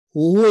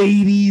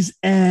Ladies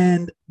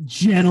and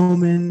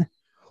gentlemen,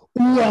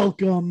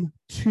 welcome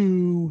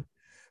to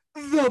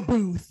the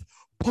Booth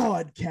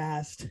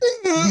Podcast,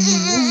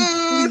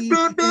 the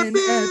weekly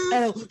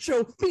NFL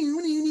show.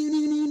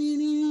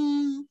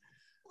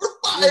 We're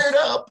fired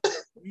up.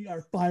 We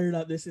are fired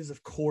up. This is,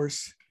 of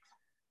course,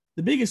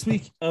 the biggest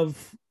week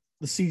of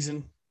the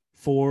season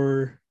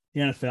for the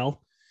NFL.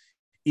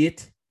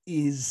 It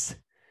is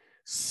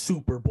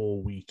Super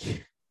Bowl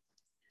week.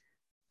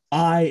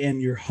 I am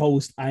your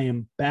host. I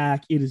am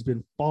back. It has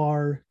been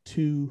far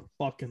too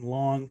fucking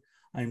long.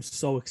 I am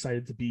so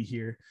excited to be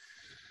here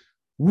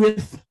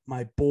with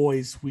my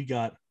boys. We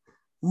got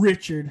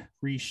Richard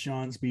Reese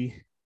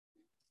Shawnsby,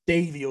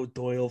 Deyve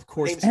O'Doyle, of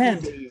course,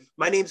 and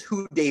my name's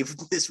Who Dave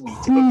this week.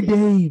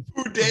 Dave?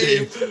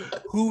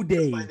 Who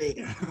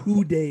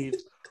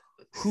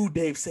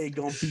Dave say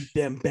gonna beat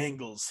them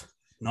Bengals?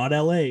 Not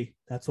LA.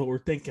 That's what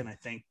we're thinking, I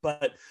think.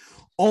 But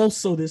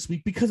also this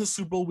week, because of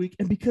Super Bowl week,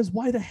 and because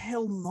why the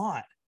hell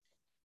not?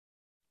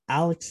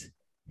 Alex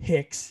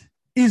Hicks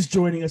is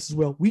joining us as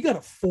well. We got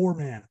a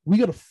four-man. We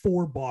got a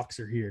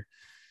four-boxer here.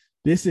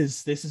 This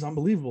is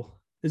unbelievable.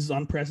 This is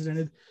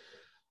unprecedented.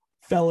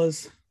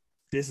 Fellas,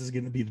 this is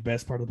going to be the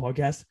best part of the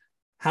podcast.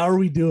 How are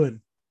we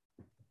doing?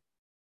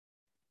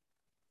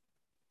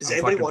 Does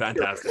anybody want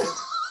fantastic.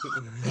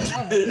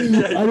 I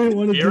didn't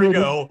want to Here do we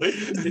go.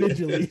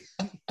 individually.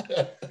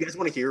 You guys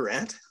want to hear a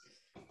rant?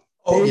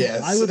 Oh, Dave,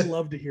 yes. I would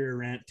love to hear a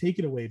rant. Take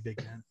it away,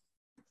 big man.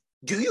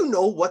 Do you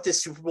know what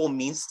this Super Bowl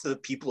means to the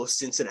people of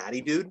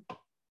Cincinnati, dude?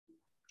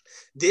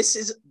 This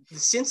is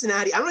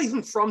Cincinnati. I'm not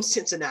even from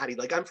Cincinnati.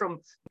 Like, I'm from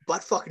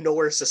buttfuck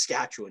nowhere,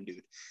 Saskatchewan,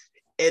 dude.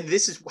 And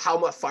this is how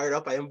much fired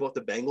up I am about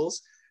the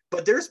Bengals.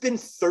 But there's been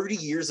 30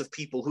 years of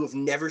people who have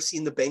never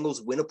seen the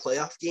Bengals win a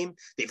playoff game.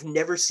 They've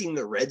never seen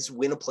the Reds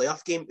win a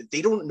playoff game.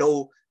 They don't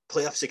know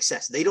playoff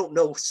success. They don't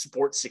know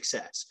sports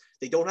success.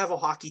 They don't have a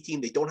hockey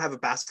team. They don't have a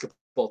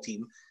basketball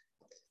team.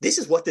 This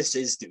is what this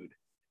is, dude.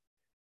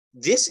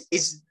 This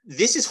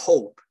is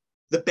hope.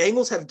 The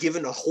Bengals have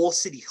given a whole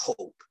city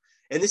hope.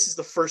 And this is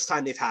the first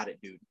time they've had it,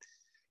 dude.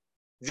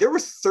 There were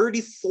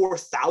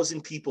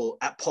 34,000 people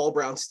at Paul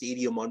Brown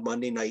Stadium on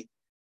Monday night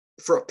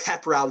for a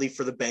pep rally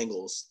for the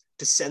Bengals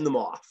to send them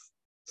off.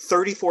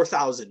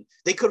 34,000.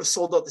 They could have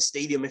sold out the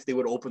stadium if they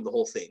would open the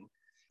whole thing.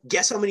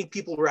 Guess how many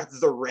people were at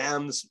the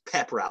Rams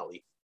pep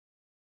rally?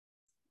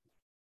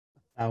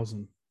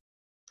 1,000.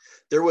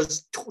 I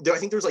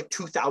think there was like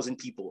 2,000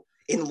 people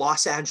in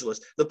Los Angeles,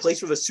 the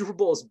place where the Super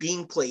Bowl is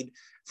being played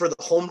for the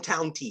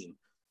hometown team.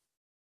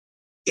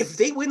 If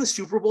they win the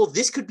Super Bowl,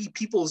 this could be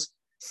people's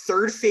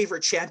third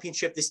favorite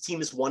championship this team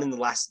has won in the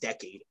last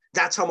decade.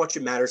 That's how much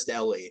it matters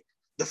to LA.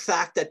 The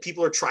fact that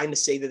people are trying to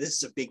say that this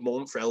is a big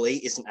moment for LA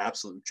is an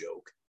absolute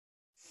joke.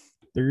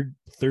 Third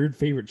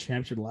favorite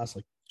championship the last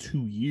like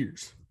 2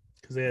 years,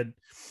 because they had.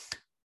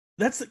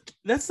 That's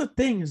the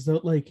thing is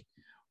that, like,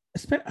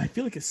 I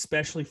feel like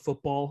especially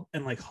football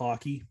and like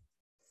hockey,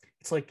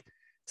 it's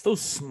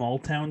those small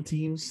town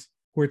teams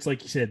where it's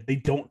like you said, they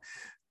don't.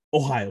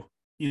 Ohio,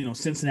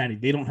 Cincinnati,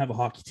 they don't have a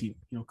hockey team.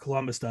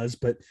 Columbus does,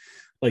 but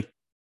like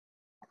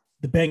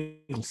the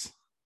Bengals,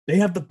 they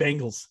have the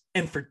Bengals,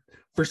 and for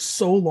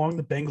so long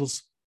the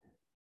Bengals,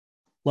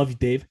 love you,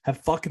 Dave, have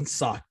fucking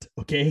sucked.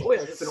 Okay. Oh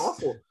yeah, they've been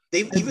awful.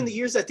 Even the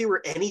years that they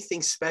were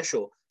anything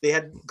special, they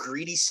had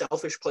greedy,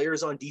 selfish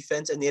players on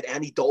defense, and they had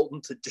Andy Dalton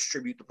to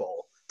distribute the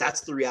ball.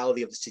 That's the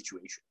reality of the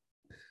situation.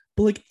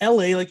 But like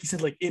LA, like you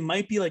said, like it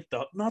might be like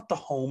not the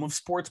home of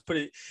sports, but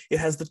it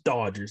has the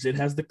Dodgers, it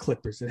has the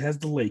Clippers, it has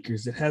the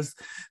Lakers, it has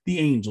the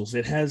Angels,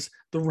 it has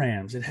the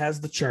Rams, it has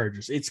the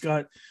Chargers. It's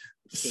got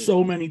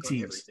so many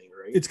teams.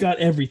 Right? It's got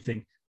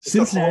everything. It's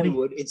Cincinnati, got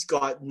Hollywood, it's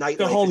got nightlife, it's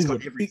got Hollywood,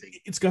 it's got everything.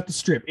 It's got the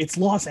Strip. It's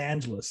Los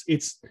Angeles.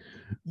 It's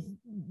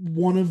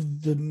one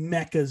of the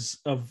meccas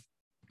of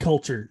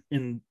culture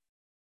in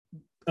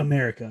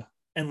America.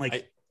 And like, you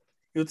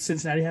know what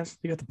Cincinnati has?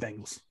 They got the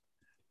Bengals.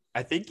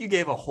 I think you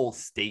gave a whole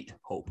state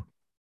hope,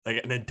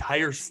 like an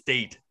entire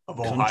state of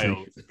Ohio.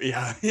 Country.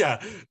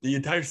 Yeah. The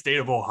entire state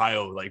of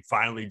Ohio, like,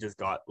 finally just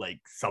got like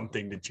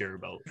something to cheer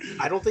about.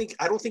 I don't think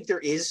there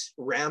is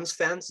Rams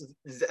fans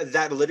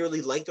that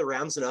literally like the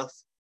Rams enough,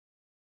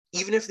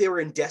 even if they were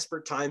in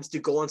desperate times, to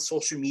go on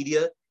social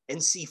media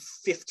and see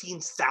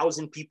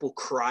 15,000 people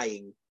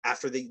crying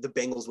after the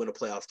Bengals win a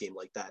playoff game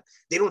like that.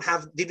 They don't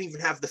even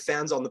have the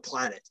fans on the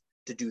planet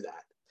to do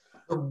that.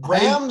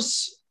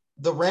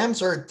 The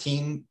Rams are a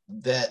team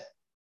that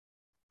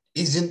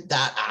isn't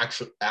that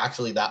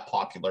actually that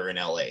popular in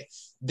LA.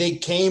 They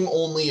came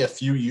only a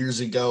few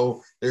years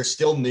ago. They're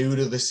still new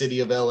to the city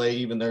of LA,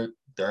 even though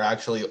they're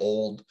actually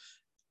old.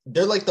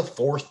 They're like the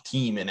fourth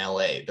team in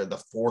LA. They're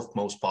the fourth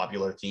most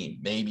popular team,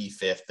 maybe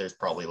fifth. There's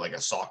probably like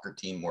a soccer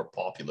team more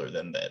popular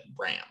than the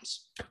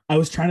Rams. I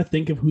was trying to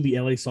think of who the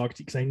LA soccer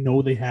team, because I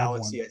know they have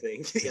Galaxy, one. I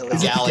think. Is it the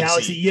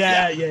Galaxy?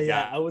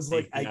 Yeah. I was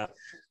like, Yeah.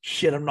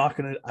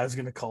 I was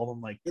gonna call them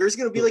like. There's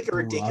going to be like a the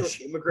ridiculous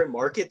Rush. immigrant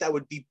market that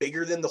would be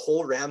bigger than the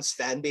whole Rams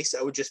fan base.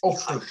 That would just be For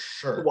hyped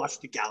sure. to watch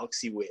the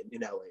Galaxy win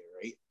in LA,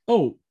 right?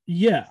 Oh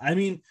yeah, I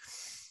mean,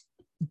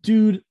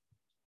 dude,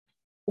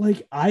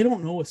 like, I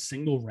don't know a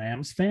single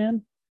Rams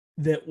fan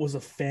that was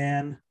a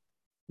fan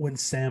when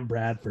Sam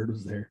Bradford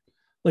was there.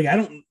 Like, I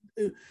don't.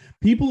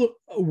 People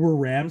were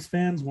Rams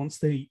fans once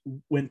they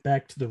went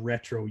back to the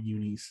retro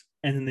unis,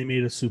 and then they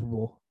made a Super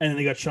Bowl, and then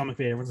they got Sean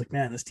McVay. Everyone's like,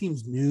 "Man, this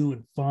team's new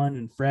and fun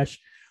and fresh."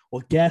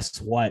 Well, guess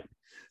what?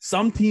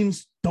 Some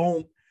teams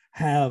don't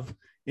have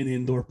an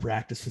indoor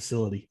practice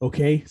facility.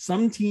 Okay,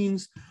 some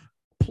teams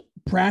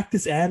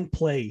practice and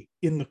play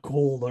in the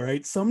cold. All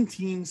right, some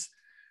teams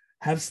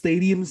have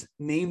stadiums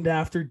named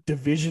after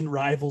division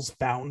rivals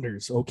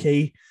founders.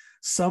 Okay,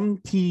 some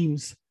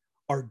teams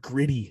are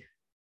gritty,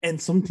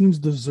 and some teams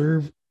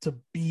deserve to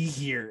be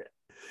here.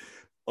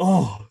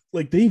 Oh,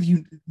 like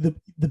the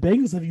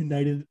Bengals have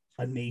united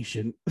a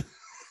nation.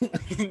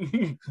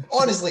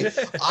 Honestly,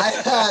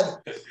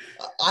 I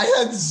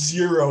had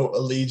zero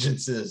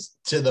allegiances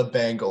to the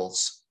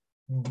Bengals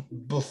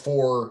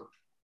before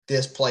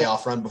this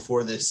playoff run,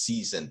 before this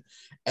season.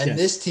 And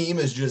this team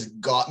has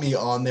just got me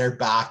on their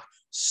back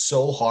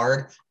so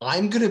hard.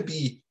 I'm going to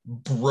be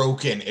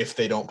broken if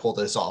they don't pull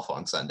this off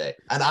on Sunday.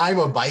 And I'm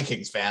a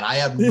Vikings fan. I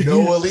have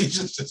no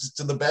allegiances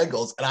to the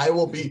Bengals, and I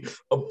will be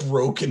a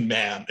broken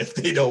man if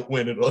they don't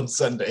win it on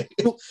Sunday.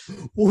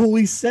 Well,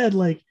 we said,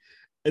 like,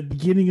 at the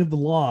beginning of the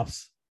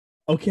lofts,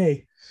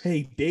 okay,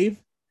 hey,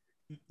 Dave,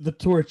 the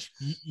torch,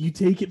 you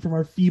take it from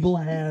our feeble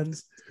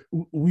hands.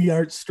 We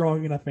aren't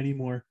strong enough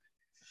anymore.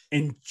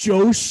 And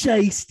Joe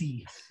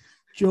Shiesty,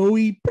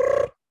 Joey,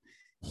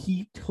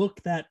 he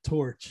took that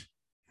torch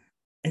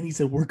and he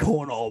said, we're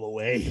going all the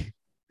way.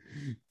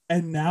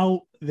 And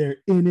now they're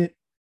in it.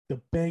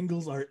 The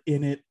Bengals are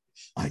in it.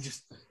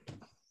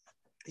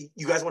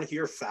 You guys want to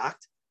hear a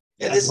fact?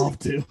 Yeah, I'd love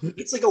to.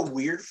 It's like a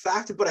weird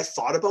fact, but I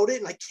thought about it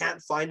and I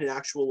can't find an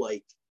actual,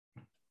 like,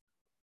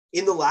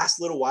 in the last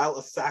little while,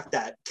 a fact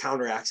that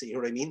counteracts it. You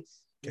know what I mean?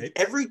 Okay.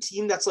 Every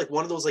team that's like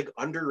one of those like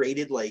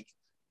underrated, like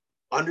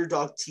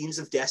underdog teams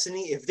of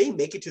destiny, if they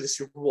make it to the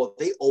Super Bowl,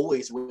 they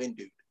always win,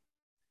 dude.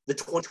 The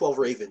 2012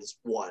 Ravens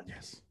won.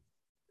 Yes.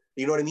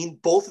 You know what I mean?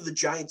 Both of the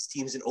Giants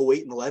teams in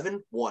 08 and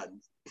 11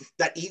 won.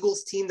 That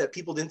Eagles team that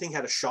people didn't think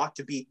had a shot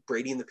to beat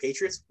Brady and the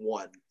Patriots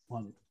won.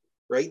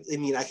 Right? I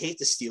mean, I hate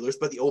the Steelers,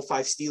 but the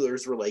 05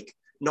 Steelers were like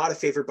not a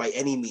favorite by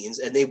any means,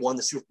 and they won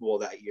the Super Bowl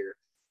that year.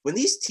 When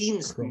these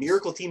teams,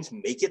 miracle teams,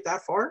 make it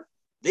that far,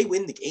 they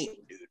win the game,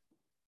 dude.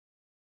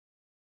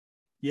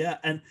 Yeah,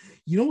 and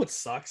you know what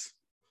sucks?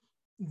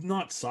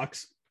 Not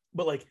sucks,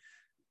 but like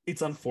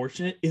it's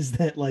unfortunate is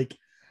that like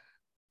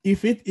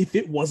if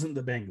it wasn't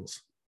the Bengals,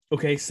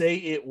 okay, say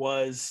it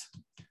was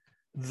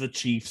the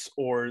Chiefs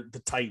or the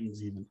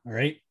Titans even, all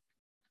right?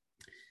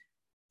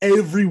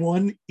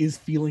 Everyone is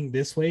feeling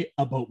this way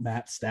about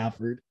Matt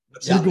Stafford.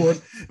 They're going,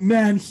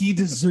 man, he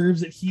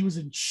deserves it. He was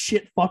in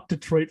shit fuck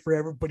Detroit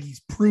forever, but he's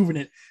proven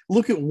it.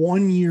 Look at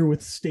 1 year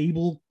with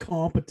stable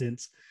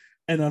competence.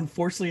 And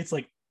unfortunately, it's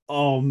like,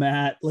 oh,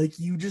 Matt, like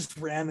you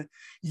ran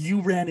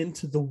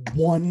into the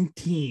one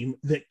team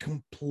that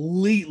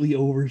completely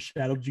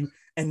overshadowed you.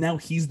 And now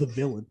he's the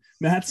villain.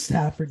 Matt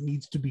Stafford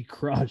needs to be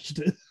crushed.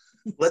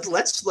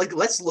 Let's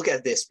look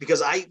at this,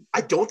 because I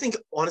don't think,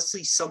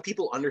 honestly, some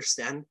people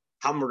understand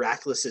how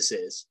miraculous this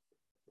is.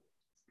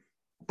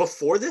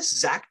 Before this,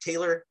 Zach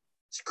Taylor's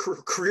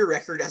career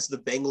record as the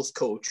Bengals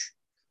coach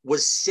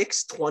was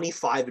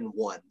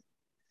 6-25-1.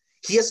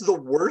 He has the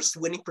worst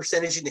winning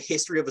percentage in the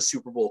history of a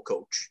Super Bowl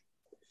coach.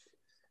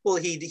 Well,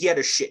 he had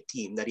a shit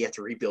team that he had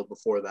to rebuild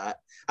before that.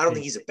 I don't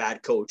think he's a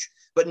bad coach,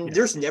 but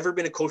there's never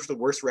been a coach with the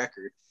worst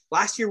record.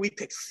 Last year, we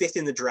picked 5th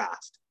in the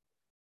draft.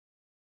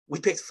 We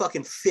picked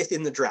fucking 5th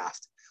in the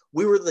draft.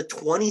 We were the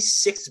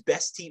 26th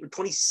best team,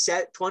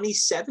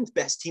 27th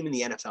best team in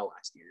the NFL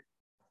last year.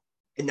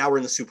 And now we're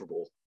in the Super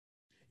Bowl.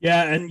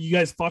 Yeah, and you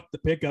guys fucked the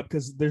pickup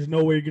because there's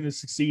no way you're going to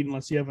succeed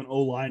unless you have an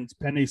O-line.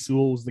 Penei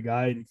Sewell was the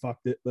guy, and he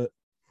fucked it, but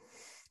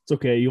it's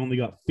okay. You only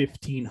got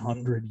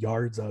 1,500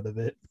 yards out of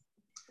it.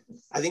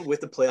 I think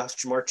with the playoffs,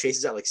 Jamar Chase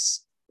is at like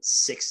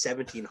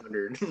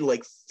 1,700,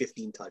 like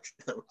 15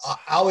 touchdowns.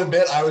 I'll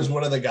admit I was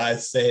one of the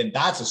guys saying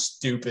that's a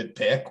stupid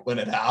pick when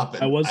it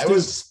happened. I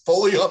was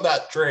fully on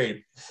that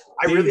train.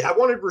 I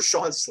wanted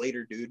Rashawn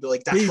Slater, dude.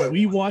 Like that's Dave,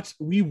 we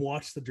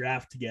watched the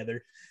draft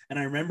together, and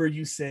I remember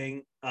you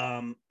saying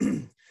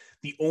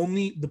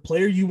the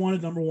player you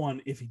wanted number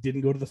one if he didn't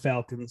go to the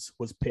Falcons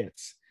was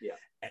Pitts. Yeah.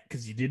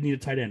 Because you did need a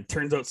tight end.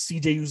 Turns out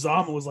CJ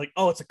Uzomah was like,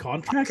 oh, it's a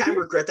contract. I kind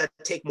of regret that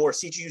take more.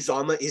 CJ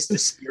Uzomah is the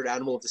spirit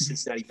animal of the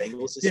Cincinnati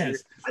Bengals this year.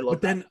 I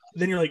love that.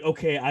 Then you're like,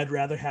 okay, I'd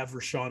rather have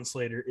Rashawn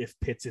Slater if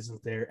Pitts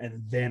isn't there,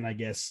 and then I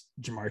guess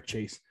Jamar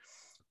Chase.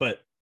 But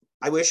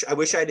I wish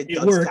I had a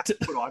done stat to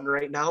put on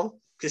right now,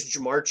 because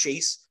Jamar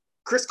Chase,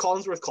 Chris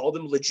Collinsworth called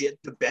him legit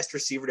the best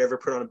receiver to ever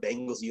put on a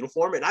Bengals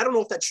uniform, and I don't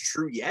know if that's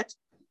true yet,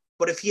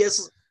 but if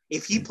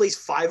he plays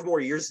 5 more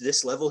years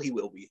this level, he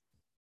will be.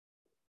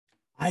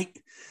 I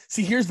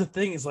see. Here's the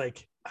thing: is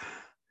like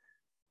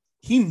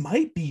he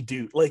might be,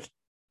 dude. Like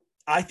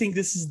I think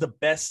this is the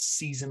best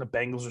season a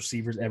Bengals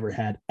receivers ever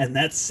had, and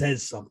that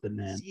says something,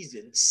 man.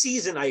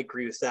 Season. I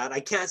agree with that.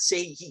 I can't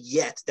say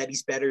yet that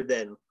he's better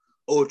than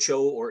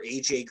Ocho or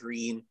AJ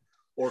Green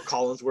or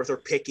Collinsworth or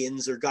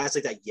Pickens or guys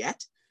like that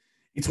yet.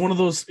 It's one of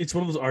those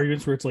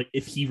arguments where it's like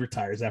if he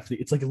retires after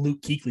it's like a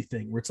Luke Kuechly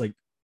thing where it's like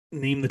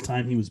name the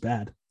time he was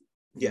bad.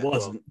 He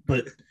wasn't,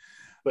 but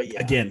yeah.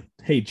 Again,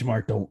 hey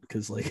Jamar, don't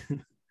because like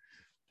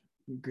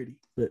gritty,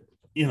 but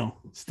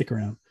stick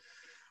around.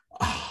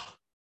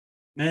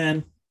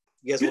 Man.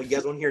 You guys want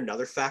to hear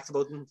another fact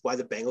about them, why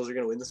the Bengals are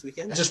going to win this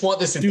weekend? I just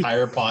want this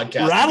entire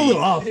podcast. Rattle it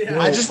off. Yeah.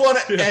 I just want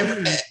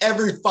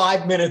every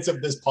 5 minutes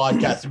of this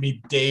podcast to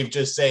be Dave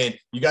just saying,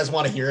 "You guys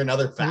want to hear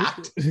another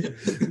fact?"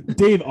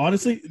 Dave,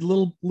 honestly,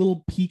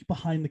 little peek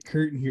behind the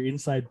curtain here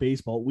inside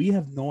baseball. We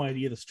have no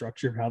idea the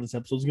structure of how this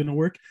episode is going to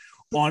work.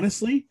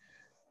 Honestly,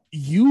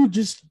 you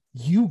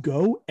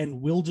go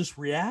and we'll just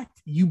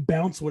react. You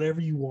bounce whatever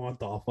you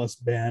want off us,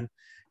 man.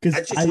 Because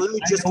it's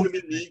literally just going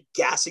to be me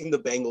gassing the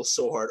Bengals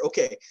so hard.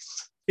 Okay.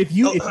 If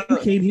you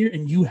came here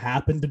and you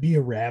happen to be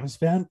a Rams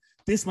fan,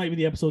 this might be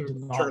the episode to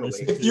not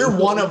listen to. If you're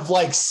one of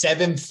like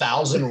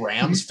 7,000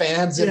 Rams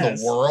fans in the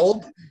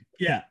world,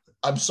 yeah,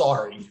 I'm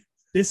sorry.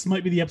 This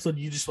might be the episode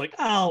you just like,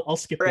 I'll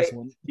skip this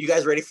one. You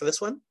guys ready for this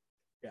one?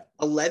 Yeah.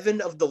 11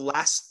 of the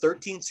last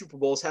 13 Super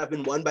Bowls have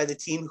been won by the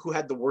team who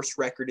had the worst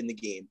record in the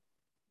game.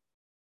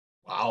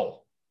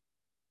 Wow.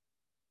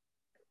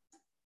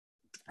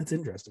 That's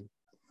interesting.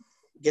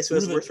 Guess who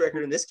has the worst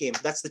record in this game?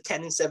 That's the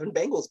 10-7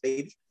 Bengals,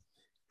 baby.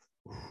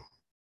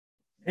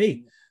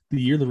 Hey, the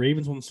year the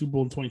Ravens won the Super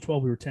Bowl in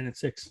 2012, we were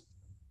 10-6.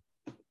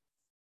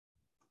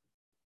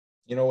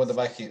 You know what the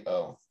Vikings?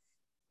 Oh,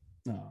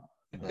 no.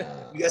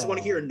 You guys want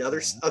to hear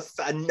another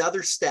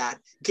stat?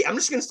 Okay, I'm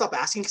just gonna stop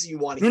asking because you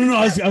want to. No.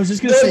 I was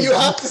just gonna say you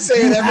have to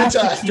say it every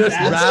time. Just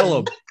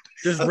rattle them.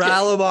 Just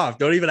rattle them off.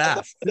 Don't even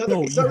ask. You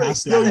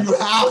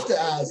have to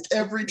ask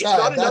every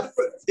time.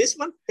 This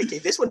one, okay,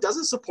 this one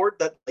doesn't support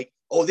that. Like,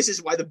 oh, this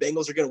is why the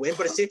Bengals are going to win,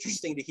 but it's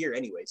interesting to hear,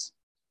 anyways.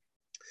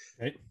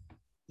 Right.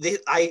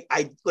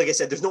 I like I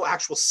said, there's no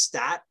actual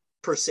stat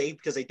per se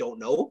because they don't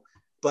know,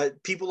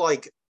 but people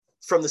like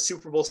from the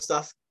Super Bowl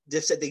stuff,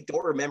 they've said they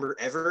don't remember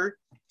ever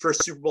for a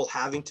Super Bowl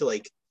having to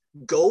like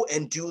go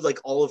and do like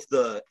all of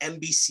the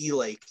NBC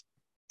like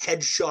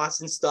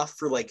headshots and stuff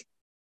for like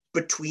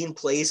between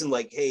plays and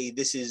like, hey,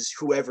 this is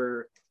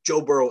whoever,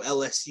 Joe Burrow,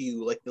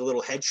 LSU, like the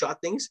little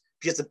headshot things,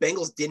 because the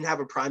Bengals didn't have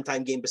a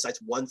primetime game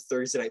besides one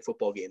Thursday night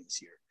football game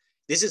this year.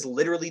 This is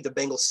literally the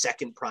Bengals'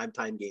 second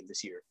primetime game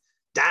this year.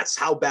 That's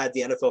how bad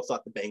the NFL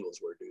thought the Bengals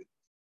were, dude.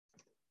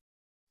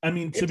 I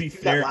mean, to be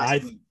fair,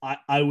 I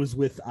was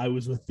with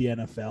the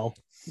NFL.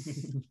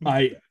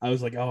 I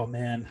was like, oh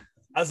man.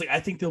 I was like,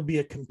 I think there'll be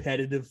a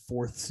competitive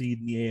fourth seed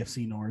in the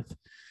AFC North.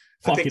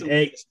 Fucking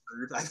egg.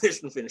 I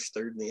think they'll finish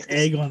third in the AFC.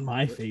 Egg on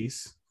my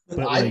face.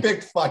 But I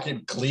picked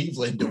fucking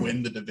Cleveland to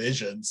win the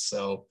division,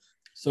 so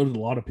did a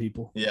lot of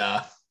people.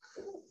 Yeah.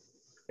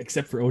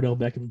 Except for Odell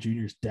Beckham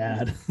Jr.'s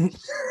dad.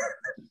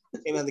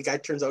 Hey man, the guy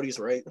turns out he's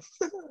right.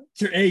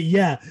 Sure. Hey,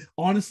 yeah.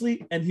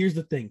 Honestly, and here's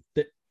the thing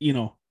that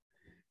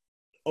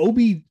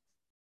OBS,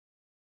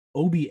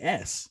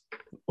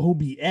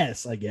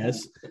 I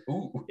guess.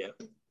 Ooh. Yeah.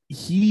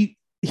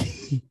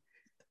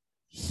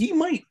 He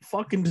might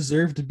fucking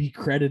deserve to be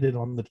credited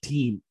on the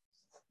team.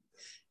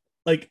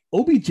 Like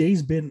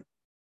OBJ's been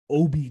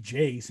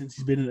OBJ since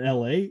he's been in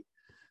LA,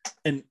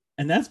 and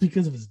that's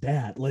because of his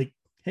dad. Like,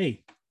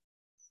 hey,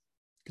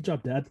 good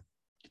job, Dad.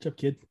 Good job,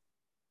 kid.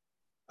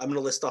 I'm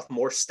gonna list off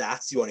more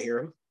stats. You want to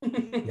hear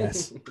them?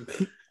 Yes.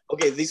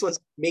 Okay, these ones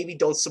maybe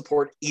don't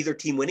support either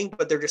team winning,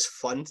 but they're just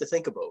fun to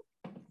think about.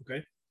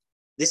 Okay.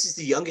 This is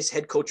the youngest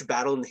head coach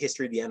battle in the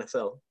history of the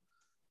NFL.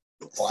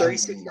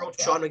 36-year-old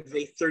Sean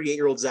McVay,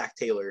 38-year-old Zach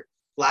Taylor.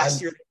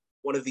 Last year,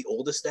 one of the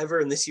oldest ever,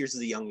 and this year's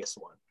the youngest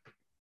one.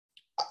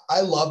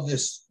 I love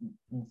this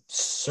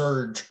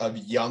surge of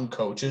young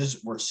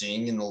coaches we're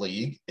seeing in the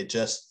league.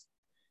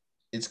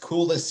 It's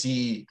cool to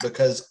see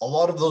because a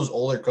lot of those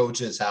older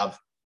coaches have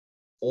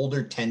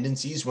older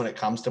tendencies when it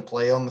comes to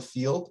play on the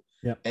field.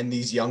 Yeah. And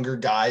these younger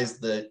guys,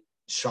 the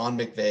Sean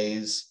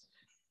McVays,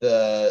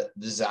 the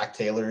Zach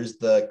Taylors,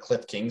 the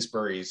Cliff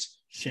Kingsburys,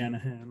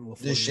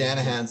 the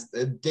Shanahans,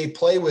 they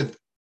play with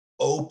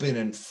open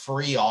and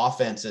free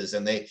offenses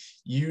and they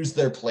use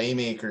their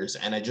playmakers.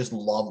 And I just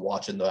love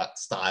watching that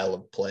style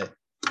of play.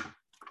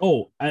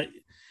 Oh, I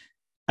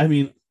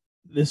mean,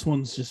 this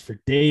one's just for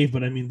Dave,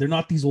 but I mean, they're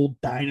not these old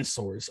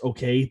dinosaurs,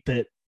 okay?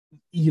 That,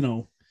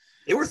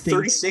 they were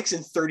 36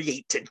 and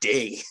 38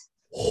 today.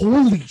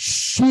 Holy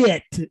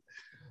shit.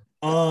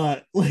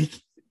 Yeah,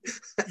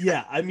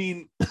 I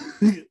mean,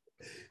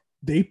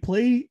 they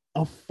play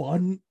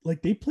fun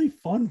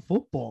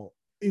football.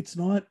 It's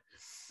not,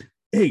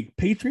 hey,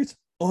 Patriots,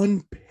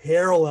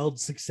 unparalleled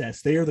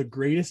success. They are the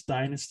greatest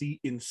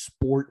dynasty in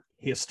sport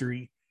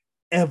history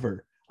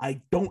ever.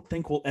 I don't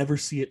think we'll ever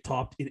see it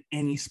topped in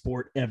any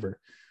sport ever.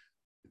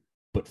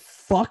 But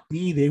fuck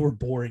me, they were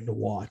boring to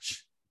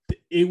watch.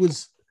 It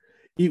was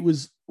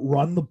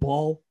run the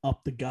ball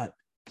up the gut.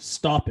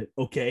 Stop it,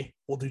 okay?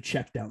 We'll do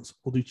checkdowns.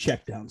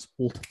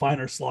 We'll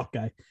find our slot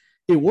guy.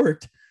 It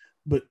worked,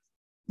 but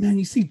man,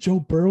 you see Joe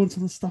Burrow and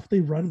some of the stuff they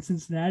run in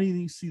Cincinnati,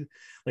 and you see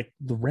like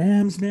the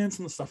Rams, man,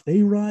 some of the stuff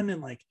they run,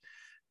 and like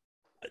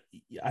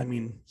I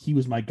mean, he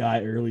was my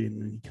guy early,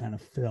 and then he kind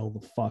of fell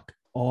the fuck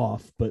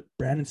off. But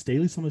Brandon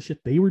Staley, some of the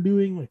shit they were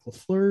doing, like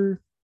LaFleur,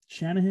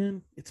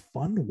 Shanahan, it's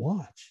fun to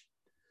watch.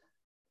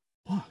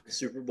 Fuck. The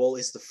Super Bowl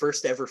is the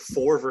first ever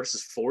 4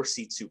 versus 4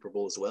 seed Super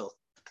Bowl as well.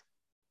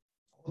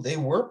 They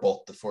were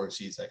both the 4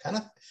 seeds.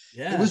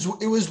 Yeah.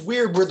 It was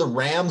weird where the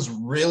Rams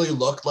really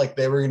looked like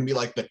they were going to be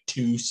like the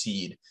 2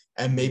 seed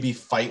and maybe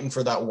fighting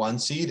for that 1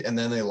 seed, and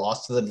then they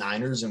lost to the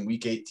Niners in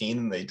Week 18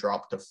 and they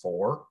dropped to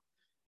 4.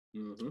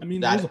 Mm-hmm. I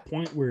mean, there was a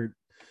point where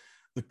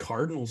the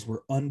Cardinals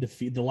were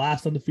undefeated, the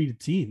last undefeated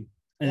team,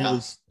 and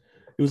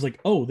it was like,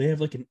 oh, they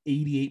have like an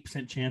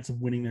 88% chance of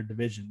winning their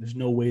division. There's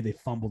no way they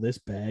fumble this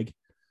bag.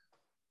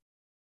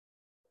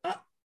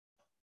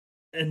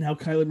 And now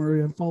Kyler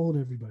Murray unfollowed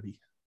everybody.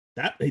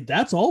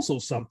 That's also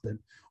something.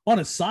 On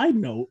a side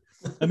note,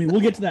 I mean,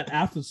 we'll get to that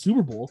after the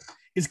Super Bowl.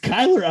 Is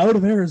Kyler out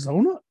of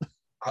Arizona?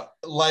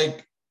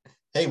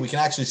 Hey, we can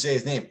actually say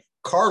his name.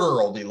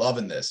 Carter will be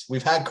loving this.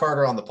 We've had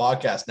Carter on the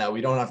podcast now.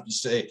 We don't have to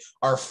say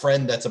our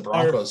friend that's a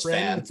Broncos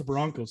fan. It's a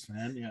Broncos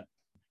fan, yeah.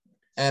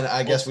 And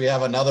I guess we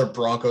have another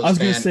Broncos fan. I was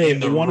going to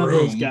say, one of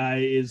those guy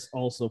is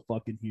also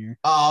fucking here.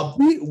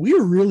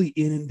 We're really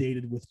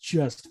inundated with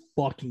just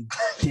fucking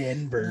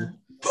Denver.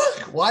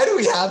 Why do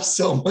we have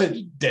so much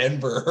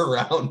Denver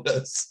around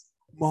us?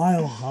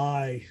 Mile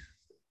high.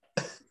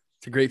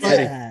 It's a great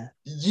city. Yeah.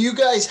 You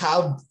guys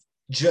have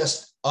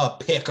just a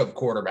pick of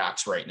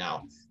quarterbacks right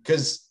now,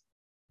 because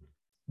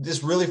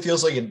this really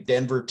feels like a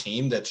Denver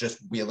team that's just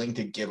willing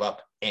to give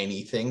up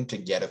anything to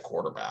get a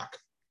quarterback.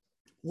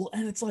 Well,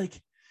 and it's like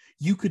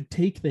you could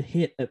take the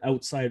hit at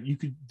outside. You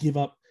could give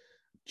up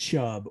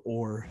Chubb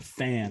or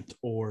Fant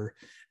or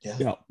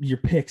your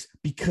picks,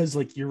 because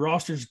like your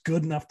roster's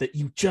good enough that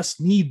you just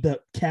need the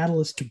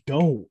catalyst to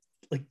go.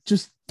 Like,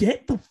 just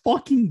get the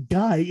fucking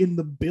guy in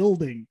the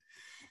building.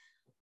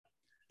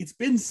 It's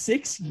been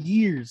 6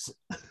 years.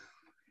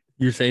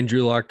 You're saying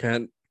Drew Lock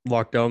can't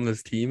lock down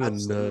this team?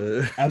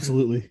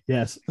 Absolutely.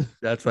 Yes.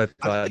 That's what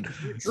I thought.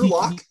 Drew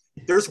Lock,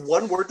 there's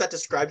one word that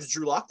describes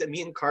Drew Lock that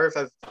me and Carv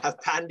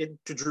have patented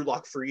to Drew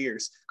Lock for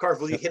years.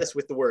 Carv, will you hit us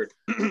with the word?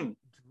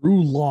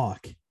 Drew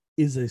Lock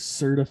is a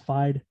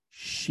certified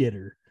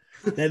shitter.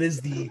 That is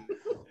the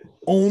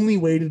only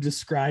way to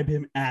describe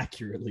him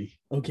accurately.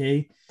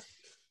 Okay.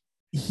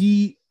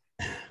 He's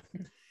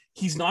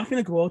not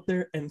going to go out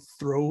there and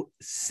throw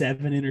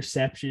 7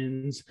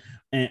 interceptions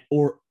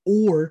or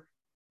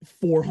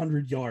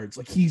 400 yards.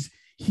 Like, he's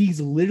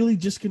literally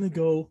just going to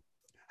go.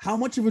 How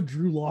much of a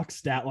Drew Lock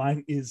stat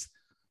line is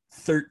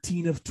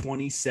 13 of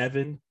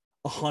 27,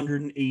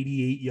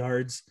 188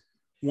 yards,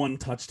 1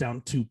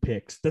 touchdown, 2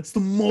 picks? That's the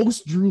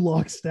most Drew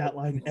Lock stat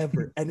line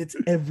ever. And it's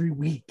every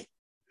week.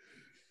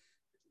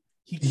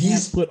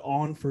 He's put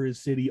on for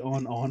his city,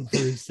 on for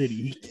his city.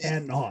 He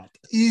cannot.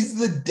 He's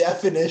the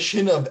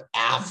definition of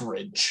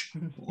average.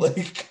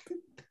 Like,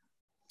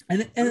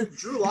 and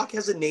Drew Lock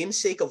has a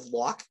namesake of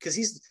Lock because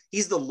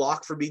he's the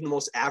lock for being the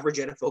most average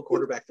NFL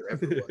quarterback there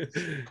ever was.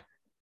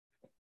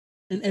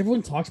 And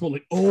everyone talks about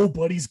like, oh,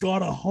 but he's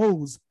got a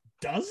hose.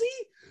 Does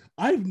he?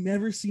 I've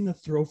never seen a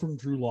throw from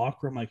Drew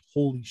Lock where I'm like,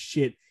 holy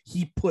shit,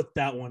 he put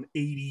that one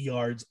 80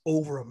 yards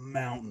over a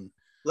mountain.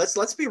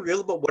 Let's be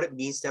real about what it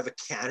means to have a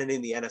cannon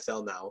in the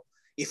NFL now.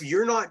 If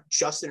you're not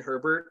Justin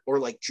Herbert or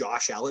like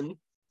Josh Allen,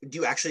 do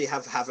you actually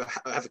have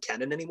a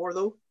cannon anymore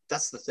though?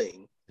 That's the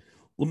thing.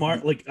 Lamar,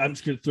 like, I'm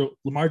just gonna throw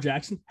Lamar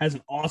Jackson has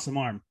an awesome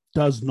arm,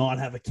 does not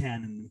have a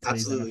cannon in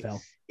today's NFL.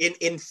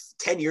 In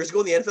 10 years ago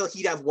in the NFL,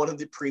 he'd have one of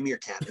the premier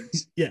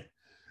cannons. Yeah.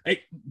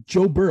 Hey,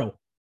 Joe Burrow,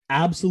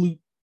 absolute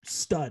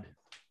stud,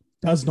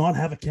 does not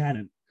have a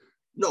cannon.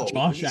 No,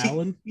 Josh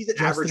Allen. He's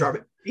an average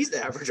arm. He's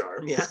the average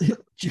arm, yeah.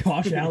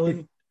 Josh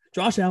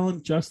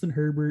Allen, Justin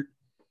Herbert,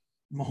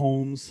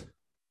 Mahomes.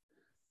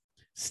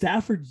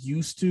 Stafford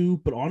used to,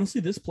 but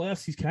honestly, this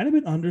playoffs, he's kind of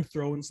been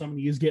underthrowing some, and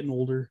he is getting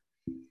older.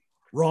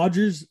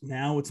 Rodgers,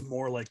 now it's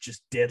more like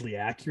just deadly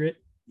accurate.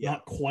 Yeah.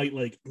 Not quite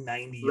like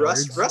 90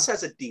 yards. Russ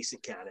has a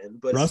decent cannon,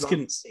 but Russ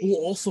can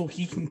also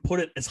he can put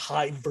it as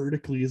high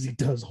vertically as he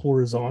does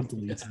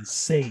horizontally. It's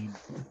insane.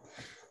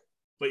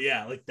 But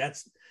yeah, like,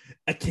 that's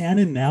a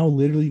cannon now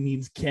literally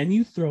means, can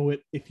you throw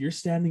it if you're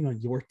standing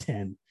on your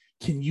 10?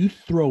 Can you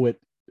throw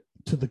it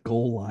to the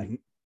goal line?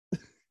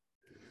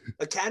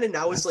 A cannon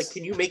now is like,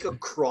 can you make a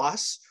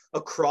cross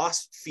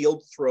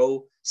field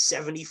throw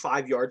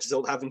 75 yards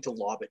without having to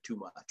lob it too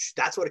much?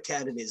 That's what a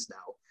cannon is now.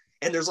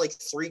 And there's like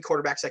 3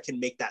 quarterbacks that can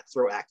make that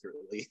throw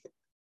accurately.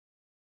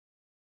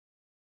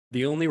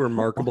 The only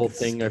remarkable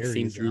thing I've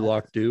seen Drew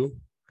Lock do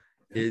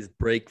is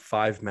break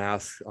 5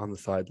 masks on the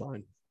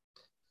sideline.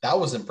 That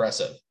was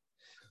impressive.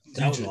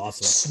 That was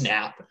awesome.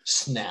 Snap.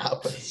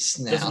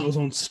 Doesn't know his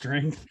own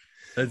strength.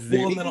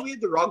 Maybe we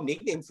had the wrong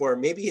nickname for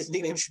him. Maybe his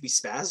nickname should be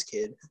Spaz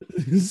Kid.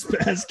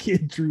 Spaz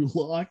Kid Drew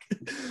Lock.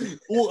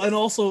 Well, and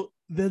also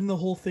then the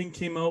whole thing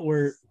came out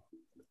where,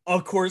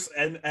 of course,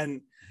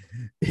 and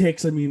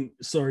Hicks, I mean,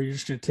 sorry, you're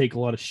just gonna take a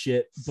lot of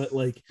shit, but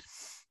like,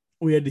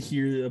 we had to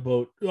hear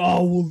about,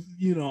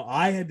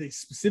 I had to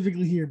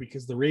specifically hear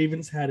because the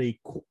Ravens had a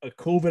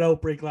COVID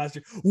outbreak last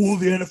year. Well,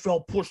 the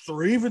NFL pushed the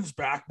Ravens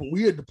back, but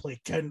we had to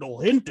play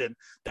Kendall Hinton.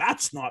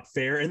 That's not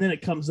fair. And then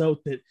it comes out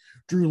that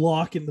Drew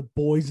Lock and the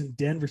boys in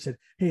Denver said,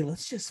 hey,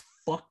 let's just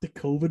fuck the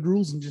COVID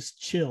rules and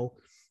just chill.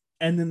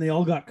 And then they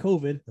all got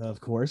COVID,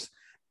 of course.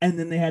 And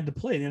then they had to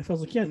play. And the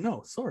NFL's like, yeah,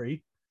 no,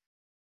 sorry.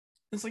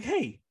 It's like,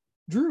 hey,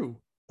 Drew's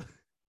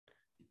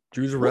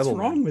a rebel. What's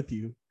wrong with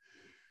you?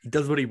 He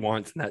does what he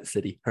wants in that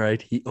city. All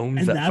right. He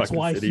owns and that that's fucking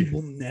why city. he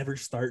will never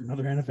start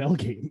another NFL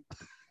game.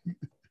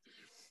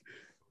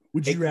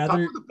 Would Hey, you rather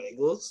the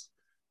Bengals?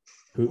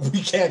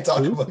 We can't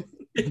talk about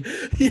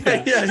yeah.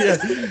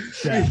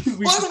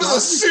 Welcome to the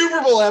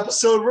Super Bowl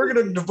episode. We're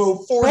going to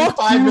devote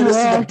 45 minutes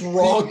to the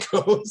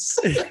Broncos.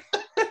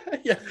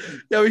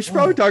 Yeah, we should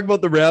probably talk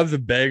about the Rams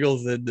and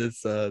Bengals in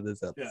this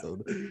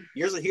episode.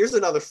 Here's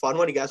another fun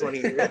one. You guys want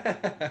to hear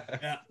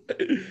it?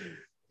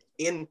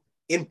 Yeah.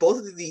 In both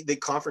of the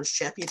conference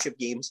championship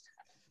games,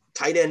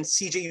 tight end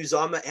CJ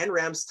Uzomah and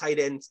Rams tight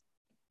end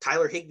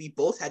Tyler Higbee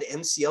both had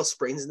MCL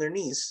sprains in their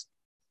knees.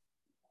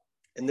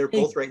 And they're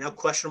both right now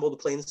questionable to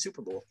play in the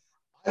Super Bowl.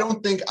 I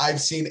don't think I've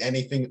seen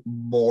anything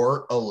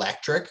more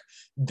electric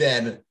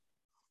than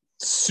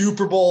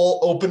Super Bowl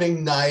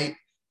opening night,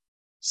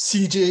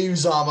 CJ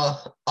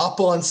Uzomah up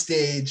on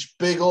stage,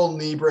 big old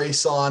knee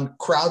brace on,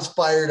 crowd's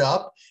fired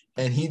up,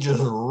 and he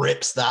just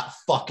rips that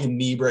fucking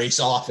knee brace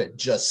off and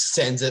just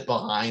sends it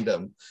behind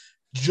him.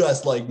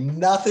 Just like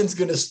nothing's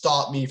going to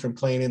stop me from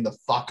playing in the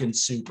fucking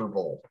Super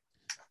Bowl.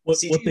 What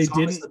they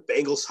did is the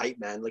Bengals hype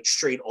man, like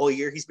straight all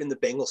year. He's been the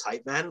Bengals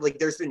hype man. Like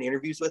there's been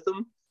interviews with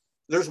him.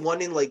 There's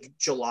one in like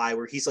July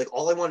where he's like,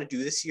 all I want to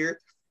do this year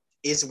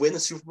is win the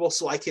Super Bowl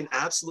so I can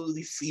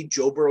absolutely feed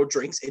Joe Burrow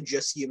drinks and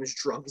just see him as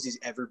drunk as he's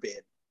ever been.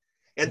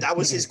 And that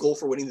was his goal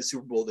for winning the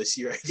Super Bowl this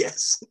year, I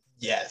guess.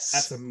 Yes.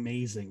 That's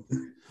amazing.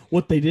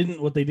 What they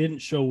didn't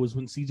show was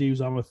when CJ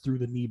Uzomah threw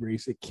the knee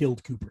brace, it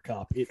killed Cooper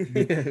Kupp.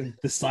 The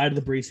side of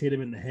the brace hit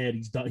him in the head.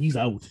 He's done. He's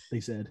out. They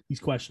said he's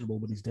questionable,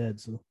 but he's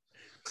dead. So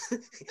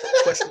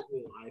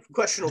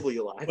questionably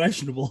alive.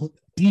 Questionable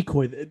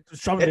decoy.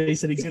 Sean McVay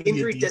said he's going to be a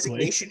injury decoy.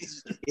 designation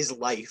is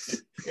life.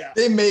 Yeah.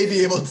 They may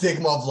be able to take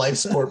him off life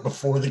support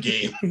before the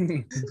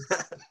game.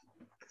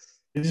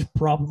 They just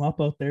prop him up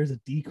out there as a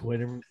decoy.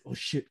 And everyone, oh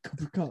shit,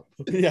 Cooper Kupp.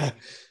 Yeah.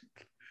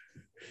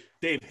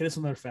 Dave, hit us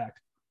with another fact.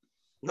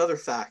 Another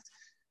fact.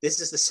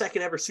 This is the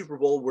second ever Super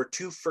Bowl where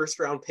two first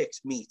round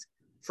picks meet.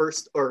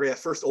 First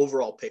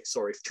overall picks,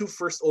 sorry. Two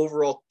first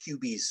overall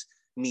QBs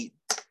meet.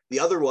 The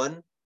other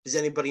one, does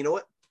anybody know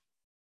it?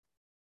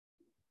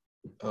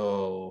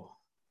 Oh.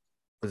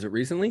 Was it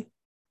recently?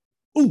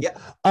 Ooh. Yeah.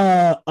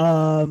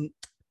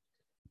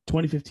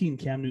 2015,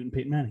 Cam Newton,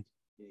 Peyton Manning.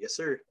 Yes,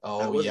 sir.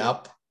 Oh,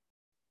 yep.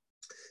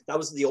 That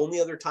was the only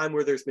other time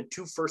where there's been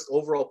two first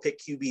overall pick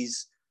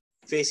QBs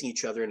facing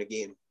each other in a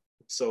game.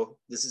 So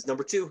this is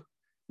number 2.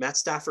 Matt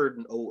Stafford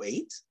in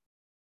 08.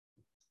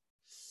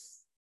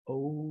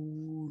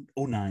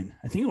 09.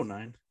 I think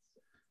 09.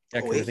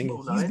 Yeah, because I think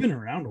He's been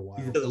around a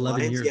while.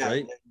 11 years,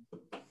 right?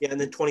 Yeah,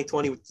 and then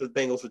 2020 with the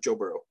Bengals with Joe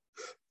Burrow.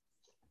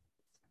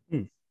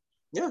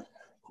 Yeah.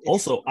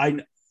 Also,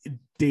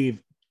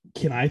 Dave,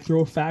 can I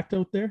throw a fact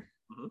out there?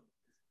 Mm-hmm.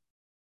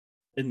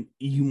 And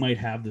you might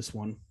have this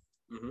one.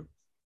 Mm-hmm.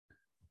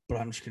 But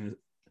I'm just gonna.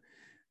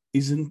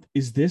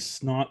 Is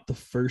this not the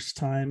first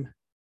time?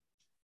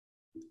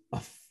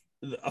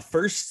 The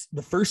first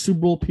Super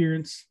Bowl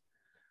appearance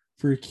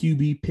for a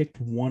QB picked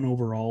 1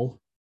 overall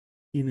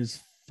in his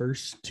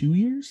first 2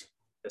 years?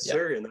 Yes,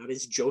 sir. And that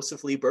is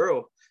Joseph Lee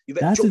Burrow. You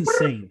bet. That's Joe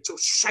insane. Joe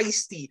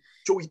Shiesty,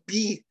 Joey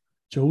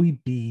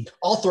B.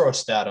 I'll throw a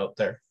stat out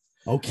there.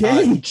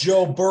 Okay.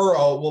 Joe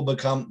Burrow will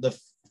become the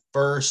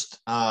first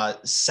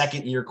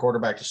second-year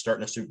quarterback to start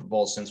in a Super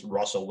Bowl since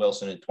Russell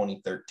Wilson in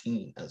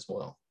 2013 as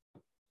well.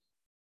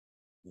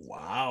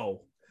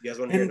 Wow. You guys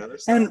want to hear another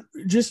stat? And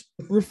just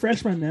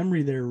refresh my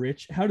memory there,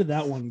 Rich. How did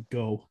that one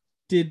go?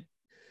 Did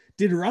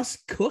Russ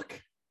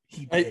cook?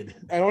 He did.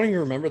 I don't even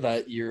remember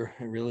that year.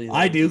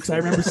 I do, because I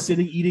remember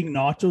sitting eating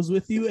nachos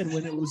with you, and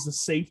when it was the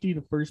safety,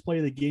 the first play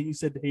of the game, you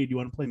said, hey, do you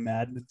want to play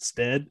Madden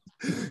instead?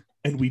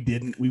 And we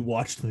didn't. We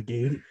watched the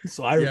game.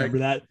 So I remember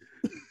that.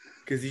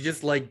 Because you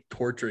just like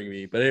torturing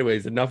me. But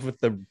anyways, enough with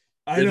the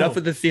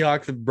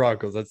Seahawks and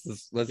Broncos.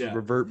 Let's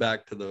revert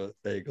back to the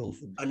Bengals.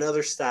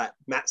 Another stat.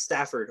 Matt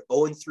Stafford,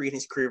 0-3 in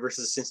his career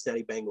versus the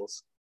Cincinnati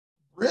Bengals.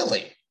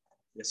 Really?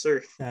 Yes,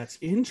 sir. That's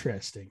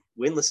interesting.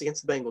 Winless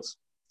against the Bengals.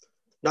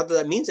 Not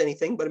that means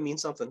anything, but it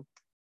means something.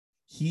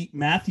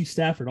 Matthew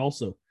Stafford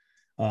also,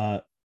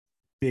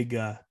 big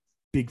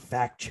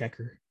fact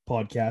checker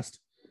podcast,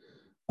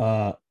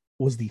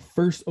 was the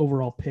first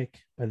overall pick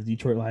by the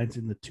Detroit Lions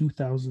in the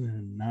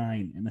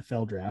 2009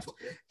 NFL draft.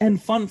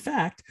 And fun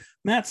fact,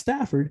 Matt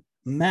Stafford,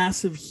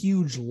 massive,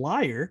 huge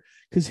liar,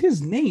 because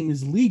his name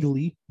is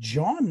legally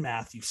John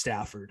Matthew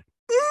Stafford.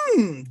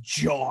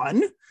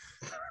 John.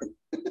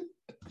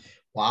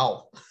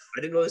 Wow. I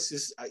didn't know this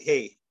is,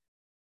 hey,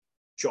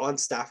 John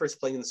Stafford's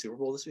playing in the Super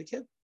Bowl this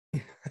weekend?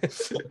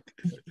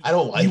 I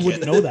don't like it. You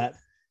wouldn't know that.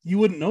 You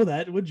wouldn't know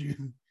that, would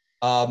you?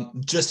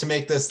 Just to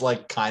make this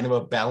like kind of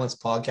a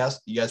balanced podcast,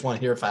 you guys want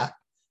to hear a fact?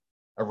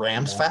 A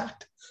Rams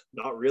fact?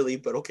 Not really,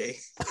 but okay.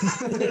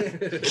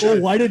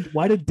 Well, why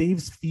did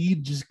Dave's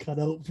feed just cut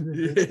out for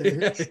a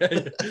bit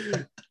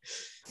there?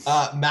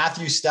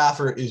 Matthew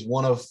Stafford is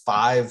one of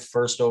 5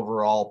 first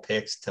overall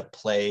picks to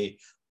play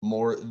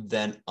more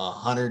than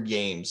 100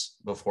 games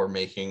before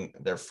making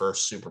their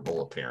first Super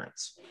Bowl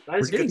appearance. That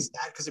is a good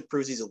stat because it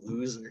proves he's a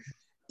loser.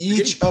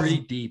 Each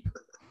deep.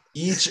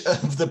 Each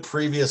of the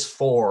previous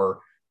 4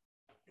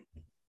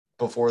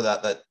 before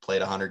that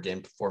played 100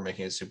 games before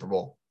making a Super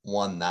Bowl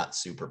won that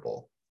Super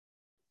Bowl.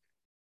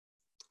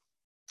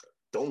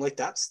 Don't like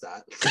that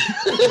stat.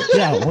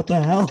 Yeah, what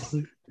the hell?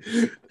 We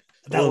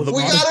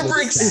got to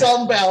bring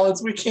some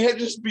balance. We can't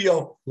just be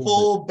a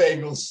full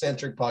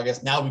Bengals-centric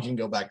podcast. Now we can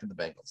go back to the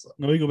Bengals. Though.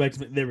 No, we go back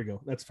to there we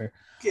go. That's fair.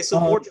 Okay, so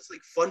more just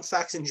like fun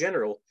facts in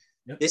general.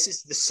 Yep. This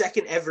is the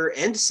second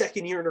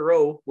year in a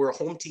row where a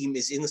home team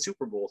is in the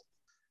Super Bowl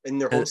in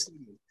their home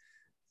stadium.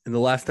 And the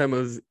last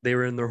time they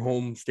were in their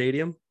home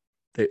stadium,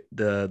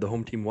 the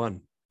home team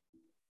won.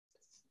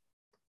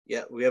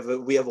 Yeah, we have a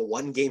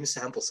 1-game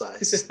sample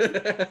size.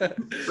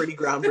 Pretty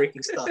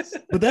groundbreaking stuff.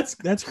 But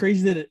that's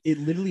crazy that it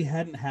literally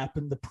hadn't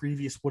happened the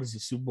previous, what is it,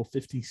 Super Bowl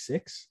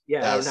 56?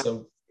 Yeah,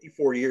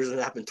 54 years and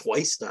it happened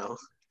twice now.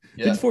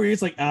 Yeah. 54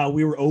 years, like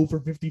we were 0 for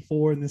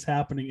 54 and this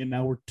happening, and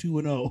now we're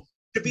 2-0.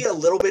 To be a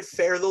little bit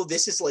fair though,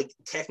 this is like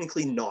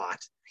technically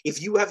not.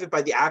 If you have it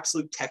by the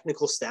absolute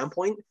technical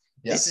standpoint,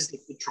 this is the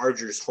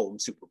Chargers' home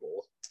Super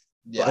Bowl.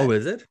 Yeah. Oh,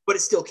 is it? But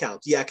it still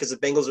counts. Yeah, because the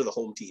Bengals are the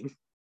home team.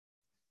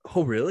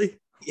 Oh, really?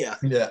 Yeah.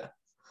 Yeah.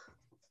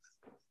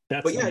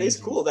 But yeah, amazing. It is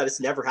cool that it's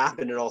never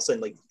happened and all of a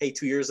sudden, like, hey,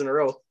 2 years in a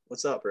row.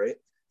 What's up, right?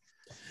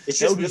 It's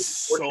just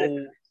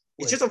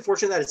just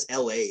unfortunate that it's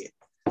LA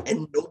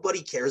and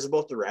nobody cares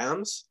about the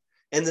Rams.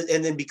 And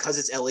then because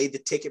it's LA,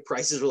 the ticket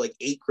prices were like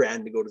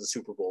 $8,000 to go to the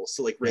Super Bowl.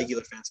 So like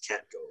regular fans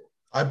can't go.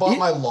 I bought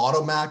my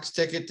Lotto Max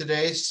ticket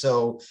today.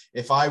 So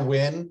if I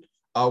win,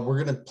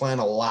 we're going to plan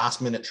a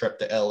last-minute trip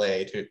to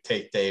LA to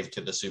take Dave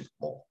to the Super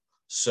Bowl.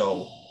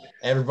 So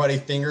everybody,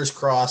 fingers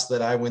crossed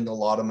that I win the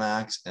Lotto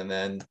Max. And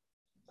then,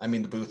 I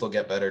mean, the booth will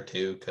get better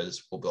too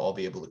because we'll all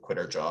be able to quit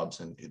our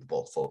jobs and do the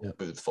booth full-time.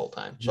 Booth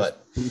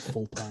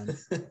full-time.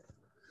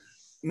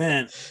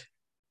 Man,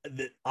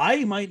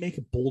 I might make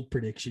a bold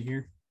prediction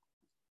here.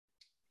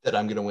 That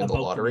I'm going to win the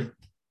lottery.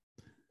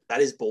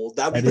 That is bold.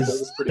 That would be the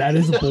boldest prediction. That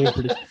is a bold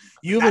prediction.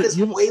 That is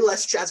way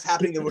less chance of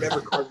happening than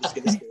whatever Cardinals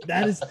going to say.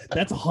 That's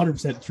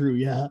 100% true.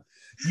 Yeah,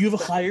 you have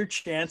a higher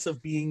chance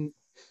of being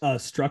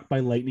struck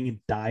by lightning and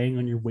dying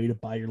on your way to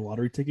buy your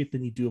lottery ticket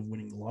than you do of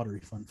winning the lottery.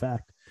 Fun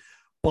fact.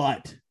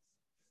 But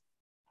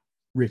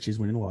Rich is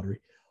winning the lottery.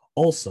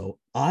 Also,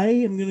 I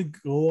am going to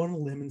go on a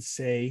limb and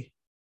say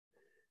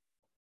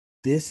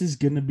this is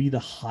going to be the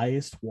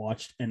highest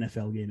watched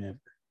NFL game ever.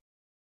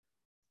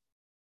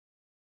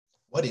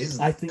 What is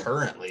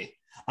currently?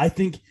 I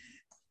think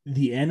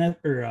the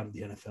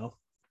NFL,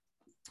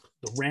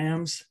 the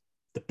Rams,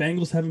 the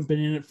Bengals haven't been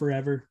in it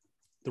forever.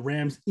 The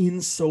Rams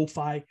in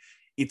SoFi,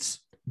 it's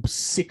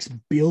 $6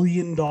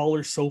 billion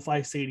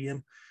SoFi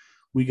Stadium.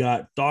 We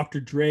got Dr.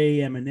 Dre,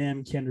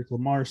 Eminem, Kendrick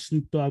Lamar,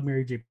 Snoop Dogg,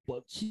 Mary J.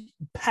 Blige,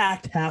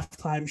 packed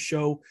halftime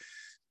show.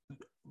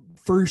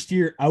 First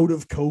year out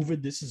of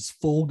COVID, this is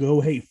full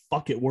go. Hey,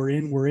 fuck it, we're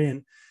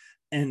in,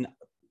 and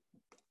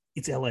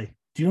it's LA.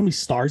 Do you know how many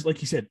stars? Like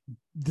you said,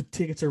 the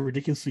tickets are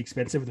ridiculously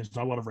expensive and there's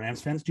not a lot of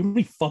Rams fans. Do you know how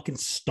many fucking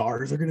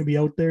stars are going to be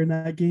out there in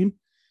that game?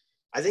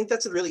 I think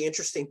that's a really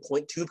interesting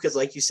point too, because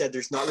like you said,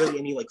 there's not really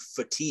any like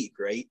fatigue,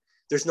 right?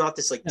 There's not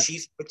this like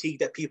Chiefs fatigue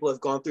that people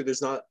have gone through.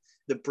 There's not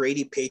the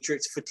Brady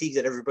Patriots fatigue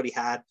that everybody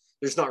had.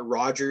 There's not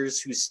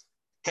Rodgers, who's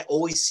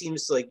always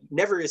seems like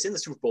never is in the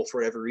Super Bowl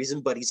for whatever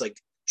reason, but he's like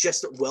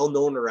just well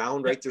known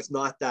around, right? There's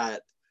not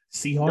that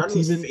Seahawks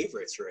even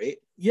favorites, right?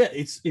 Yeah,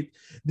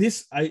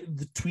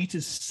 the tweet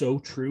is so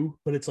true,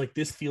 but it's like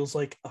this feels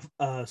like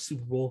a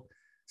Super Bowl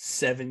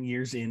 7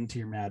 years into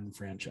your Madden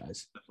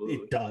franchise. Absolutely.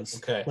 It does.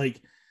 Okay.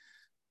 Like,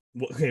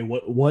 okay,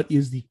 what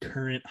is the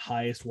current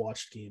highest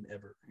watched game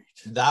ever?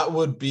 That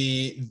would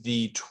be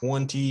the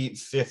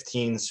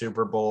 2015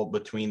 Super Bowl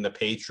between the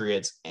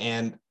Patriots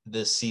and the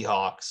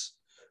Seahawks,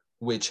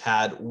 which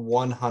had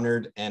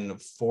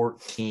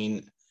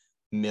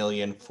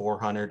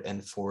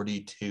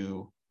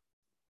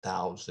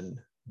 114,442,000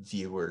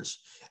 viewers.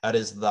 That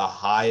is the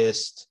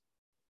highest,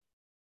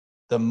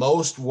 the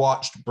most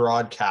watched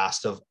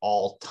broadcast of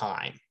all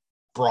time.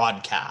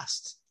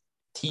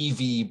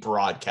 TV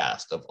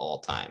broadcast of all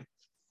time.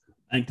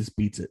 I think this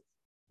beats it.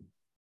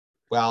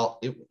 Well,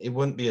 it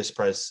wouldn't be a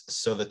surprise.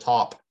 So the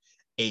top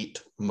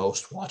 8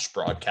 most watched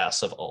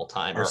broadcasts of all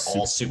time are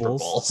all Super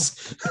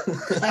Bowls.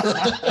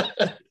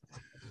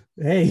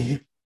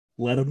 Hey,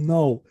 let them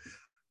know.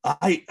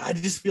 I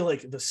just feel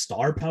like the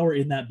star power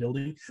in that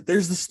building.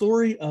 There's the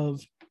story of,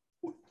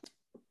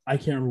 I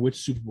can't remember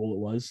which Super Bowl it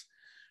was,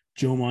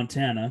 Joe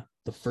Montana,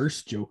 the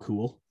first Joe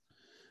Cool.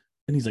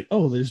 And he's like,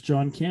 oh, there's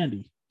John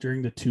Candy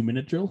during the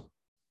 2-minute drill.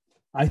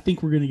 I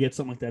think we're going to get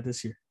something like that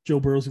this year. Joe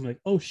Burrow's going to be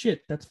like, oh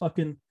shit, that's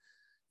fucking,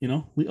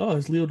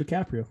 It's Leo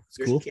DiCaprio. It's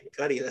There's cool. Kid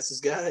Cudi. That's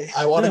his guy.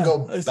 I want to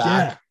go Yeah.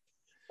 back.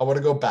 I want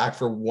to go back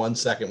for 1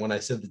 second when I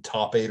said the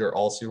top 8 are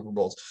all Super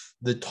Bowls.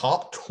 The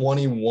top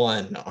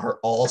 21 are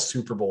all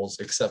Super Bowls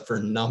except for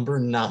number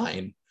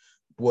 9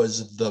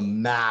 was the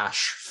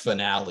MASH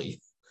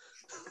finale.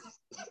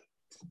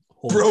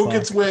 Holy Broke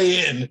fuck. its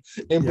way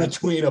in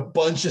between a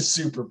bunch of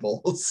Super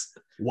Bowls.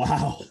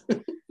 Wow.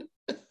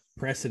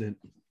 Precedent.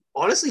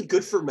 Honestly,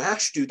 good for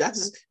MASH, dude.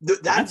 That's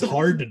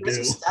hard to do.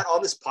 That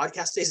on this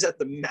podcast is that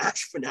the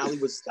MASH finale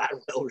was that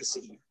well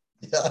received.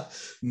 Yeah.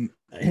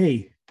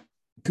 Hey,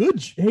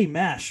 good. Hey,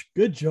 MASH,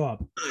 good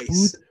job.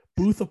 Nice.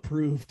 Booth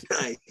approved.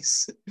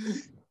 Nice.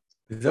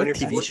 Is that a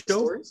TV show?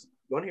 Stories?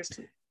 You want to hear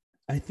some?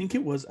 I think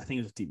it was a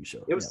TV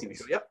show. It was a TV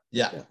show. Yep.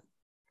 Yeah.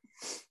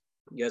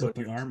 You guys want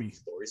But to the hear Army.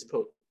 stories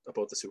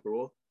about the Super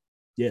Bowl?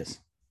 Yes.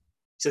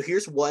 So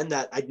here's one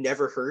that I'd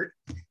never heard,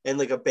 and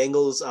like a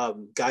Bengals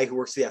guy who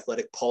works for the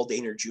Athletic, Paul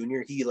Dehner Jr.,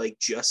 he like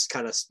just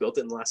kind of spilled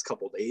it in the last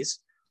couple of days.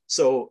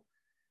 So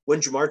when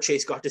Jamar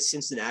Chase got to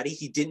Cincinnati,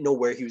 he didn't know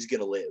where he was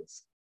going to live.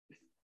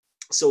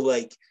 So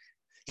like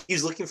he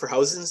was looking for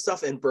houses and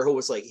stuff, and Burrow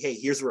was like, "Hey,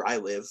 here's where I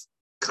live.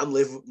 Come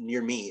live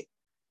near me."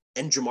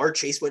 And Jamar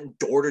Chase went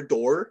door to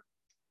door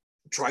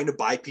trying to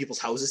buy people's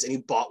houses, and he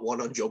bought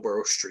one on Joe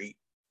Burrow Street.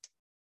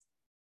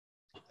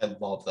 I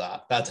love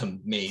that. That's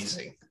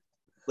amazing.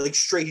 Like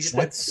straight, he just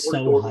That's went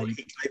so door to door. hype.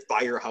 Hey, can I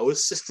buy your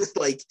house?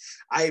 Like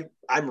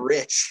I'm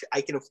rich,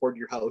 I can afford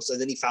your house. And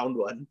then he found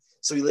one,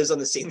 so he lives on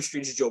the same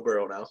street as Joe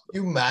Burrow now.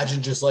 You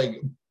imagine just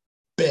like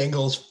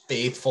Bengals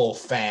faithful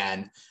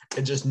fan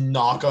and just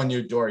knock on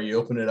your door. You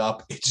open it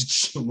up. It's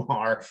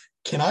Jamar.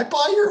 Can I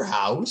buy your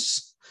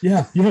house?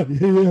 Yeah,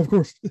 of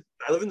course.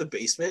 I live in the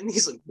basement, and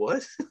he's like,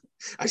 "What?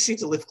 I just need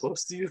to live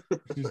close to you."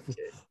 Okay.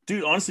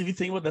 Dude, honestly, if you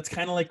think about it, that's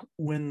kind of like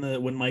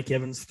when Mike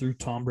Evans threw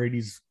Tom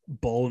Brady's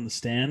ball in the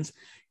stands.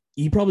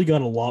 He probably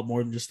got a lot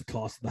more than just the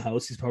cost of the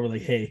house. He's probably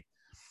like, "Hey,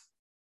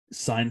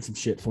 sign some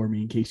shit for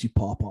me in case you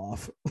pop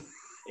off."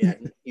 Yeah,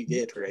 he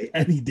did, right?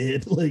 And he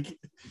did. Like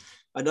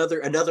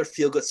Another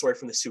feel good story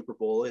from the Super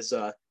Bowl is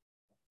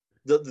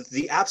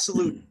the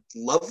absolute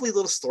lovely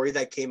little story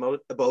that came out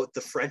about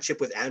the friendship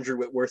with Andrew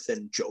Whitworth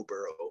and Joe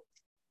Burrow.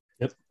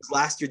 Yep.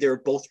 Last year they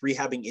were both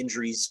rehabbing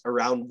injuries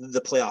around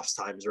the playoffs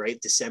times,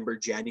 right? December,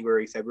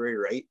 January, February,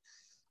 right?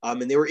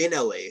 And they were in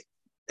LA,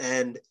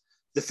 and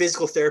the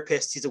physical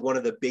therapist, he's one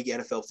of the big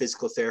NFL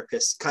physical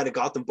therapists, kind of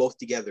got them both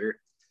together.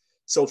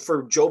 So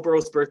for Joe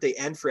Burrow's birthday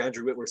and for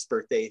Andrew Whitworth's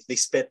birthday, they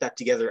spent that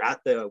together at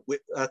the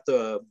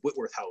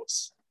Whitworth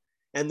house.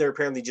 And they're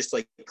apparently just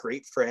like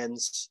great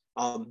friends.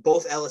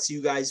 Both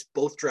LSU guys,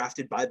 both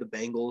drafted by the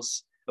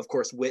Bengals. Of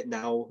course, Whit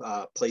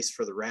now plays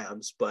for the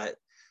Rams, but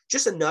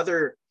just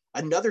another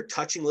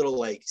touching little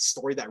like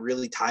story that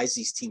really ties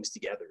these teams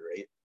together,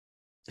 right?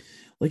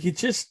 Like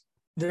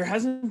there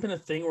hasn't been a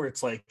thing where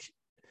it's like,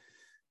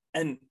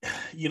 and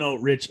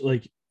Rich,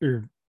 like,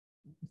 or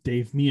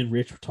Dave, me and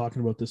Rich were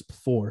talking about this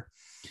before,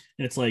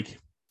 and it's like,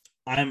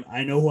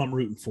 I know who I'm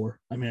rooting for.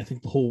 I mean, I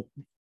think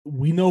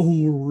we know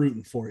who we're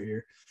rooting for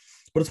here,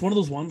 but it's one of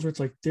those ones where it's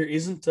like, there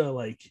isn't a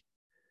like,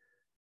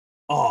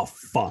 oh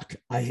fuck,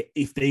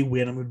 if they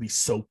win, I'm gonna be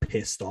so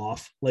pissed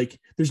off. Like,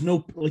 there's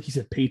no, like you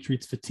said,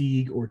 Patriots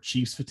fatigue or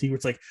Chiefs fatigue, where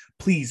it's like,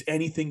 please,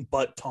 anything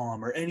but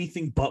Tom or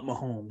anything but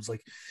Mahomes.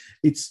 Like,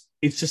 it's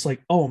just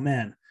like, oh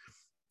man,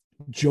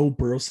 Joe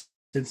Burrow,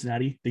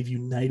 Cincinnati, they've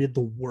united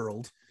the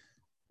world.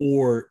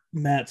 Or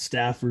Matt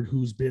Stafford,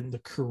 who's been the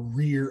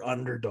career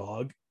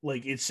underdog.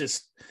 Like, it's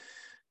just,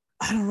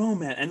 I don't know,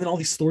 man. And then all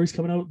these stories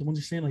coming out, the ones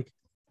you're saying, like,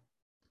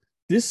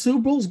 this Super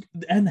Bowl's,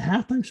 and the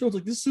halftime show, it's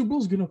like, this Super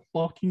Bowl's going to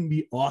fucking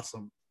be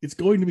awesome. It's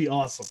going to be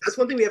awesome. That's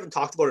one thing we haven't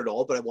talked about at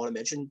all, but I want to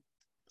mention,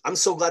 I'm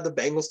so glad the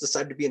Bengals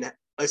decided to be in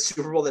a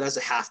Super Bowl that has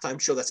a halftime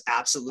show that's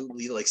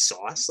absolutely, like,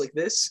 sauce like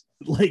this.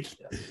 Like,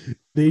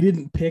 they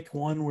didn't pick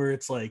one where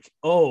it's like,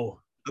 oh,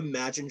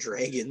 Imagine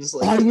Dragons.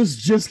 Like, I was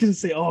just going to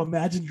say, oh,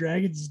 Imagine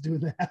Dragons is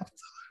doing the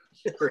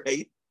halftime.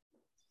 Right?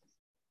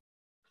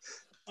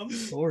 I'm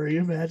sorry,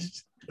 Imagine.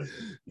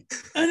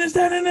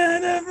 Understanding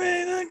that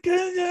everything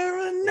because you're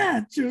a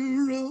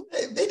natural.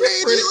 They did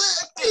pretty,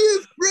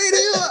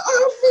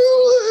 I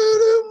feel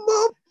it in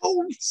my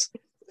bones.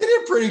 they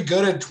did pretty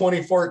good in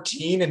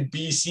 2014 in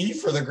BC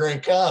for the Grey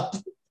Cup.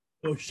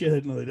 Oh shit, I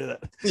didn't know they did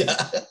that.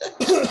 Yeah.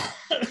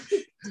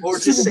 We're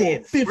just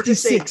saying,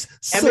 56,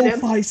 Eminem-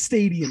 SoFi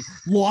Stadium,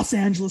 Los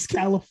Angeles,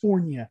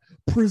 California,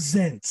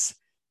 presents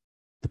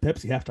the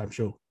Pepsi halftime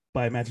show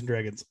by Imagine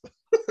Dragons.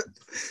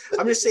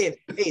 I'm just saying,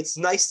 hey, it's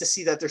nice to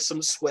see that there's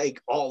some swag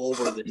all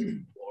over the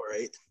team, all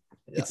right?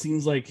 Yeah. It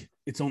seems like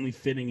it's only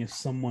fitting if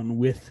someone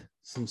with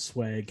some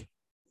swag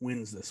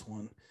wins this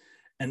one.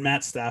 And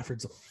Matt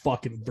Stafford's a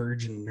fucking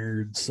virgin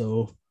nerd,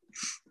 so.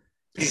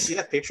 Did you see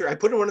that picture? I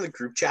put in one of the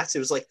group chats. It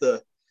was like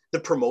the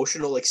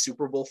promotional like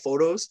Super Bowl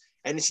photos,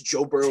 and it's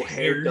Joe Burrow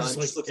hair done, Hairs, just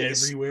like, looking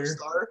everywhere. like a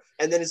superstar.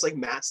 And then it's like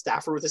Matt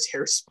Stafford with his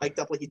hair spiked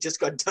up like he just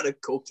got done a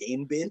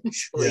cocaine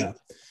binge. Like, Yeah.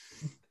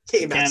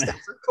 Hey, Matt Can't-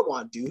 Stafford, come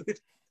on, dude.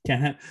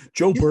 Can't have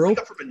Joe You Burrow. wake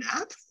up from a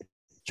nap?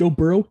 Joe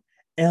Burrow,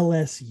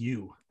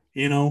 LSU.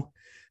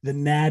 the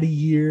Natty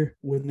year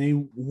when they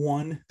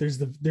won. There's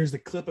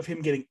the clip of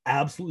him getting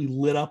absolutely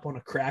lit up on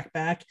a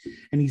crackback,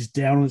 and he's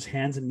down on his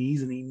hands and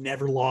knees, and he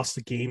never lost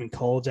a game in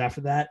college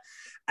after that.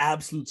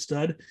 Absolute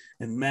stud.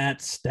 And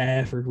Matt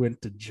Stafford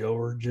went to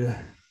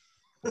Georgia.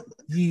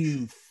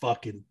 You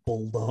fucking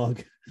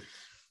bulldog.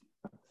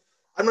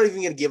 I'm not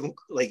even gonna give him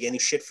like any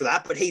shit for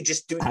that, but hey,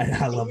 just do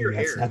I love your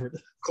hair. Stafford.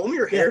 Comb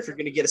your hair if you're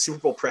gonna get a Super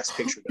Bowl press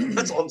picture done.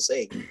 That's all I'm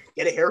saying.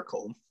 Get a hair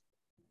comb.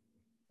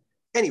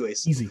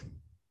 Anyways, easy.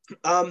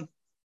 So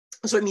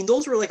I mean,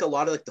 those were like a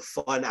lot of like the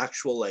fun,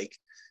 actual like.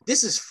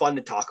 This is fun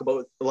to talk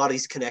about a lot of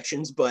these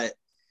connections, but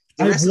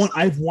I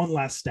have one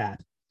last stat.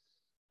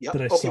 Yeah.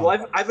 Okay.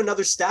 Well, I have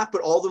another stat,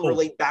 but all of them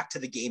relate back to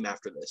the game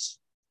after this.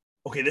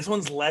 Okay, this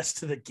one's less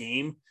to the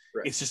game.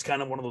 Right. It's just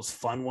kind of one of those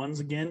fun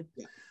ones again.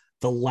 Yeah.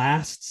 The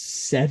last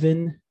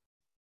 7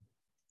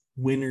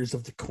 winners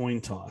of the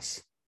coin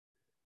toss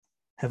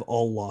have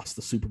all lost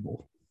the Super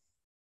Bowl.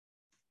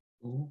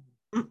 Ooh.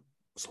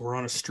 So we're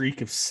on a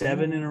streak of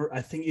 7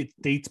 I think it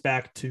dates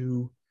back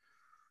to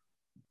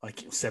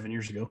like 7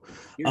 years ago.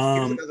 Here's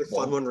another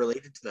fun one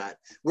related to that.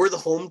 We're the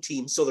home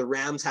team, so the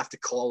Rams have to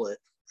call it.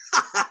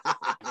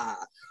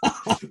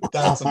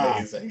 That's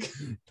amazing.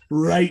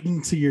 Right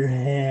into your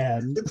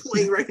hand. They're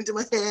playing right into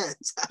my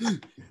hands.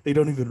 They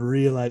don't even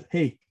realize.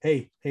 Hey.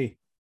 You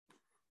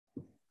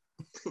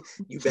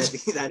bet me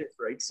that is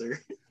right, sir.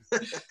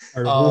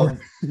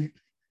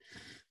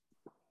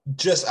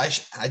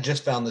 I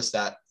just found this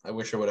stat. I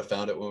wish I would have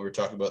found it when we were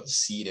talking about the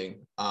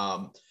seeding.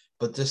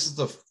 But this is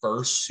the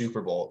first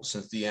Super Bowl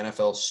since the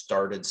NFL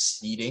started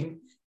seeding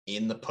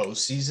in the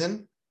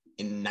postseason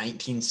in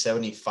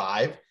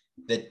 1975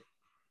 that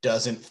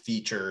doesn't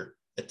feature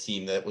a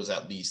team that was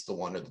at least the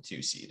 1 or the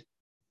 2 seed.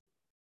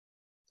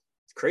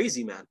 It's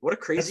crazy, man. What a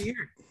crazy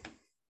year.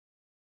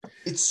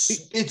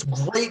 It's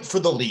great for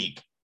the league,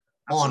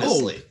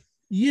 honestly. Oh,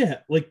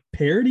 yeah, like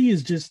parity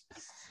is just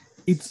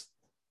it's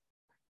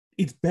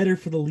better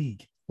for the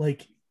league.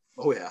 Like,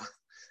 oh yeah.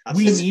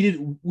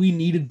 We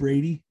needed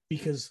Brady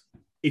because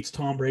it's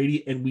Tom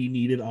Brady, and we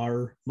needed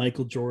our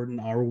Michael Jordan,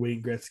 our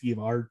Wayne Gretzky of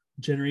our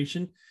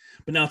generation.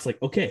 But now it's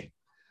like, okay,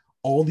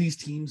 all these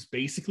teams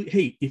basically,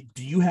 hey,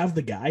 do you have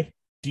the guy?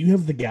 Do you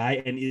have the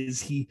guy, and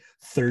is he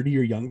 30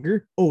 or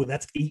younger? Oh,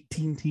 that's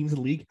 18 teams in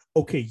the league.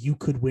 Okay, you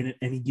could win it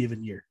any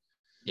given year.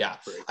 Yeah.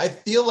 I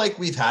feel like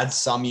we've had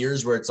some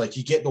years where it's like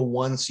you get the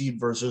 1 seed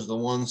versus the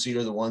 1 seed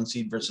or the 1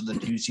 seed versus the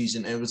 2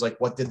 season. And it was like,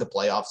 what did the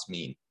playoffs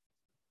mean?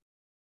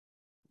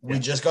 We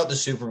just got the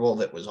Super Bowl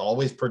that was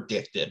always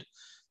predicted,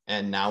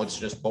 and now it's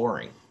just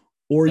boring.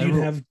 Or you'd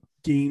have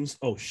games.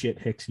 Oh, shit,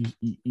 Hicks,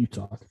 you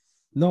talk.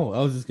 No, I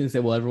was just going to say,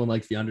 well, everyone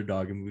likes the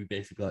underdog, and we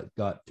basically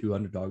got 2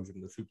 underdogs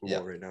in the Super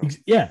Bowl right now.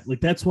 Yeah, like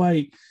that's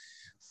why.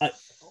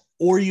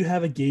 Or you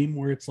have a game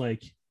where it's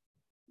like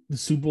the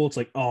Super Bowl, it's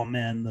like, oh,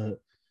 man, the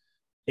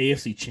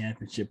AFC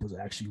Championship was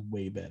actually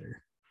way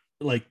better.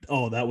 Like,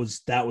 oh, that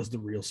was the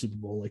real Super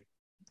Bowl. Like,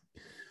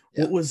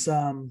 what was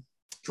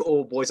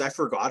Oh, boys, I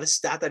forgot a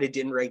stat that I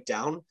didn't write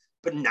down,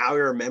 but now I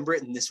remember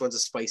it, and this one's a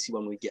spicy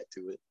one when we get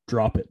to it.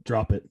 Drop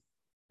it.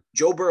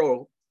 Joe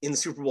Burrow in the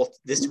Super Bowl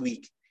this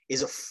week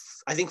is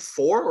I think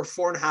 4 or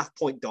 4.5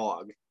 point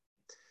dog.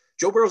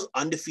 Joe Burrow's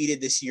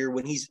undefeated this year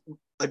when he's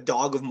a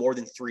dog of more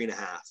than 3.5.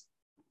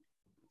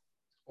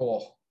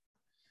 Oh,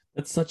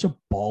 that's such a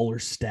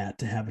baller stat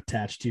to have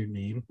attached to your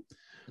name.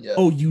 Yeah.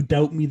 Oh, you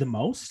doubt me the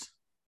most?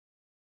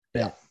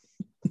 Yeah.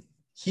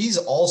 He's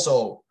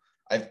also,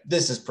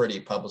 this is pretty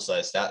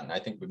publicized stat, and I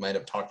think we might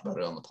have talked about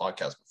it on the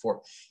podcast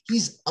before.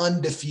 He's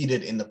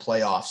undefeated in the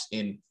playoffs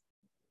in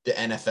the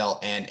NFL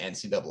and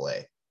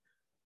NCAA.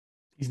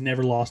 He's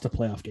never lost a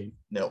playoff game.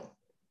 No.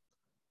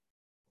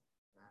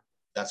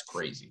 That's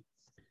crazy.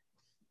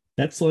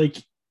 That's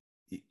like,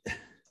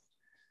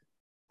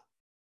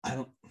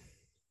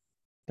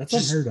 that's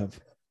just unheard of.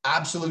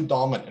 Absolute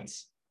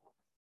dominance.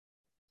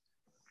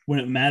 When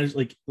it matters,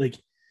 like,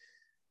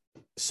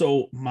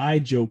 so my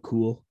Joe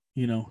Cool,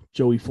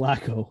 Joey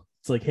Flacco,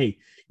 it's like, hey,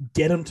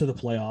 get him to the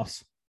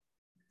playoffs,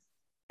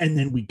 and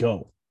then we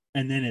go.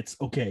 And then it's,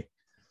 okay,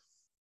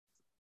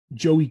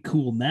 Joey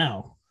Cool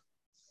now,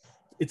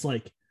 it's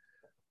like,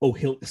 oh,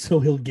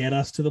 he'll get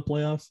us to the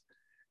playoffs,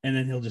 and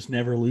then he'll just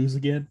never lose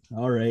again.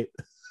 All right.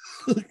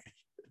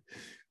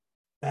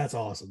 That's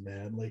awesome,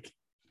 man. Like,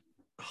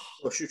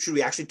 well, should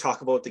we actually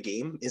talk about the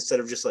game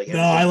instead of just like? No,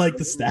 I like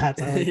the stats.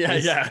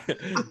 Yeah.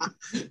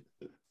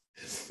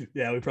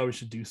 Yeah, we probably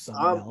should do some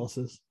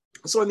analysis.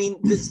 So, I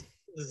mean,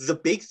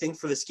 the big thing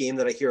for this game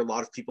that I hear a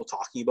lot of people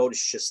talking about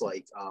is just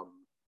like,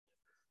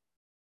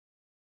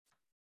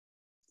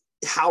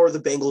 how are the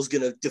Bengals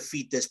going to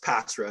defeat this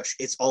pass rush?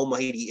 It's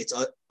almighty. It's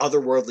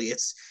otherworldly.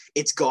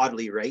 It's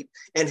godly, right?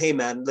 And hey,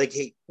 man, like,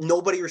 hey,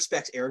 nobody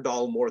respects Aaron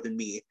Donald more than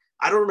me.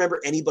 I don't remember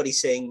anybody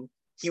saying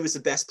he was the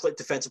best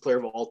defensive player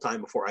of all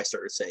time before I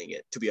started saying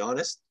it, to be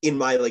honest. In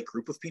my like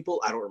group of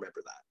people, I don't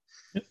remember that.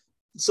 Yep.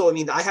 So, I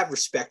mean, I have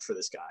respect for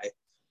this guy.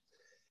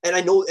 And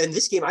I know in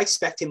this game, I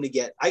expect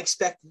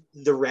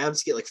the Rams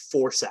to get like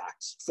 4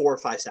 or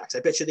 5 sacks. I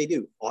bet you they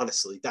do.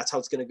 Honestly, that's how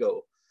it's going to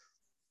go.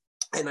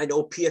 And I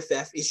know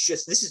PFF is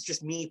this is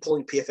just me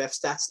pulling PFF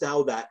stats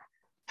now that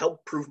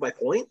help prove my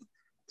point.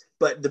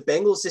 But the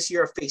Bengals this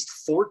year have faced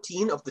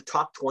 14 of the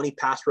top 20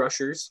 pass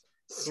rushers,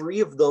 3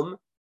 of them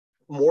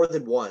more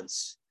than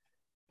once.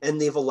 And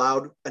they've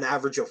allowed an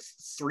average of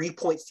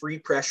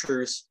 3.3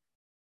 pressures,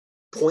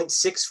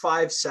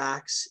 0.65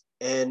 sacks,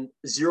 and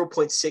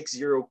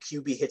 0.60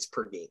 QB hits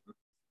per game.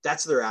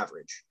 That's their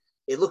average.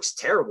 It looks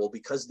terrible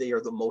because they've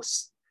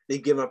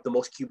given up the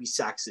most QB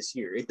sacks this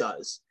year. It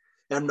does.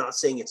 And I'm not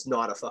saying it's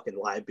not a fucking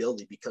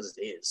liability because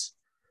it is.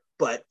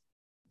 But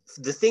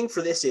the thing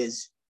for this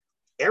is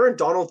Aaron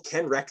Donald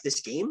can wreck this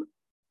game,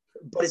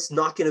 but it's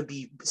not going to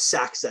be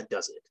sacks that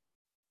does it.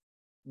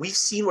 We've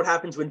seen what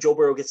happens when Joe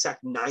Burrow gets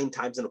sacked 9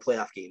 times in a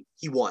playoff game.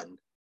 He won.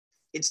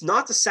 It's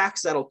not the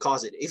sacks that'll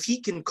cause it. If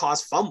he can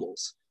cause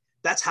fumbles,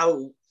 that's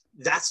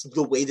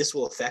the way this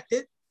will affect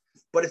it.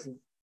 But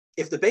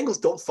if the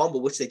Bengals don't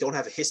fumble, which they don't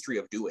have a history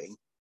of doing,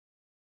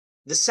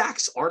 the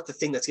sacks aren't the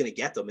thing that's going to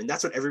get them. And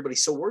that's what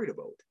everybody's so worried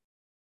about.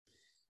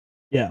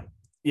 Yeah.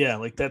 Yeah.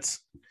 Like that's,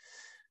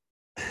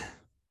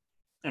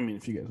 I mean,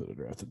 if you guys would have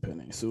drafted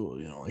Penny Sewell,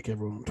 like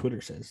everyone on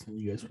Twitter says, then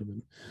you guys would have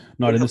been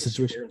not in this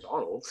situation.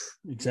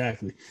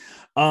 Exactly.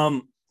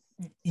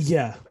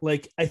 Yeah.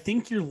 Like I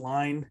think your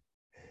line,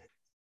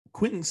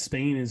 Quentin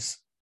Spain is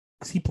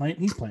he playing?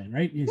 He's playing,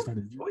 right? He's not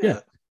yeah.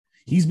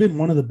 He's been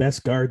one of the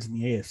best guards in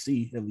the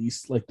AFC, at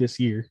least like this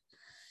year.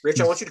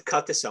 Rich, I want you to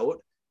cut this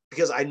out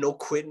because I know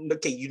Quentin.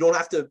 Okay, you don't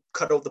have to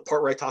cut out the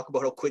part where I talk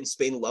about how Quentin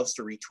Spain loves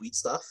to retweet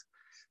stuff,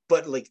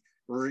 but like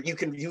you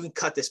can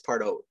cut this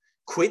part out.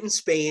 Quentin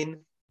Spain,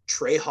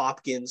 Trey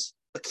Hopkins,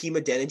 Akeem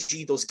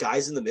Adeniji, those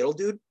guys in the middle,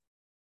 dude,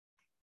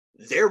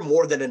 they're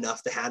more than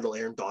enough to handle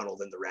Aaron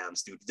Donald and the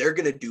Rams, dude. They're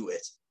going to do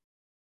it.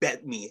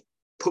 Bet me.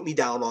 Put me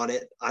down on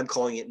it. I'm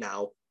calling it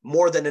now.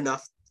 More than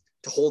enough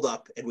to hold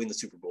up and win the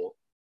Super Bowl.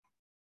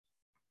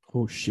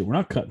 Oh, shit. We're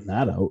not cutting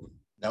that out.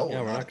 No,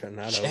 yeah, we're not cutting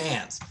that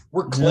out.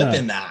 We're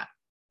clipping that.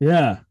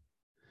 Yeah.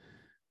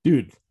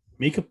 Dude,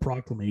 make a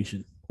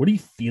proclamation. What are you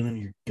feeling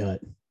in your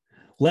gut?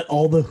 Let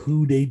all the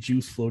Houday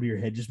juice flow to your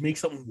head. Just make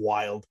something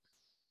wild.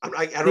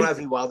 I don't have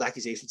any wild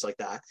accusations like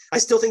that. I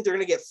still think they're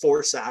going to get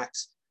 4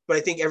 sacks, but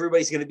I think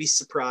everybody's going to be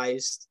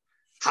surprised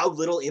how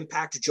little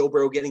impact Joe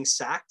Burrow getting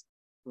sacked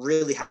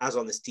really has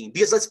on this team.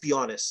 Because let's be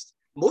honest,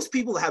 most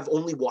people have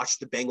only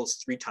watched the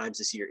Bengals 3 times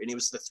this year, and it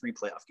was the 3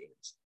 playoff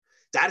games.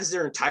 That is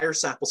their entire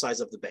sample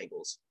size of the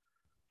Bengals.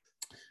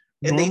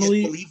 And they just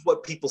believe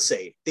what people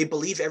say. They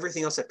believe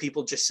everything else that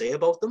people just say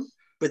about them,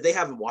 but they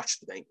haven't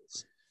watched the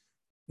Bengals.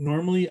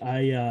 Normally,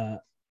 I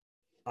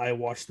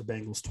watch the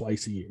Bengals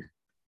twice a year.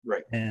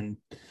 Right. And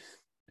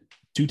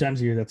 2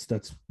 times a year,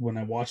 that's when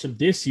I watch them.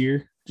 This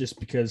year, just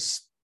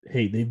because,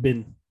 hey, they've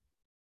been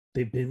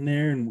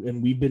there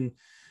and we've been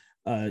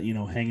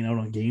hanging out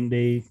on game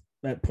day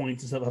at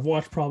points and stuff. I've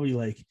watched probably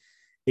like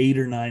 8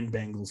 or 9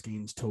 Bengals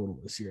games total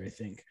this year, I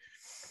think.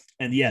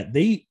 And yeah,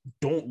 they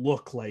don't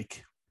look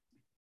like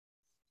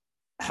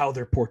how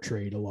they're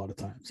portrayed a lot of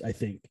times. I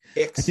think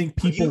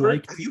people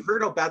have you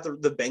heard how bad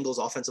the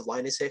Bengals offensive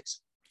line is,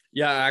 Hicks?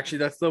 Yeah, actually,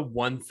 that's the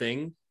one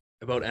thing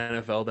about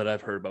NFL that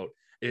I've heard about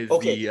is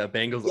the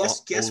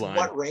Bengals. Guess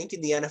what rank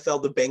in the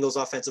NFL the Bengals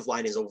offensive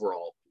line is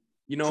overall?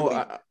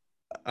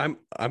 I'm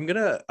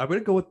gonna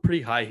go with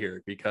pretty high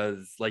here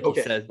because, like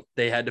you said,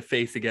 they had to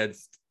face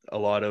against a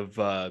lot of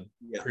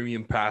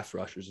premium pass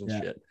rushers and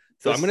shit.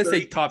 So I'm gonna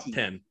say top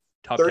 10.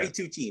 Top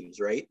 32 10. teams,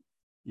 right?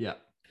 Yeah.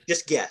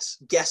 Just guess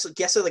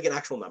it like an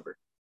actual number.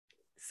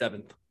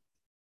 7th.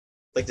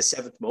 Like the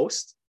 7th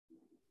most?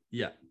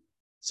 Yeah.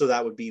 So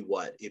that would be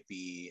what? It'd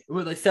be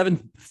like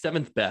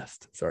 7th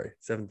best. Sorry,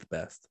 7th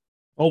best.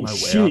 Oh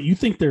shit! You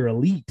think they're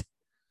elite?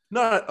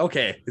 No,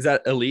 okay. Is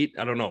that elite?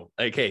 I don't know.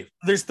 Okay.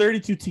 There's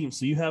 32 teams,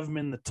 so you have them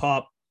in the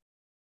top.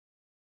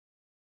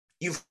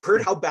 You've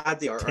heard how bad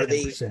they are. 10%. Are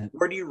they?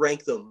 Where do you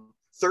rank them?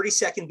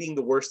 32nd being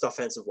the worst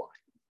offensive line.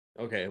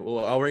 Okay.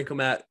 Well, I'll rank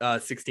them at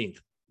 16th.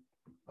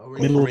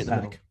 Middle of the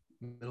pack.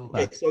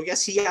 Okay, so I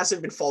guess he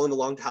hasn't been following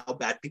along to how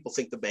bad people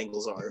think the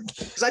Bengals are.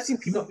 Because I've seen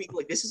people being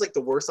like, "This is like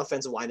the worst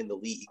offensive line in the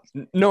league."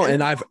 No,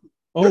 and they're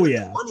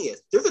the 20th.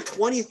 They're the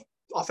 20th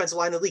offensive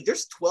line in the league.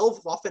 There's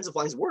 12 offensive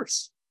lines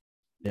worse.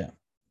 Yeah.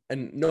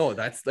 And no,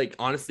 that's like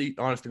honest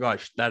to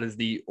gosh, that is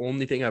the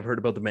only thing I've heard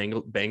about the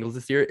Bengals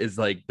this year is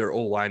like their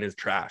O-line is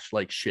trash,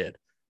 like shit.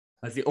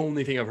 That's the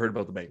only thing I've heard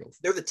about the Bengals.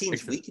 They're the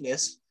team's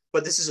weakness,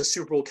 but this is a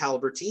Super Bowl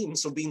caliber team,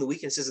 so being the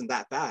weakness isn't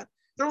that bad.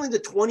 They're only the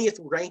 20th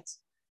ranked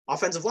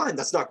offensive line.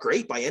 That's not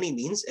great by any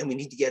means, and we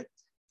need to get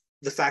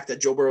the fact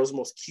that Joe Burrow's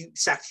most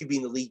sacked QB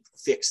in the league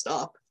fixed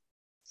up.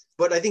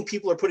 But I think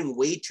people are putting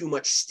way too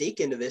much stake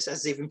into this,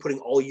 as they've been putting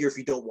all year if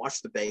you don't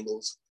watch the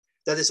Bengals,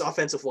 that this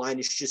offensive line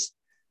is just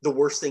the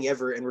worst thing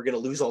ever and we're going to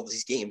lose all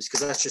these games,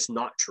 because that's just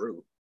not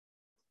true.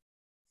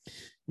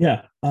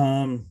 Yeah.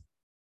 And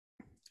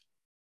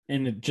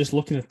just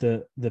looking at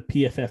the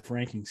PFF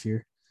rankings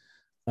here,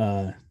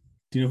 do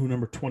you know who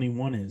number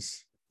 21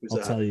 is? I'll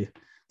tell you.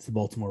 It's the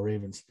Baltimore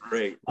Ravens.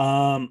 Great.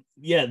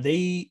 Yeah,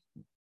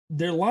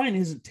 their line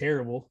isn't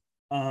terrible.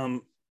 I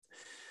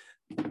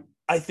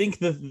I think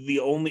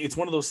it's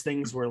one of those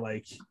things where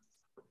like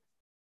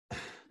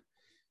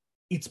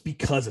it's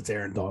because it's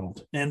Aaron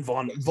Donald and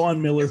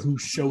Von Miller who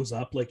shows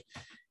up. Like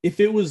if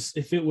it was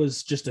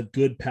just a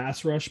good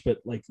pass rush, but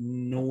like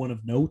no one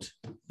of note,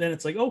 then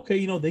it's like,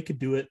 okay, they could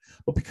do it.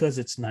 But because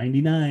it's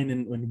 99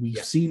 and when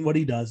we've seen what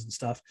he does and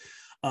stuff.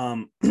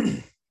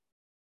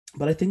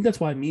 But I think that's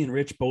why me and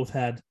Rich both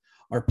had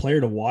our player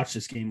to watch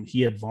this game.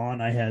 He had Vaughn,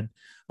 I had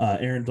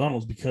Aaron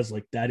Donald, because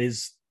like that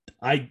is,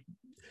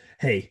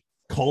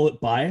 call it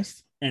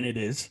biased, and it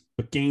is,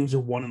 but games are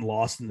won and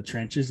lost in the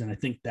trenches. And I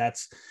think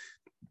that's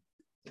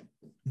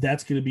going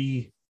to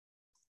be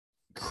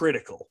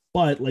critical.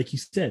 But like you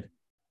said,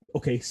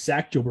 okay,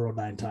 sack Joe Burrow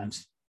 9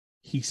 times.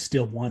 He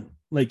still won.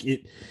 Like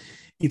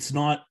it's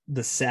not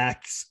the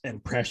sacks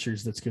and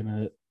pressures that's going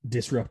to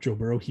disrupt Joe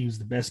Burrow. He was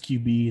the best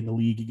QB in the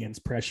league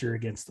against pressure,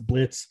 against the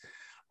blitz.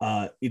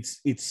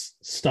 It's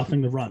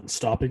stuffing the run,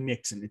 stopping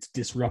Nixon. It's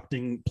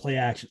disrupting play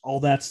action, all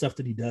that stuff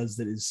that he does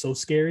that is so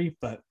scary.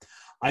 But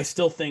I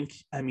still think,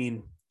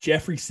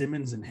 Jeffrey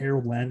Simmons and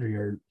Harold Landry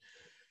are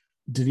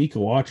Danico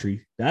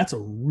Autry. That's a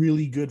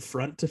really good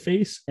front to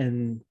face,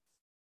 and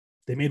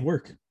they made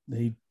work.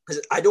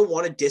 I don't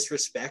want to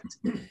disrespect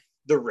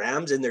the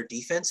Rams and their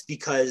defense,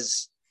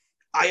 because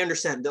I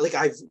understand that, like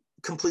I've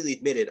completely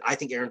admitted, I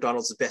think Aaron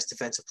Donald's the best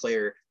defensive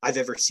player I've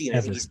ever seen.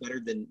 I think he's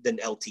better than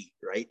LT,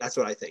 right? That's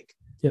what I think.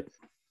 Yep.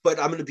 But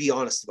I'm going to be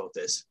honest about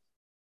this.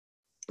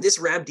 This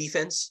Ram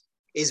defense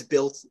is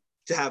built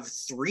to have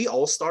 3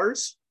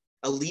 all-stars,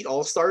 elite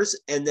all-stars,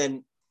 and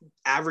then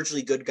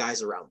averagely good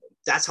guys around them.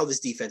 That's how this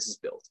defense is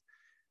built.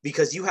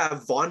 Because you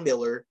have Von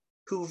Miller,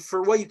 who,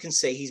 for what you can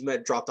say, he's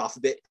dropped off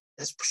a bit,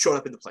 has shown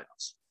up in the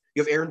playoffs.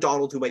 You have Aaron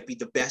Donald, who might be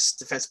the best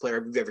defense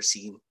player we've ever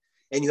seen.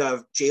 And you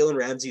have Jalen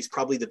Ramsey, who's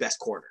probably the best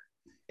corner.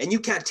 And you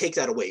can't take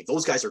that away.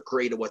 Those guys are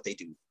great at what they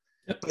do.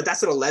 Yep. But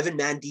that's an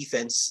 11-man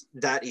defense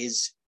that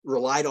is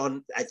relied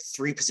on at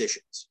 3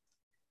 positions.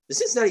 The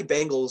Cincinnati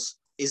Bengals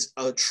is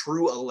a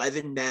true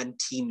 11-man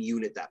team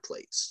unit that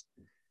plays.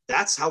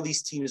 That's how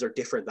these teams are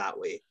different that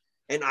way.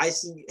 And I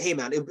think, hey,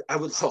 man,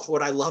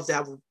 would I love to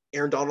have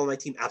Aaron Donald on my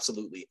team?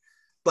 Absolutely.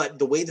 But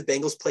the way the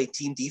Bengals play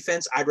team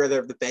defense, I'd rather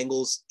have the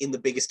Bengals in the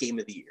biggest game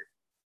of the year.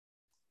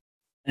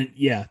 And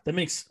yeah, that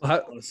makes a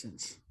lot of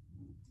sense.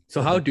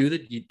 So how do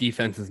the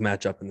defenses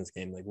match up in this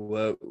game? Like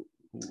what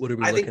are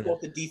we looking at?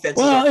 Both the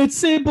defenses it's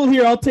simple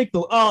here. I'll take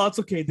it's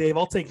okay, Dave.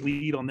 I'll take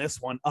lead on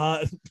this one.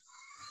 What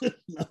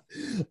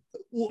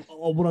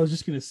I was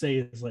just going to say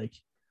is, like,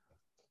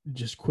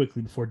 just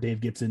quickly before Dave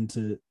gets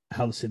into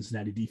how the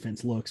Cincinnati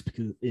defense looks,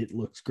 because it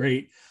looks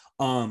great.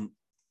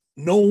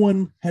 No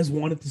one has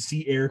wanted to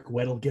see Eric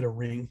Weddle get a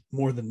ring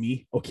more than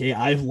me. Okay,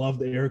 I've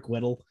loved Eric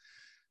Weddle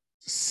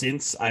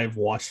since I've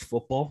watched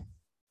football,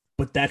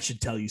 but that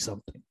should tell you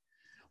something.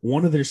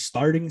 One of their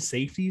starting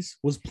safeties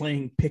was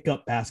playing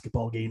pickup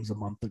basketball games a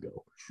month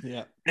ago.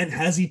 Yeah. And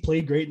has he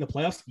played great in the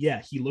playoffs?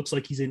 Yeah, he looks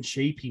like he's in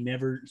shape.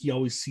 He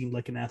always seemed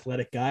like an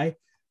athletic guy.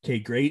 Okay,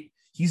 great.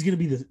 Eric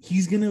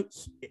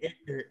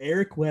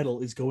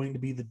Weddle is going to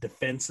be the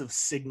defensive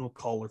signal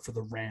caller for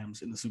the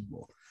Rams in the Super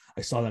Bowl.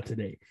 I saw that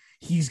today.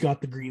 He's got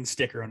the green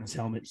sticker on his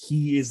helmet.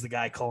 He is the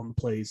guy calling the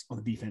plays on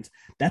the defense.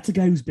 That's a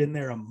guy who's been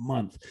there a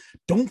month.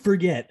 Don't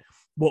forget,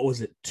 what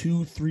was it,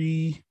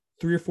 3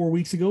 or 4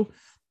 weeks ago?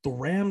 The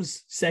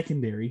Rams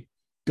secondary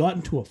got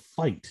into a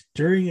fight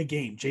during a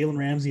game. Jalen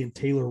Ramsey and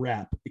Taylor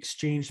Rapp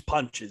exchanged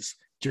punches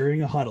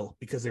during a huddle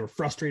because they were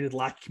frustrated,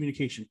 lack of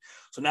communication.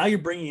 So now you're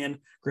bringing in,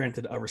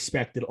 granted, a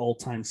respected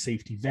all-time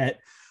safety vet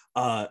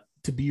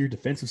to be your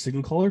defensive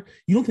signal caller.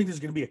 You don't think there's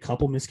going to be a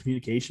couple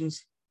miscommunications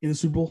in the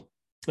Super Bowl?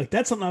 Like,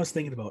 that's something I was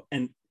thinking about.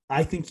 And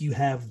I think you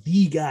have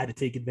the guy to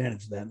take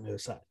advantage of that on the other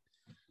side.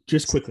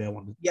 Just quickly, I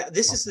wanted to... Yeah,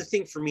 this is the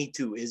thing for me,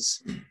 too,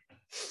 is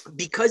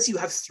because you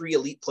have 3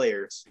 elite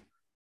players,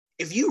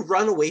 if you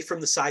run away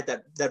from the side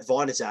that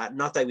Vaughn is at,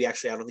 not that I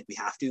don't think we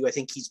have to. I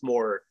think he's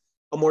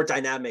a more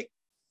dynamic,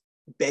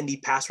 bendy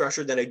pass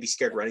rusher than I'd be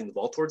scared running the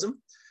ball towards him.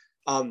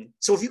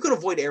 So if you can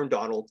avoid Aaron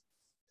Donald,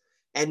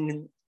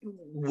 and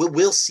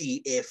we'll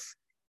see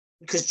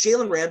because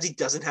Jalen Ramsey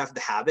doesn't have the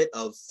habit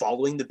of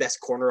following the best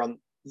corner on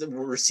the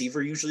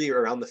receiver usually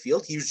around the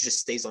field. He usually just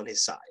stays on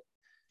his side.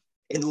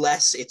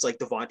 Unless it's like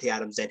Devontae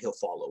Adams, then he'll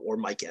follow, or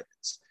Mike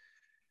Evans.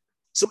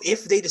 So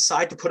if they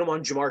decide to put him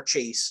on Jamar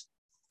Chase,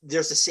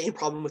 there's the same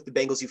problem with the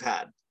Bengals you've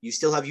had. You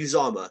still have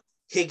Uzomah,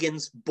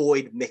 Higgins,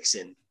 Boyd,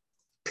 Mixon.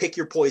 Pick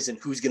your poison.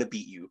 Who's going to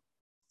beat you?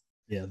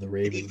 Yeah, the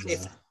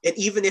Ravens. And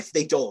even if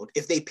they don't,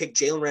 if they pick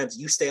Jalen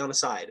Ramsey, you stay on the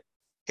side.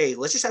 Hey,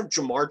 let's just have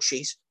Jamar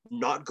Chase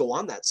not go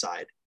on that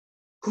side.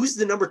 Who's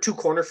the number 2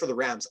 corner for the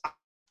Rams?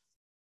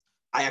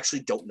 I actually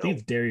don't know. I think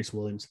it's Darius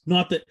Williams.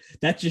 Not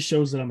that just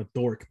shows that I'm a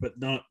dork, but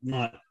not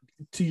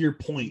to your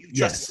point.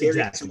 Yes, Darius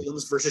exactly.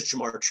 Williams versus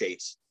Jamar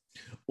Chase.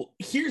 Well,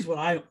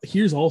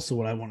 here's also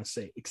what I want to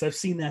say, because I've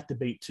seen that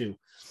debate too.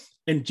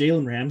 And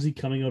Jalen Ramsey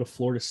coming out of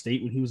Florida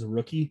State when he was a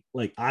rookie,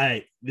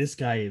 this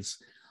guy is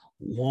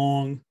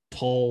long,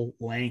 tall,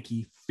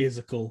 lanky,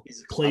 physical,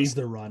 plays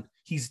the run.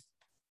 He's,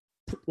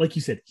 like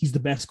you said, he's the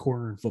best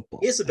corner in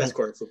football. He is the best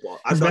corner in football.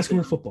 He's the best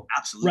corner in football.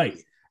 Absolutely. Right.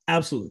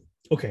 Absolutely.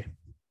 Okay.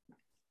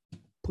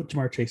 Put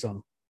Jamar Chase on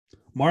him.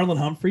 Marlon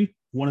Humphrey,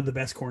 one of the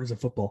best corners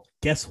of football.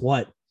 Guess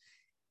what?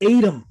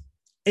 Ate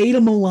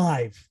him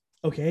alive.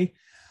 Okay.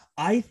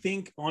 I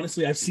think,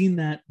 honestly, I've seen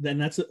that. Then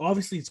that's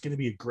obviously it's going to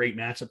be a great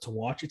matchup to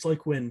watch. It's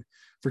like when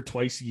for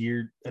twice a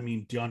year,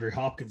 DeAndre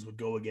Hopkins would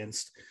go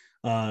against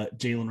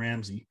Jalen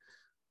Ramsey.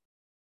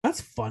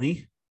 That's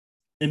funny.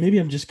 And maybe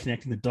I'm just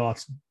connecting the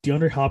dots.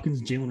 DeAndre Hopkins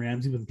and Jalen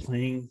Ramsey have been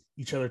playing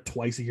each other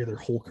twice a year their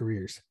whole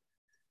careers.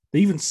 They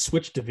even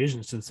switched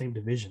divisions to the same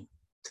division.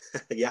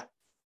 Yeah.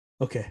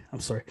 Okay, I'm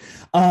sorry.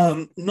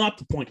 Not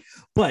the point,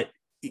 but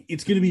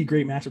it's going to be a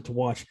great matchup to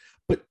watch.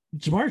 But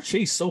Jamar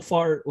Chase so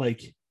far,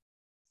 like,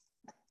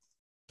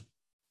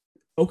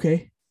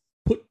 okay,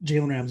 put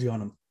Jalen Ramsey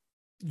on him.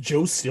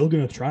 Joe's still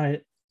going to try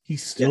it.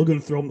 He's still going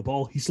to throw him the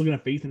ball. He's still going to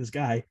have faith in his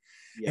guy.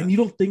 Yeah. And you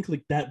don't think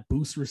like that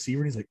boosts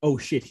receiver. And he's like, oh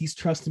shit, he's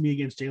trusting me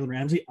against Jalen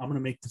Ramsey. I'm going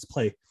to make this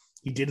play.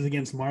 He did it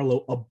against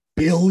Marlowe a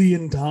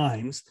billion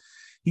times.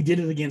 He did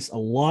it against a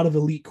lot of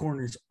elite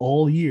corners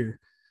all year.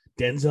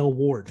 Denzel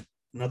Ward,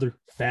 another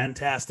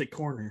fantastic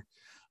corner.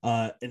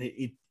 And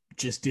it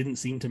just didn't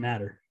seem to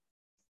matter.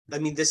 I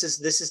mean, this is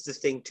the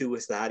thing too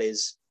with that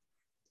is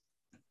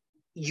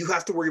you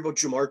have to worry about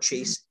Jamar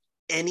Chase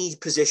any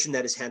position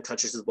that his hand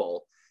touches the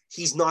ball.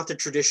 He's not the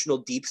traditional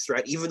deep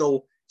threat, even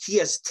though he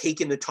has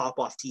taken the top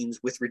off teams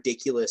with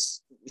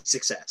ridiculous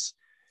success.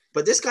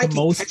 But this guy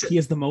he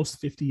has the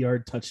most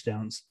 50-yard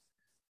touchdowns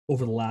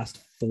over the last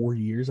 4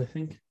 years, I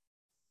think.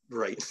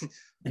 Right.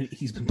 And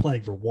he's been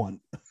playing for one.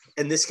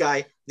 And this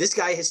guy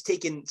has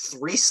taken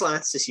 3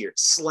 slants this year,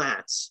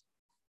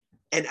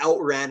 and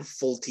outran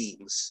full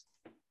teams.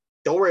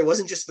 Don't worry, it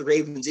wasn't just the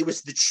Ravens. It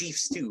was the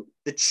Chiefs, too.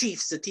 The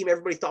Chiefs, the team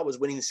everybody thought was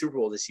winning the Super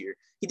Bowl this year.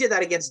 He did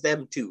that against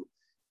them, too.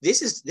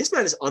 This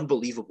man is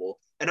unbelievable.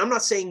 And I'm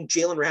not saying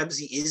Jalen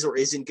Ramsey is or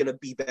isn't going to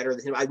be better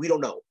than him. We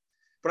don't know.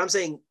 But I'm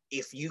saying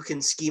if you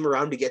can scheme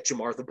around to get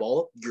Jamar the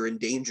ball, you're in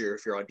danger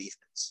if you're on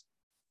defense.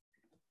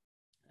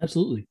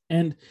 Absolutely.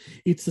 And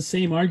it's the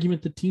same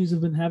argument that teams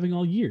have been having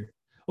all year.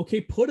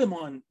 Okay, put him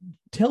on.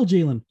 Tell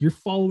Jalen, you're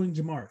following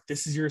Jamar.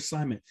 This is your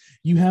assignment.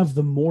 You have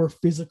the more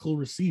physical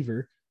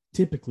receiver.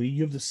 Typically,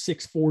 you have the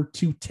 6'4",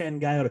 210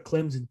 guy out of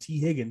Clemson, T.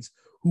 Higgins,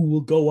 who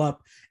will go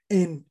up.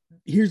 And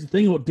here's the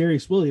thing about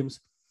Darius Williams.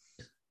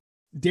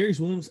 Darius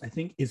Williams, I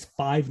think, is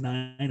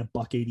 5'9",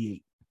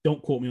 $188.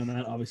 Don't quote me on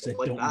that. Obviously,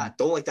 don't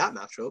like that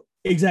matchup.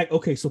 Exactly.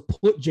 Okay, so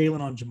put Jalen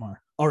on Jamar.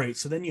 All right,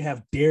 so then you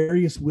have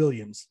Darius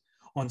Williams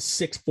on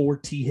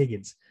 6'4" T.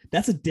 Higgins.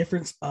 That's a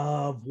difference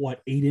of,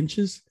 8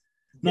 inches?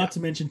 Not to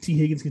mention T.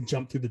 Higgins can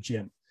jump through the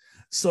gym.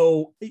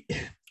 So,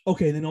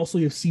 okay, then also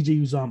you have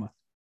CJ Uzama.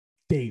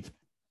 Dave,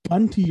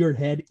 gun to your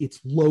head. It's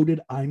loaded.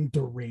 I'm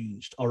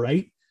deranged. All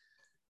right?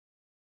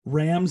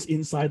 Rams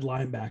inside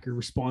linebacker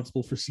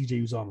responsible for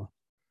CJ Uzama.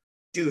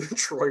 Dude,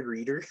 Troy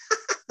Reader.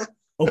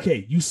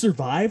 Okay, you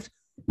survived,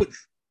 but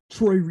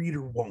Troy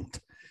Reader won't.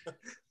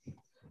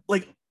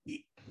 Like,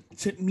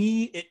 to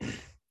me,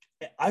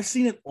 I've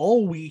seen it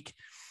all week.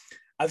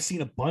 I've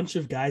seen a bunch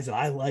of guys that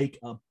I like,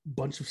 a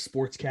bunch of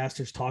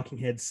sportscasters, talking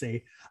heads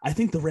say, I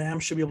think the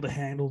Rams should be able to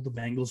handle the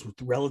Bengals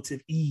with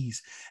relative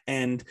ease.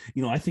 And,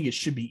 I think it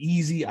should be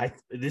easy.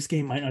 This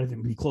game might not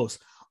even be close.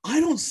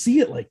 I don't see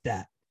it like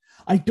that.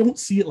 I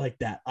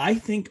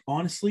think,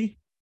 honestly,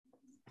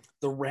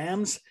 the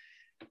Rams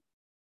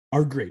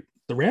are great.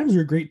 The Rams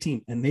are a great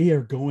team, and they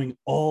are going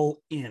all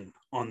in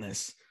on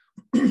this.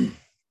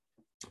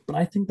 But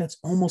I think that's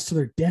almost to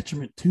their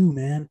detriment too,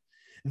 man.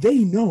 They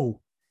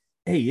know,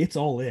 hey, it's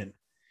all in.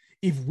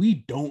 If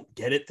we don't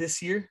get it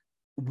this year,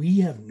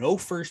 we have no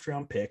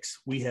first-round picks.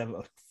 We have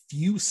a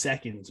few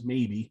seconds,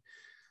 maybe.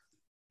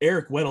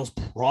 Eric Weddle's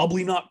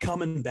probably not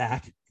coming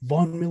back.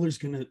 Von Miller's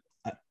going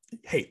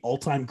to,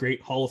 all-time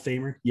great Hall of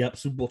Famer. Yep,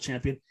 Super Bowl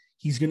champion.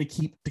 He's going to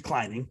keep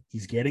declining.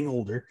 He's getting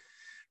older.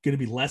 Going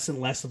to be less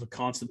and less of a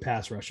constant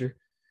pass rusher.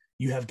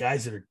 You have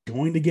guys that are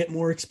going to get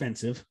more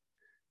expensive.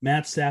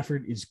 Matt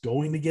Stafford is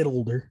going to get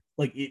older.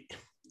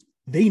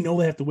 They know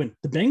they have to win.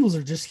 The Bengals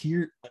are just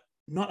here,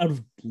 not out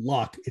of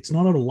luck. It's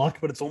not out of luck,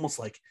 but it's almost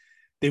like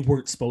they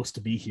weren't supposed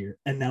to be here.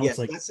 And now it's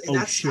like, shit.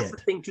 That's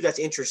the thing, too, that's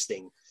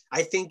interesting.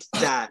 I think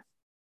that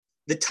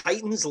the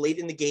Titans late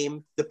in the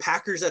game, the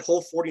Packers that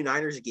whole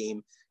 49ers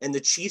game, and the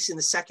Chiefs in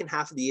the second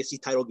half of the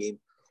AFC title game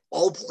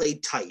all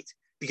played tight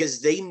because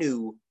they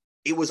knew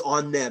it was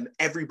on them.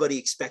 Everybody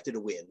expected to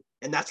win.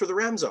 And that's where the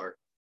Rams are.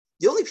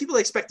 The only people that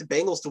expect the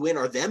Bengals to win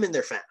are them and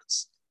their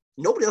fans.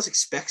 Nobody else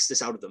expects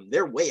this out of them.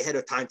 They're way ahead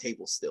of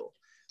timetable still.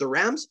 The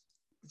Rams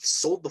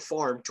sold the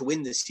farm to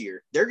win this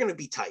year. They're going to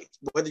be tight.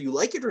 Whether you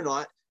like it or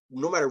not,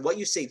 no matter what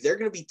you say, they're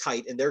going to be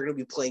tight, and they're going to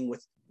be playing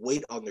with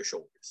weight on their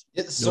shoulders.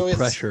 No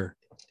pressure.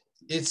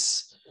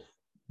 It's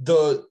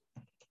the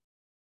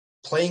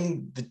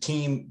playing the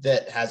team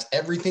that has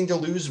everything to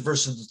lose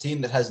versus the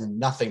team that has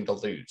nothing to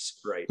lose.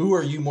 Right. Who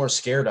are you more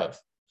scared of?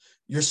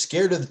 You're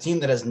scared of the team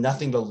that has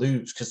nothing to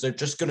lose because they're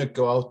just going to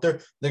go out there.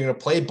 They're going to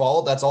play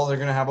ball. That's all they're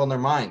going to have on their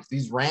minds.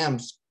 These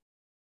Rams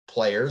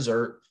players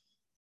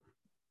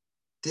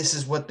this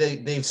is what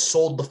they've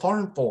sold the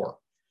farm for.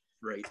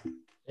 Right.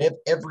 They have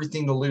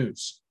everything to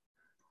lose.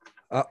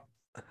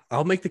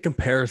 I'll make the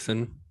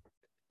comparison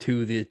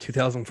to the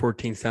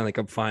 2014 Stanley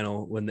Cup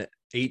Final when the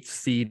 8th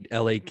seed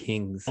LA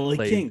Kings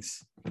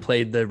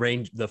played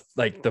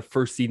the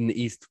first seed in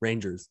the East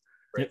Rangers.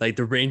 Right. Like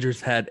the Rangers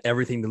had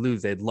everything to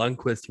lose. They had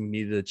Lundqvist, who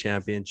needed a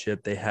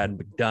championship. They had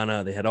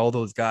McDonough. They had all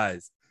those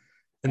guys.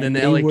 And then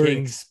the LA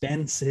Kings,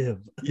 expensive.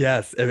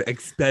 Yes,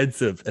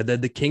 expensive. And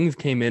then the Kings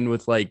came in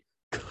with like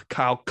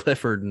Kyle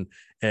Clifford and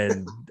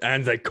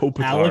Anze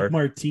Kopitar,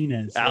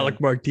 Alec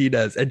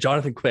Martinez, and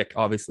Jonathan Quick,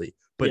 obviously.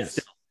 But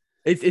still,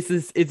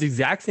 it's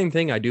exact same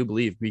thing, I do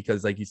believe,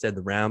 because like you said,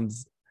 the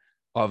Rams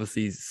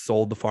obviously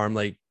sold the farm,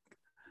 like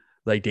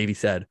Davey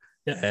said,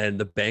 and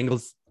the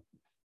Bengals,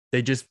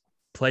 they just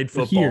played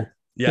football.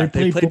 Yeah,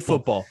 they played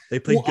football. They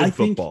played good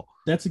football.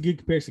 That's a good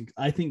comparison.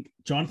 I think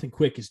Jonathan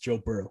Quick is Joe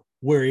Burrow,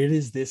 where it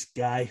is this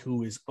guy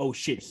who is, oh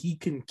shit, he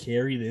can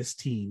carry this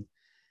team.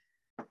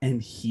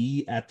 And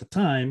he, at the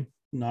time,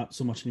 not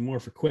so much anymore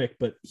for Quick,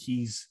 but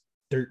he's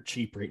dirt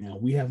cheap right now.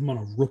 We have him on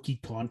a rookie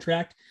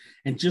contract.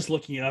 And just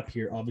looking it up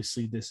here,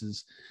 obviously this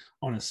is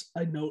on a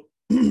side note.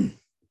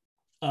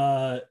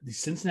 The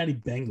Cincinnati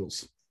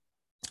Bengals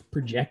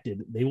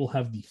projected they will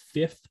have the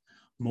 5th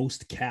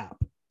most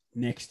cap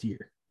next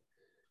year.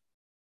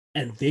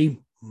 And they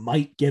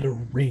might get a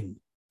ring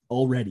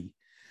already.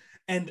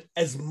 And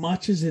as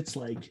much as it's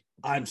like,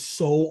 I'm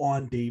so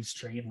on Dave's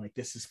train, like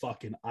this is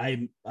fucking,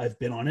 I've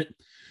been on it.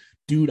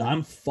 Dude,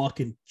 I'm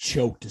fucking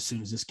choked as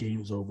soon as this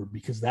game's over,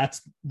 because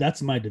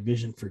that's my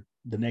division for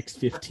the next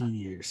 15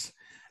 years.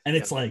 And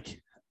it's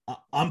like,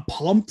 I'm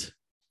pumped.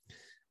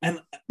 And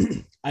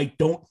I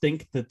don't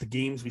think that the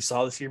games we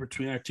saw this year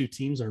between our two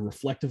teams are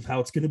reflective of how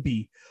it's going to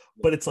be,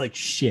 but it's like,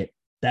 shit,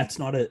 that's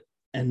not a,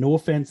 and no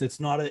offense, it's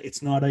not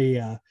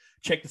a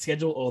check the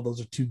schedule. Oh, those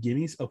are 2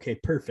 gimmies. Okay,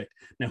 perfect.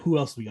 Now who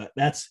else we got?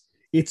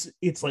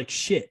 It's like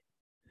shit.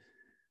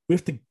 We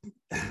have to you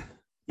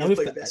have to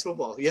play your best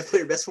football. You have to play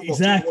your best football.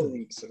 Exactly.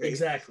 Leagues, right?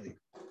 Exactly.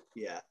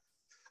 Yeah.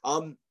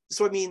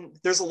 So I mean,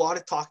 there's a lot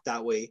of talk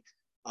that way.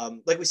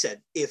 Like we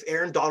said, if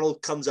Aaron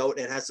Donald comes out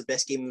and has the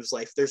best game of his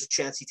life, there's a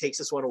chance he takes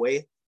this one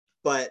away.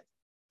 But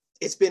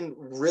it's been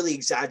really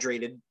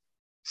exaggerated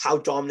how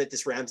dominant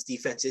this Rams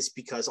defense is,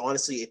 because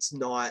honestly, it's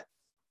not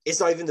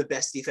even the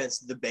best defense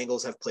the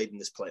Bengals have played in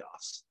this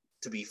playoffs,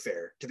 to be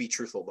fair, to be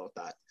truthful about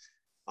that.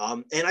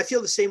 And I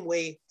feel the same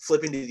way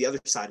flipping to the other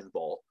side of the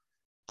ball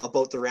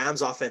about the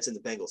Rams offense and the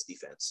Bengals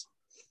defense.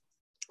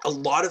 A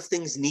lot of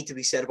things need to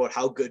be said about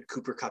how good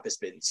Cooper Kupp has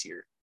been this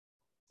year.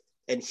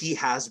 And he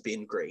has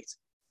been great.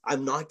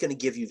 I'm not going to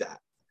give you that.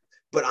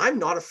 But I'm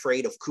not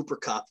afraid of Cooper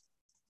Kupp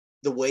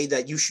the way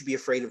that you should be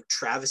afraid of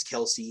Travis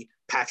Kelce,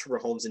 Patrick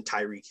Mahomes, and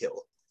Tyreek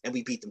Hill. And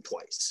we beat them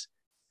twice.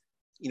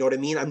 You know what I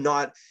mean? I'm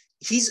not...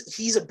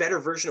 He's a better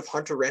version of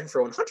Hunter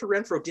Renfrow, and Hunter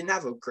Renfrow didn't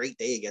have a great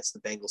day against the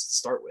Bengals to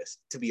start with,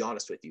 to be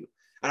honest with you.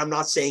 And I'm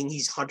not saying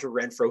he's Hunter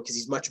Renfrow, because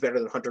he's much better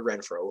than Hunter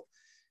Renfrow.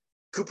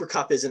 Cooper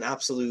Kupp is an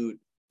absolute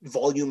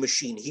volume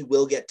machine. He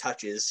will get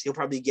touches. He'll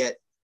probably get,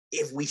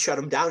 if we shut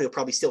him down, he'll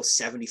probably steal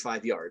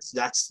 75 yards.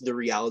 That's the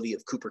reality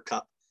of Cooper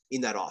Kupp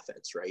in that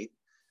offense, right?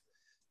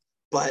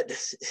 But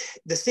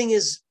the thing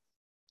is,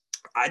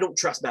 I don't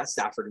trust Matt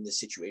Stafford in this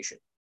situation.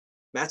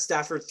 Matt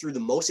Stafford threw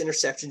the most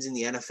interceptions in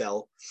the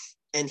NFL,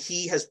 and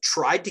he has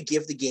tried to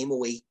give the game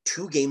away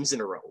 2 games in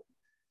a row.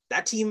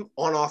 That team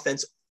on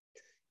offense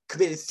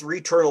committed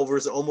 3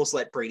 turnovers and almost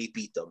let Brady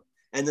beat them.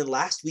 And then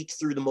last week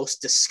threw the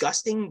most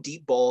disgusting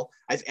deep ball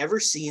I've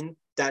ever seen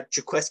that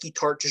Jaquiski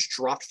Tartt just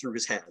dropped through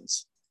his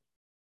hands.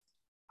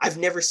 I've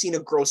never seen a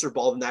grosser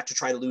ball than that to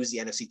try to lose the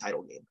NFC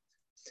title game.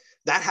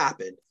 That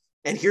happened.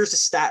 And here's a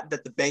stat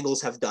that the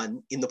Bengals have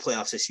done in the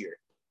playoffs this year.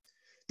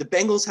 The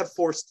Bengals have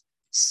forced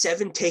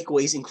 7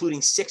 takeaways,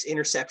 including 6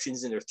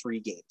 interceptions in their 3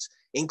 games.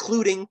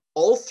 Including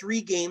all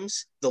 3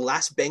 games, the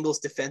last Bengals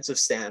defensive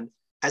stand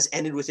has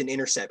ended with an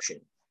interception.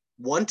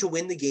 1 to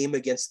win the game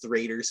against the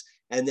Raiders,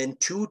 and then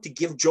 2 to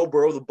give Joe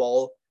Burrow the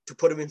ball to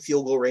put him in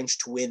field goal range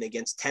to win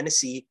against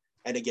Tennessee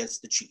and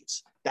against the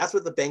Chiefs. That's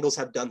what the Bengals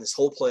have done this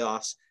whole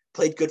playoffs.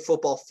 Played good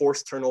football,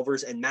 forced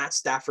turnovers, and Matt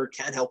Stafford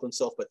can't help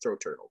himself but throw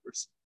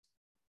turnovers.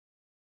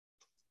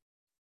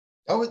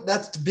 Oh,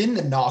 that's been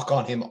the knock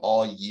on him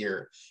all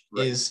year.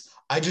 Right. Is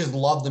I just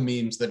love the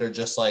memes that are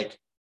just like,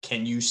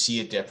 can you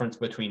see a difference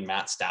between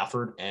Matt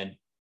Stafford and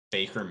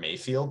Baker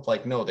Mayfield?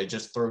 Like, no, they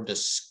just throw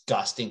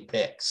disgusting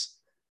picks.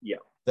 Yeah.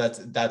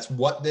 That's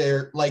what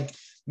they're like.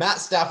 Matt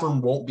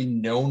Stafford won't be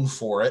known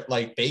for it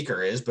like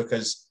Baker is,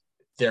 because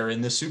they're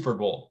in the Super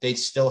Bowl. They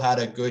still had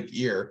a good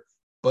year,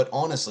 but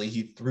honestly,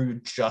 he threw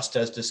just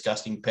as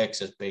disgusting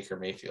picks as Baker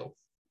Mayfield.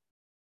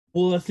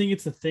 Well, I think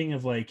it's the thing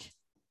of like,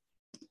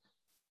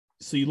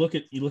 so you look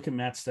at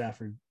Matt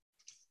Stafford,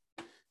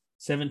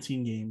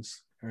 17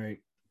 games, all right,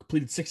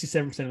 completed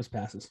 67% of his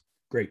passes.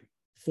 Great.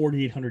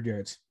 4,800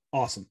 yards.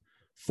 Awesome.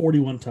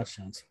 41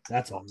 touchdowns.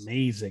 That's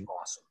amazing.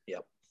 Awesome.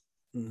 Yep.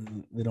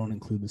 They don't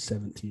include the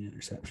 17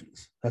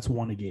 interceptions. That's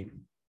 1 a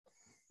game.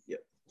 Yep.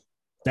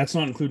 That's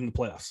not including the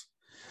playoffs.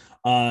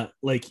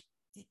 Like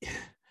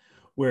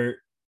where,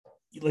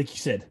 like you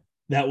said,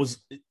 that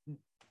was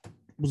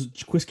was it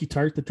Jaquiski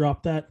Tart that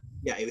dropped that?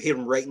 Yeah, it hit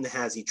him right in the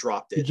hands. He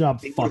dropped it. Good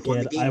job,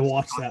 fuckhead. I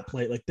watched that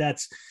play. Like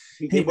that's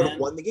they would have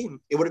won the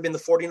game. It would have been the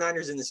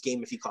 49ers in this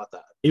game if he caught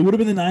that. It would have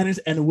been the Niners,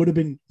 and it would have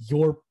been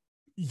your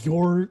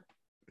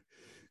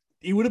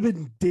it would have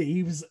been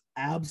Dave's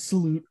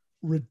absolute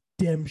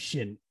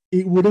redemption.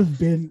 It would have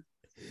been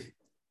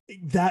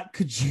that.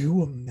 Could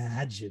you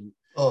imagine?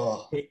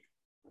 Oh,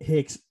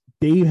 Hicks,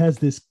 Dave has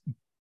this.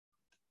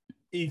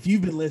 If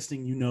you've been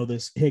listening, you know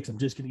this. Hicks, I'm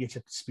just going to get you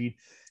up to speed.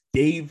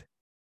 Dave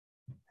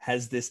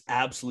has this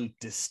absolute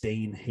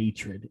disdain,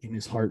 hatred in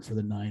his heart for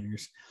the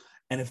Niners.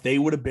 And if they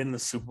would have been in the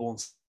Super Bowl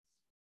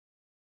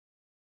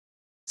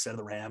instead of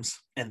the Rams,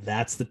 and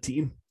that's the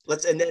team.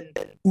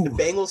 The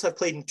Bengals have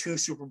played in 2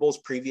 Super Bowls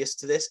previous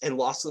to this and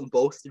lost them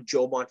both to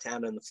Joe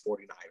Montana and the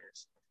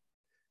 49ers.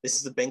 This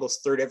is the Bengals'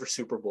 3rd ever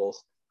Super Bowl.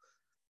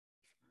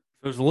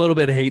 There's a little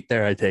bit of hate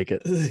there, I take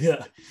it.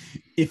 Yeah.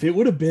 If it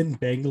would have been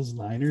Bengals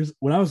Niners,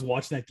 when I was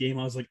watching that game,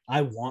 I was like,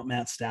 I want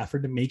Matt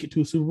Stafford to make it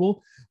to a Super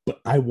Bowl, but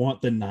I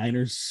want the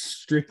Niners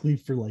strictly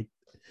for like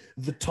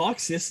the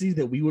toxicity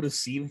that we would have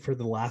seen for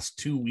the last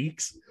 2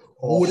 weeks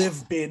would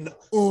have been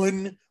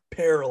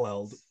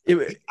unparalleled.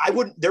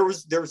 There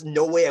was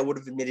no way I would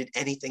have admitted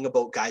anything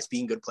about guys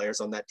being good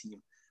players on that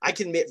team. I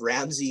can admit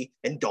Ramsey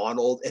and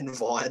Donald and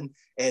Vaughn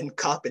and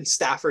Kupp and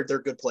Stafford, they're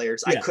good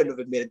players. Yeah. I couldn't have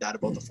admitted that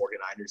about the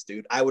 49ers,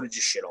 dude. I would have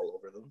just shit all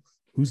over them.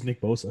 Who's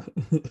Nick Bosa?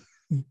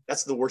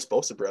 That's the worst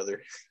Bosa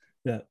brother.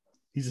 Yeah.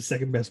 He's the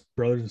second best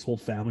brother in his whole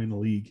family in the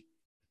league.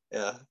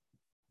 Yeah.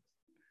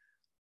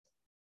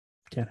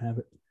 Can't have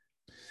it.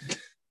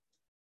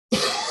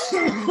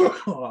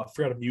 Oh, I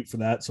forgot to mute for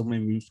that, so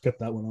maybe we just cut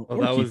that one out. Oh,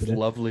 that was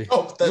lovely.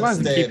 Oh, that's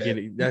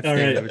staying. That's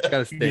staying. It's got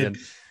to stay in.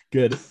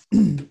 Good.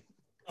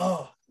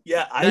 Oh,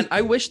 yeah.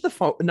 I wish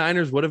the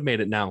Niners would have made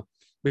it now,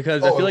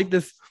 because I feel like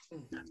this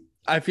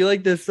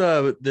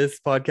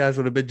podcast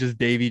would have been just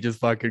Davey just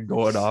fucking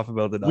going off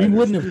about the Niners. We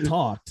wouldn't have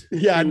talked.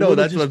 Yeah, I know.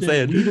 That's what I'm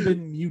saying. We'd have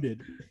been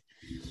muted.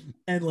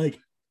 And like,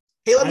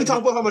 hey, let me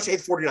talk about how much I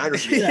hate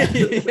 49ers. Yeah.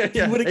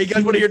 Hey, you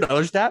guys want to hear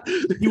another stat?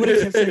 He would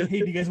have kept saying, hey,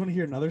 do you guys want to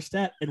hear another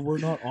stat? And we're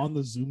not on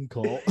the Zoom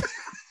call.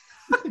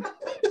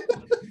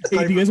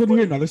 Hey, do you guys want to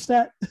hear another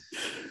stat?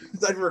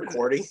 It's not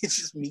recording. It's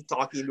just me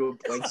talking to a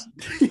blank.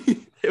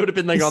 It would have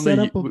been like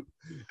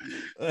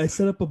I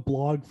set up a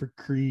blog for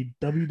Creed,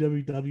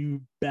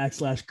 www.creed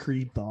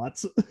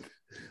thoughts.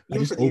 I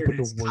just opened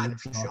a Word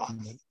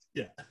document.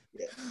 Yeah.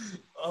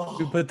 Oh,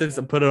 we put it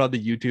on the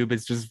YouTube.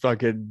 It's just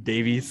fucking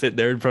Davey sitting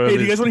there in front of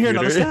his. Hey, do you guys want to hear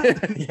another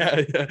stat? Yeah.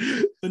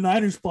 The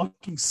Niners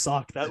fucking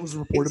suck. That was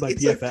reported by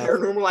PFF. It's like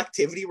Paranormal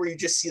Activity where you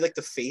just see like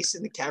the face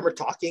in the camera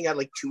talking at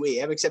like 2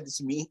 a.m. except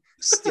it's me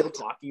still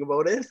talking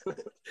about it.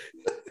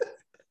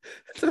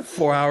 It's a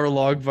 4-hour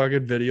long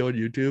fucking video on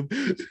YouTube.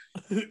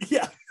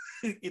 Yeah,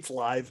 it's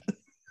live.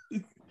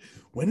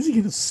 When is he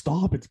gonna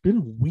stop? It's been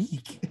a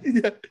week.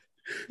 Yeah.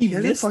 He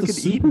missed the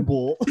Super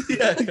Bowl.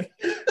 Yeah.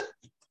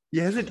 He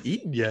hasn't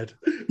eaten yet.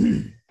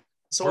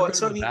 So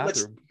I mean,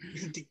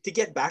 to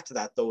get back to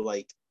that though,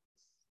 like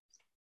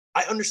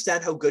I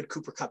understand how good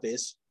Cooper Kupp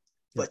is,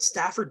 but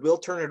Stafford will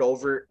turn it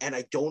over, and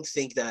I don't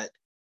think that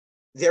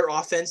their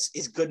offense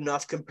is good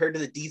enough compared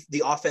to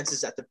the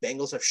offenses that the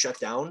Bengals have shut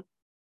down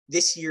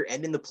this year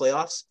and in the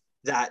playoffs,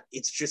 that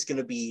it's just going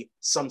to be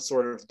some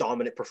sort of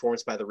dominant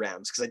performance by the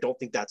Rams, because I don't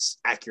think that's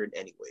accurate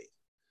anyway.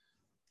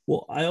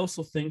 Well, I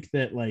also think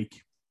that like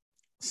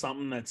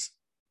something that's,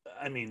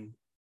 I mean,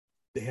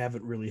 they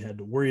haven't really had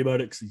to worry about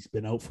it because he's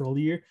been out for all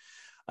the year.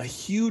 A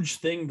huge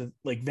thing that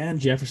like Van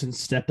Jefferson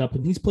stepped up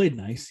and he's played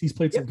nice. He's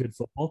played some good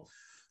football.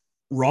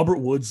 Robert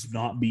Woods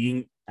not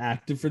being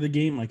active for the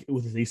game, like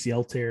with his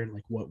ACL tear in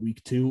like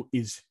week 2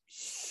 is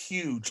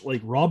huge.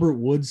 Like Robert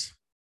Woods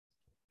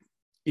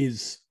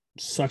is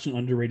such an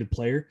underrated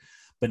player,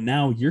 but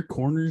now your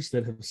corners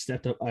that have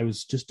stepped up. I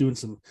was just doing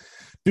some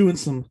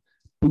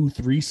booth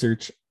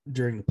research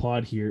during the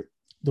pod here.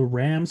 The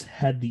Rams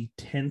had the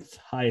 10th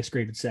highest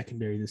graded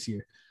secondary this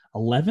year.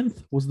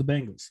 11th was the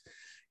Bengals.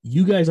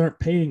 You guys aren't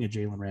paying a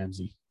Jalen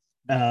Ramsey.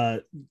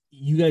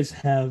 You guys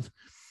have.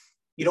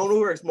 You don't know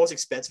who our most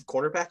expensive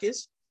cornerback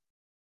is?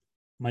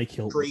 Mike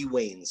Hilton. Trey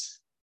Waynes.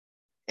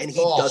 And he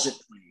doesn't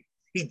play.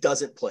 He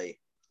doesn't play.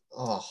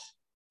 Oh.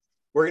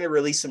 We're going to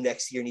release him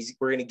next year, and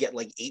we're going to get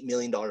like $8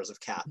 million of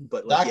cap.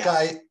 But like,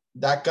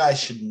 that guy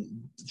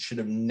should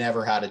have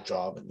never had a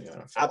job in the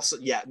NFL.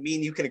 Absolutely. Yeah. Me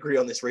and you can agree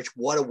on this, Rich.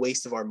 What a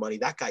waste of our money.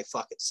 That guy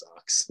fucking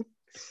sucks.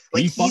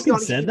 Like, he's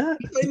not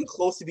even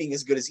close to being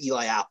as good as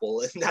Eli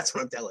Apple. And that's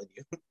what I'm telling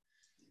you.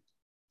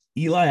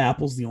 Eli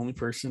Apple's the only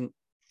person.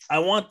 I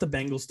want the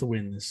Bengals to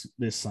win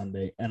this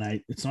Sunday.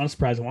 And it's not a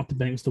surprise. I want the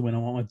Bengals to win. I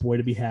want my boy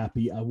to be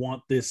happy. I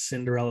want this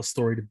Cinderella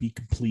story to be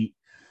complete.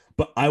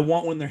 But I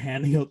want, when they're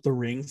handing out the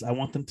rings, I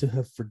want them to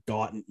have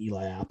forgotten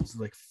Eli Apples.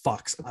 Like,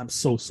 fucks, I'm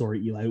so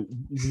sorry, Eli.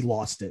 We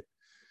lost it.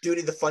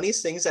 Dude, the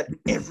funniest thing is that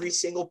every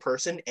single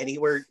person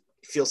anywhere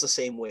feels the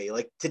same way.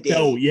 Like today.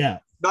 Oh, yeah.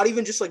 Not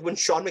even just like when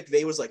Sean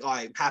McVay was like, oh,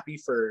 I'm happy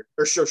for –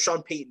 or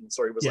Sean Payton,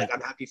 sorry, was like,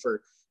 I'm happy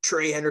for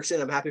Trey Hendrickson.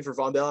 I'm happy for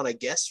Von Bell, and I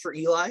guess for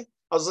Eli.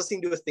 I was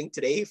listening to a thing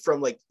today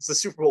from like it's the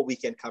Super Bowl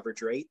weekend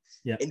coverage, right?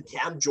 Yeah. And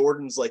Cam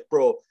Jordan's like,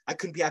 bro, I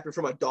couldn't be happier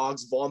for my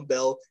dogs, Von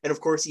Bell. And of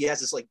course, he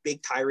has this like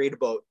big tirade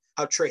about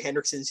how Trey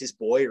Hendrickson's his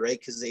boy, right?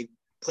 Because they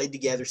played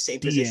together, same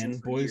position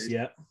for boys, years.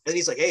 yeah. And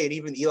he's like, hey, and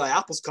even Eli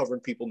Apple's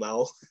covering people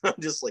now. I'm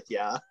just like,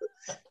 yeah.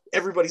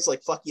 Everybody's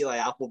like, fuck Eli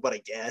Apple, but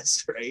I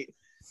guess, right?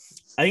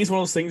 I think it's one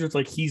of those things where it's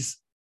like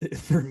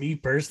for me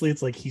personally,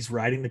 it's like he's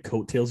riding the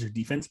coattails of your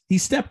defense. He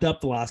stepped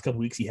up the last couple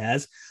weeks he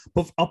has,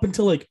 but up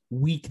until like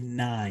week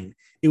 9,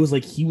 it was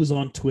like he was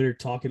on Twitter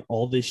talking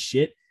all this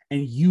shit,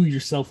 and you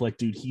yourself like,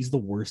 dude, he's the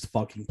worst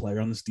fucking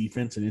player on this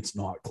defense, and it's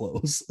not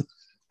close.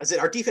 I said,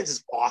 our defense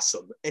is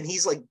awesome, and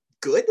he's like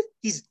good.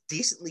 He's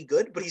decently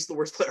good, but he's the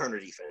worst player on our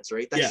defense,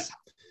 right? That's just,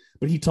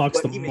 but he talks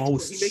the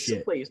most He makes shit.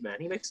 some plays, man.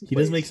 He makes some He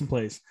plays. does make some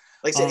plays.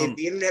 Like I said, if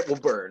the internet will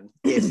burn,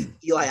 if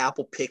Eli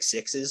Apple pick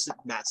sixes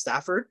Matt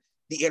Stafford,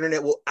 the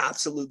internet will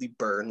absolutely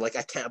burn. Like,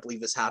 I can't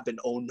believe this happened.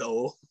 Oh,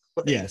 no.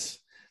 Yes.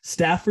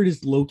 Stafford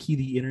is low-key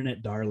the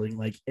internet darling.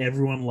 Like,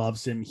 everyone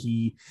loves him.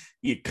 He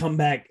come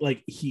back,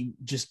 like, he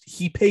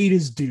paid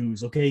his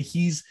dues, okay?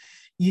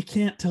 You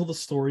can't tell the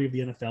story of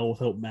the NFL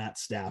without Matt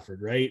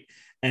Stafford, right?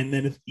 And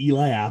then if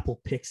Eli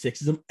Apple pick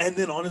sixes him, and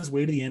then on his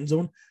way to the end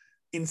zone,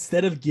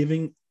 instead of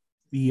giving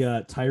the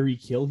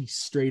Tyreek Hill, he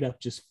straight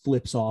up just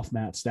flips off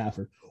Matt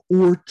Stafford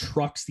or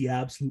trucks the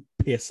absolute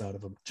piss out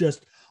of him.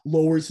 Just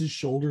lowers his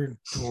shoulder and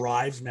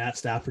drives Matt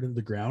Stafford into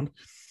the ground.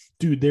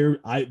 Dude, there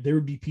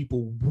would be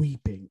people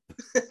weeping.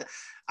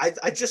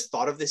 I just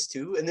thought of this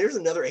too, and there's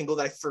another angle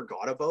that I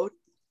forgot about,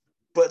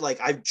 but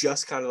like I've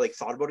just kind of like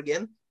thought about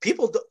again.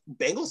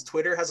 Bengals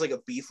Twitter has like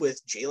a beef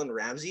with Jalen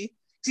Ramsey.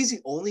 He's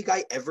the only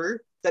guy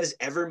ever that has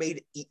ever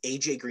made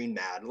AJ Green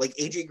mad. Like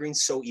AJ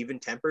Green's so even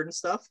tempered and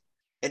stuff.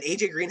 And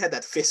AJ Green had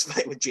that fist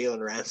fight with Jalen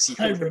Ramsey.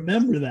 I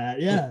remember that.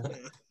 Yeah.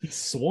 He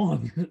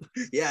swung.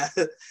 Yeah.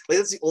 Like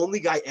that's the only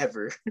guy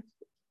ever.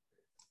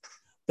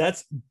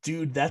 That's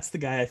the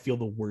guy I feel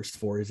the worst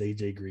for is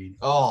AJ Green.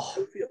 Oh,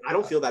 I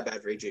don't feel that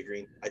bad for AJ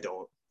Green. I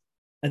don't.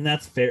 And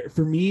that's fair.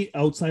 For me,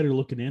 outsider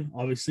looking in,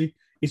 obviously,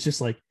 it's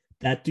just like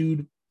that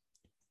dude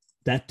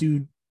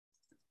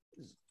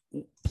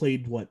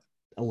played what,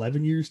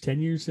 11 years, 10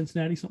 years,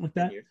 Cincinnati, something like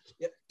that? 10 years.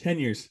 Yep. 10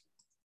 years.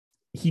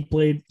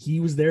 He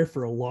was there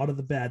for a lot of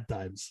the bad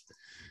times.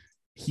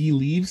 He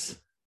leaves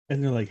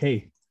and they're like,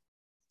 hey,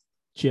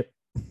 Chip.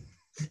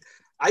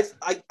 I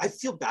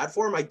feel bad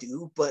for him. I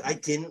do, but I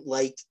didn't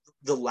like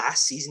the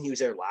last season he was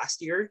there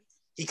last year.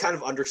 He kind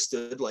of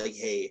understood like,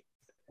 hey,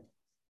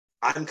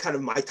 I'm kind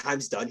of, my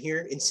time's done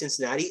here in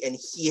Cincinnati. And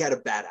he had a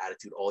bad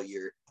attitude all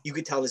year. You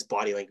could tell in his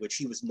body language,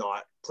 he was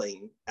not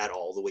playing at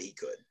all the way he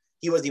could.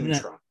 He wasn't even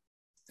trying.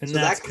 And so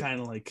that's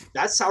kind of like,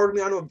 that soured me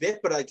on him a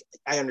bit, but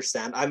I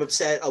understand. I'm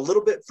upset a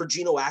little bit for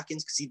Geno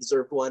Atkins because he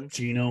deserved one.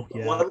 Geno,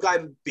 yeah. One guy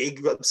I'm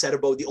big upset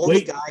about. The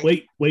only guy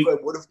who I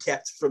would have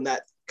kept from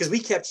that, because we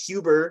kept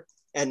Huber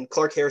and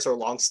Clark Harris, our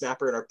long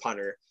snapper and our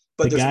punter.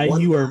 But the guy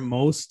you are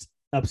most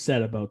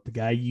upset about, the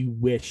guy you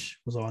wish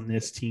was on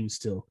this team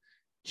still,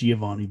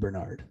 Giovanni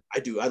Bernard. I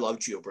do. I love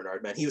Gio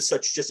Bernard, man. He was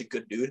just a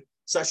good dude,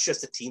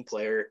 just a team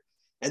player.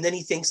 And then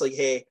he thinks like,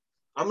 hey,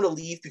 I'm going to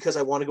leave because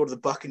I want to go to the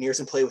Buccaneers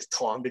and play with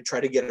Tom to try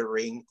to get a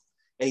ring.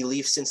 And he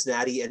leaves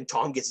Cincinnati, and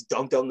Tom gets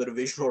dunked out in the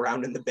divisional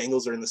round, and the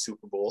Bengals are in the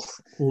Super Bowl.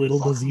 Little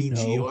does he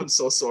know. Gio, I'm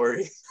so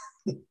sorry.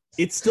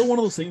 It's still one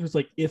of those things. It's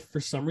like if for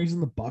some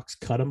reason the Bucs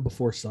cut him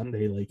before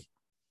Sunday, like,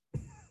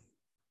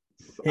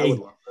 hey, I would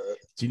love that.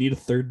 Do you need a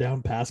third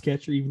down pass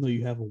catcher even though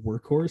you have a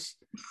workhorse?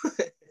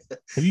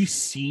 Have you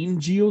seen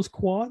Gio's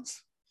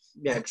quads?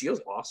 Yeah,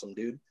 Gio's awesome,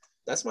 dude.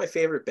 That's my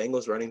favorite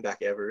Bengals running back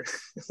ever,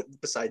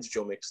 besides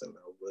Joe Mixon,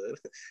 though.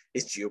 But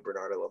it's Gio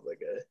Bernard. I love that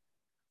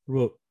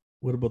guy.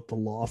 What about the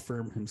law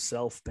firm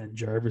himself, Ben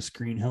Jarvis,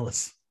 Green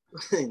Hillis?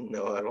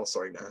 No, I don't.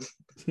 Sorry,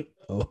 man.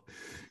 Oh,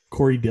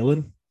 Corey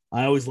Dillon.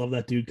 I always love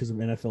that dude because of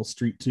NFL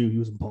Street too. He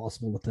was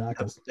impossible to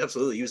tackle.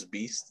 Absolutely, he was a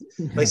beast.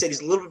 Like I said,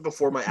 he's a little bit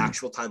before my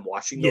actual time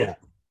watching. Though. Yeah.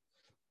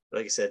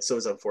 Like I said, so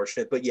it's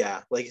unfortunate, but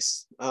yeah, like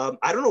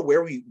I don't know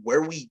where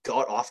we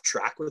got off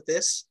track with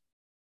this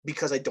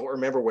because I don't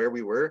remember where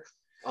we were.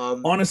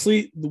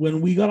 Honestly, when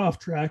we got off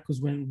track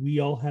was when we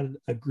all had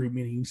a group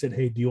meeting. You said,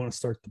 "Hey, do you want to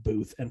start the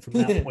booth?" And from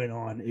that point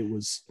on,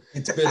 it's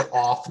been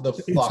off the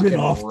fucking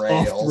off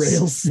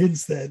rails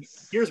since then.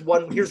 Here's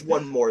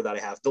one more that I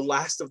have. The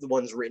last of the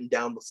ones written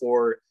down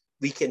before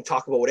we can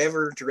talk about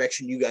whatever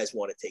direction you guys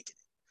want to take it.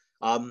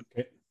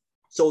 Okay.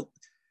 So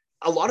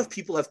a lot of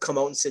people have come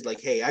out and said like,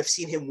 "Hey, I've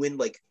seen him win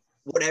like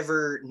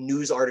whatever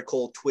news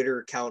article, Twitter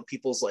account,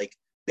 people's like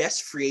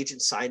best free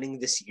agent signing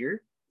this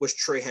year was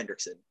Trey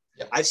Hendrickson."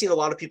 Yeah. I've seen a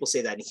lot of people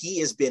say that, and he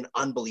has been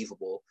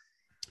unbelievable.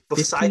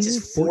 Besides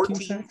his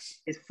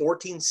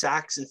 14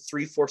 sacks and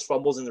 3 forced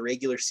fumbles in the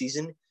regular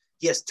season,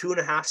 he has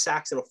 2.5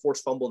 sacks and a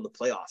forced fumble in the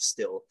playoffs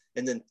still,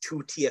 and then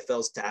 2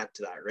 TFLs to add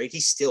to that, right?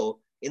 He's still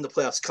in the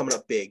playoffs coming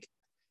up big.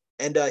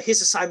 And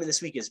his assignment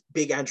this week is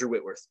Big Andrew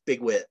Whitworth, Big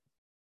Whit.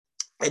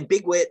 And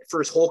Big Whit,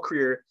 for his whole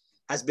career,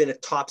 has been a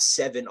top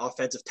 7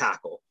 offensive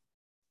tackle.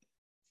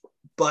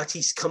 But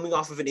he's coming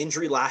off of an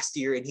injury last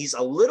year, and he's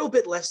a little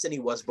bit less than he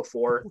was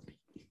before.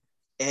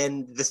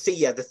 And the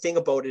thing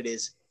about it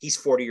is he's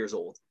 40 years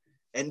old.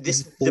 And the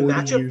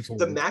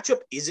matchup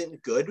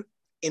isn't good,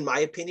 in my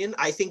opinion.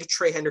 I think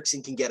Trey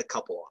Hendrickson can get a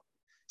couple on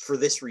for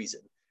this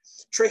reason.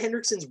 Trey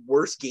Hendrickson's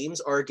worst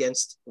games are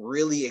against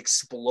really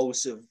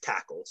explosive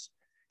tackles,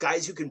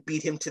 guys who can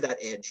beat him to that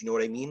edge. You know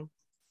what I mean?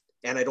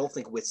 And I don't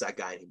think Witt's that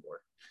guy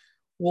anymore.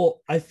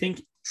 Well, I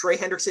think Trey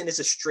Hendrickson is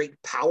a straight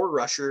power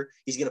rusher.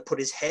 He's going to put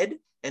his head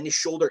and his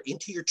shoulder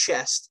into your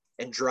chest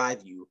and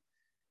drive you.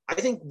 I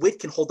think Witt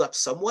can hold up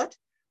somewhat,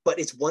 but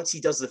it's once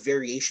he does the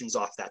variations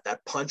off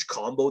that punch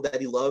combo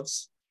that he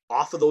loves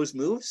off of those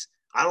moves,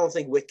 I don't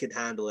think Witt can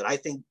handle it. I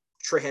think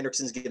Trey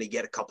Hendrickson's going to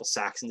get a couple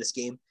sacks in this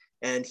game.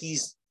 And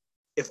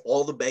if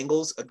all the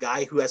Bengals, a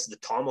guy who has the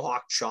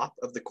tomahawk chop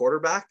of the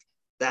quarterback,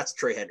 that's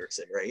Trey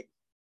Hendrickson, right?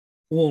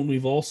 Well, and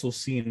we've also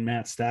seen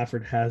Matt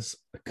Stafford has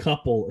a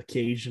couple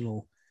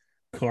occasional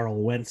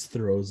Carl Wentz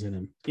throws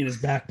in his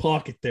back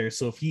pocket there.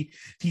 So if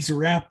he's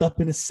wrapped up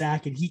in a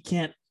sack and he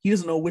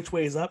doesn't know which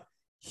way is up,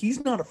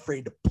 he's not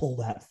afraid to pull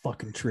that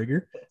fucking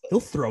trigger. He'll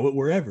throw it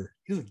wherever.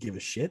 He doesn't give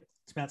a shit.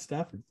 It's Matt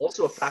Stafford.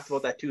 Also, a fact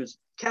about that too is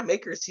Cam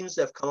Akers seems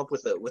to have come up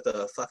with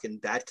a fucking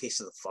bad case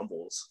of the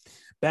fumbles.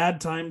 Bad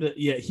time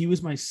he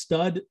was my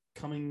stud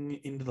coming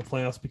into the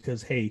playoffs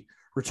because, hey,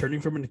 returning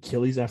from an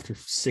Achilles after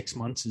 6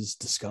 months is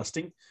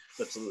disgusting.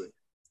 Absolutely.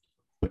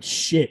 But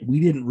shit, we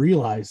didn't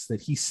realize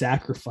that he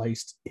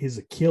sacrificed his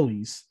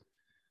Achilles.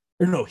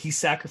 Or no, he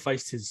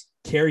sacrificed his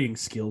carrying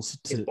skills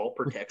his ball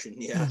protection.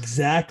 Yeah,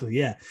 exactly.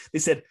 Yeah, they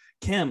said,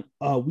 Cam,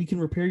 we can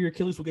repair your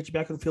Achilles. We'll get you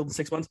back on the field in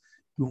 6 months.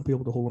 You won't be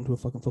able to hold on to a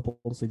fucking football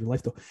to save your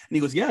life, though. And he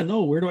goes, yeah,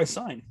 no, where do I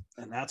sign?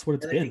 And that's what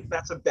it's been. I think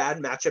that's a bad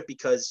matchup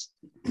because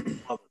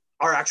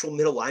our actual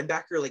middle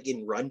linebacker, like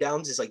in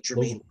rundowns, is like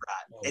Jermaine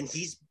Pratt. And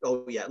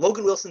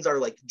Logan Wilson's our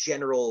like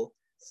general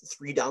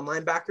 3-down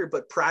linebacker,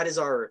 but Pratt is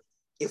our,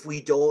 if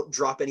we don't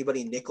drop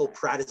anybody nickel,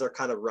 Pratt is our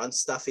kind of run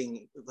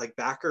stuffing like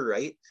backer,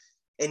 right?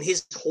 And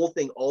his whole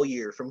thing all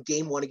year from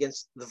game 1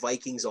 against the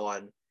Vikings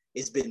on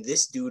has been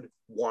this dude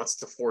wants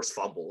to force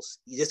fumbles.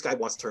 This guy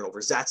wants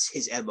turnovers. That's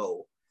his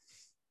MO.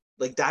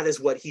 Like that is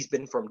what he's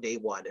been from day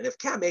one. And if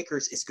Cam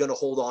Akers is going to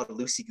hold on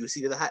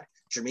loosey-goosey to that,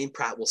 Jermaine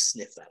Pratt will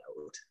sniff that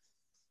out.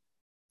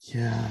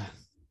 Yeah.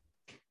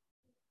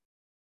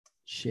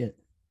 Shit.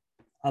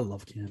 I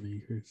love Cam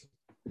Akers.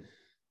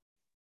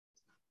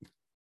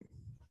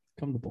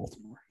 Come to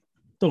Baltimore.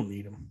 Don't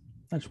need him.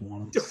 I just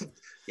want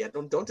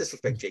him. Don't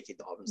disrespect J.K.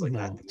 Dobbins like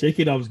that.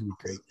 J.K. Dobbins is going to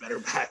be great. Better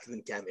back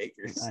than Cam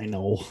Akers. I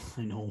know.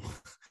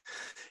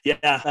 Yeah,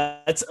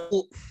 that's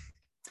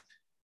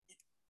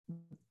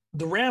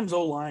the Rams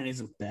O-line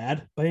isn't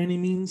bad by any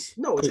means.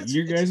 No, it's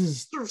your guys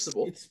is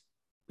serviceable.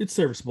 It's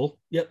serviceable.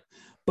 Yep.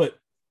 But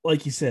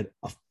like you said,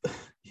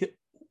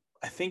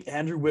 I think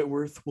Andrew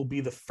Whitworth will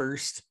be the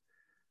first.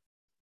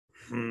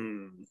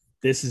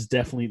 This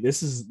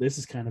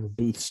is kind of a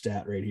booth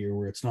stat right here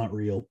where it's not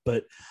real,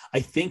 but I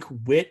think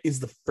Witt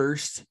is the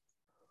first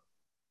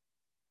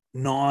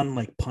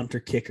non punter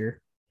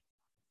kicker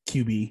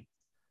QB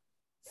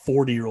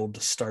 40-year-old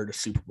to start a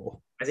Super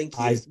Bowl. I think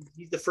he's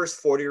the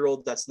first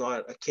 40-year-old that's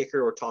not a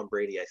kicker or Tom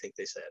Brady, I think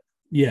they said.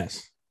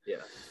 Yes. Yeah.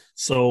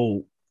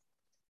 So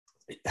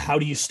how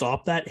do you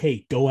stop that?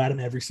 Hey, go at him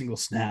every single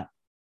snap.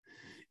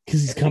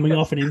 Because he's coming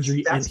off an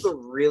injury. That's the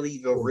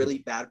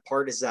really bad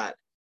part is that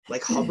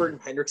like Hubbard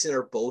and Hendrickson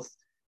are both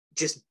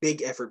just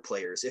big effort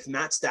players. If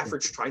Matt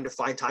Stafford's trying to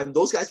find time,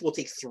 those guys will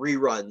take 3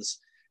 runs.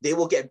 They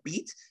will get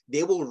beat.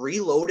 They will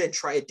reload and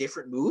try a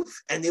different move,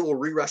 and they will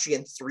re-rush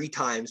again 3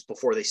 times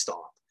before they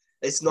stop.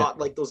 It's not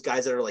like those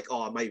guys that are like,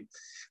 oh,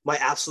 my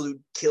absolute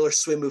killer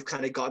swim move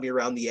kind of got me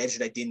around the edge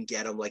and I didn't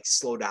get him. Like,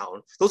 slow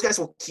down. Those guys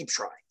will keep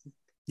trying.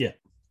 Yeah.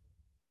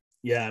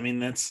 Yeah, I mean,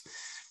 that's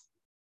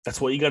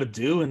what you got to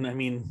do. And, I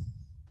mean,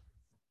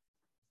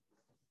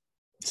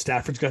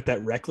 Stafford's got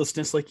that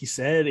recklessness, like you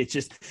said. It's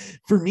just,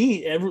 for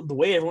me, the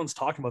way everyone's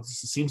talking about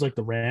this, it seems like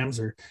the Rams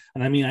are,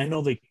 and I mean, I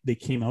know they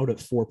came out at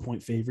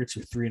 4-point favorites or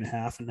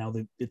 3.5, and now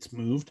it's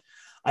moved.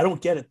 I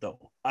don't get it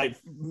though. I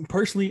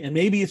personally, and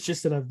maybe it's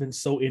just that I've been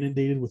so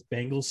inundated with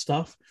Bengals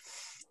stuff,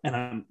 and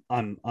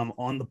I'm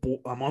on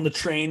the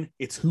train.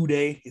 It's Who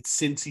Day. It's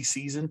Cincy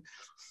season,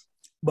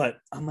 but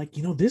I'm like,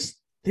 this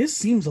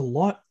seems a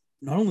lot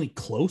not only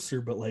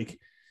closer, but like.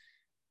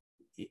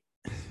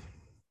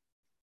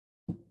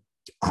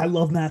 I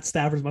love Matt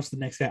Stafford as much as the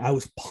next guy. I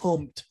was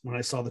pumped when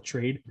I saw the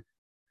trade.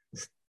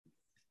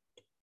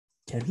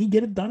 Can he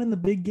get it done in the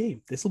big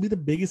game? This will be the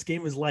biggest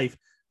game of his life.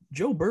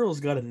 Joe Burrow's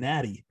got a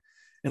natty.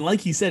 And like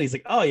he said, he's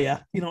like, oh,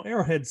 yeah,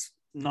 Arrowhead's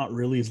not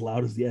really as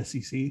loud as the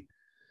SEC.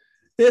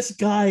 This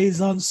guy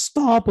is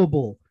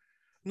unstoppable.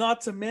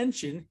 Not to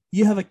mention,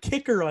 you have a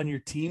kicker on your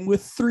team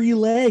with 3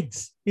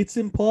 legs. It's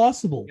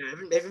impossible.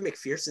 Yeah, Evan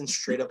McPherson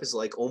straight up is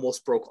like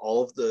almost broke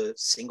all of the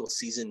single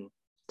season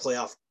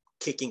playoff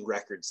kicking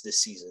records this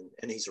season,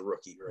 and he's a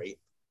rookie, right?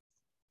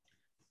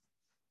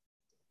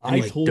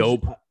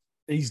 Dope.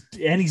 He's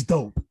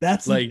dope.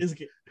 That's like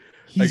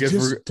he's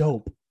just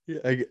dope.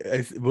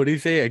 What do you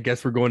say? I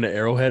guess we're going to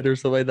Arrowhead or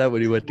something like that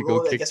when he went to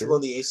go kick. I guess we're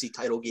on the AC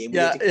title game.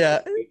 Yeah.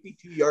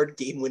 52-yard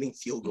game-winning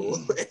field goal,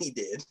 and he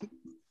did.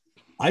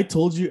 I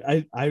told you,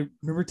 I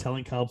remember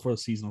telling Kyle before the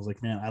season, I was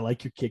like, man, I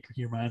like your kicker.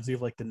 He reminds me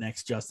of like the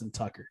next Justin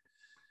Tucker.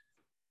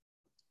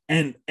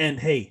 And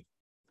hey,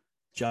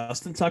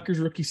 Justin Tucker's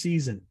rookie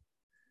season,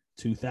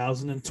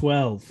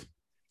 2012,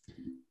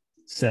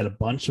 set a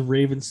bunch of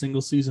Ravens single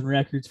season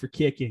records for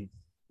kicking.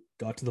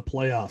 Got to the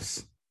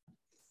playoffs.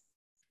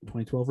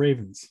 2012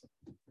 Ravens.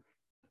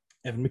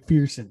 Evan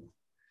McPherson.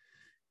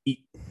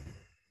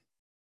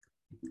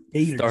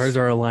 Haters. Stars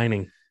are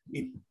aligning.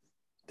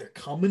 They're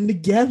coming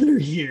together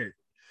here.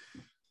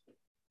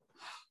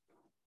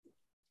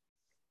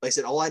 Like I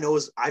said, all I know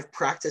is I've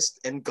practiced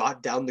and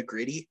got down the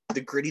gritty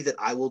that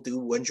I will do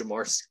when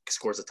Jamar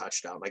scores a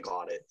touchdown. I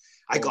got it.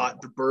 I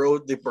got the Burrow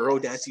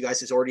dance you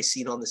guys has already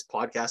seen on this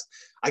podcast.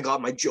 I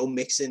got my Joe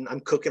Mixon. I'm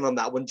cooking on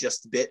that one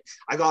just a bit.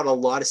 I got a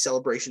lot of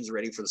celebrations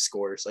ready for the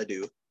scores. I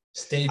do.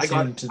 Stay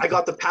tuned. I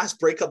got the pass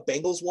breakup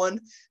Bengals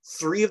one.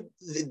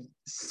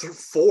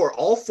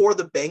 All four of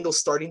the Bengals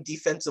starting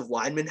defensive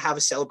linemen have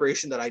a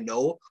celebration that I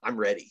know. I'm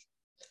ready.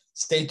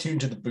 Stay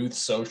tuned to the booth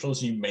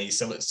socials. You may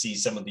see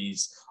some of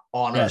these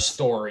on our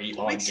story.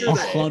 Make sure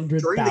that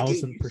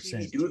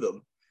 100,000% do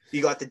them.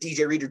 You got the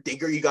DJ Reader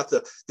Digger, you got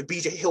the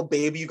BJ Hill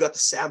Baby, you got the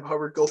Sam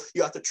Hubbard go,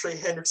 you got the Trey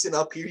Hendrickson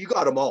up here. You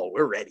got them all.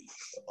 We're ready.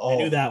 I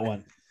knew that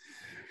one.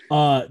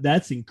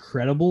 That's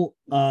incredible.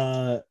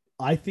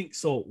 I think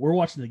so. We're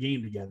watching the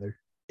game together,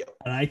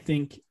 and I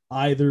think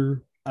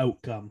either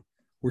outcome,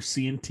 we're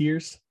seeing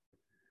tears.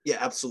 Yeah,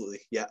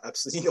 absolutely. Yeah,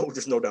 absolutely. No,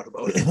 there's no doubt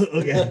about it.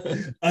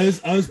 Okay,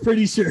 I was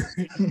pretty sure.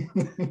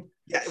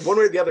 Yeah, one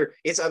way or the other,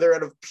 it's either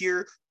out of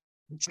pure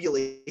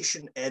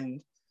jubilation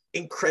and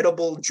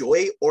incredible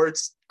joy, or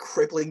it's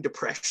crippling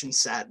depression,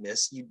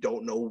 sadness. You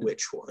don't know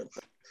which one.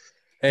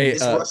 Hey,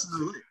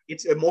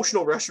 it's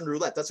emotional Russian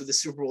roulette. That's what the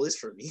Super Bowl is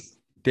for me.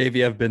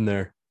 Davey, I've been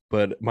there,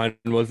 but mine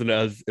wasn't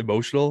as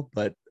emotional.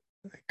 But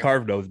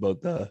Carv knows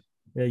about the.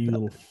 Yeah, you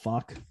little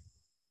fuck.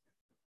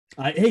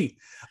 I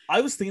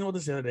was thinking about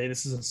this the other day.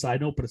 This is a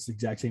side note, but it's the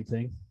exact same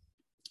thing.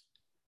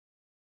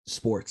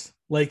 Sports.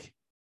 Like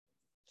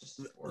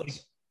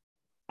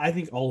I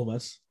think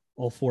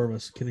all four of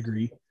us can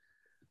agree.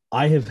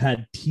 I have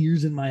had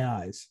tears in my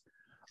eyes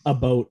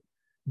about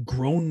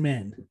grown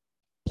men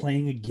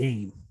playing a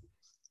game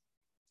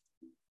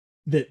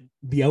that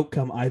the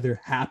outcome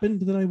either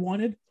happened that I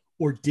wanted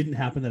or didn't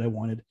happen that I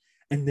wanted.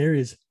 And there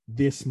is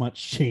this much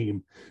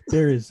shame.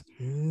 There is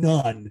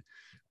none.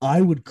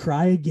 I would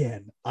cry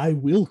again. I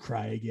will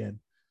cry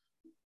again.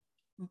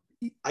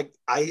 I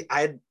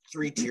had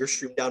 3 tears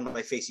stream down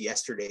my face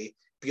yesterday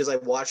because I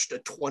watched a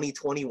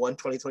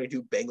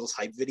 2021-2022 Bengals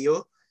hype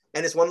video.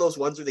 And it's one of those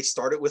ones where they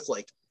start it with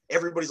like,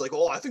 everybody's like,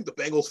 oh, I think the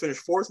Bengals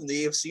finished 4th in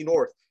the AFC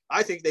North.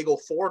 I think they go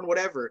 4 and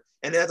whatever.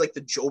 And it had like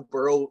the Joe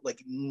Burrow,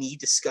 like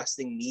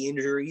disgusting knee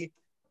injury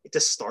to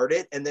start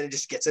it. And then it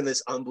just gets in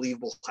this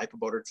unbelievable hype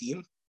about our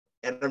team.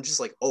 And I'm just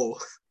like, oh,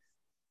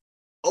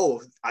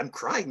 I'm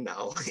crying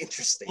now.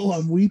 Interesting. Oh,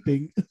 I'm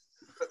weeping.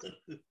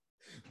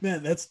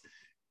 Man, that's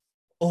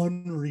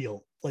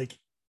unreal. Like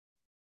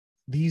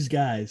these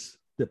guys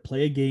that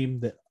play a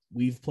game that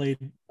we've played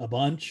a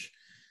bunch,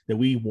 that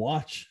we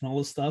watch and all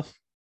this stuff.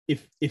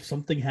 If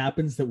something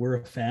happens that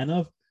we're a fan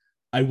of,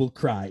 I will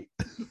cry.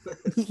 I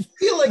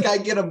feel like I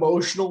get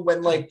emotional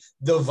when like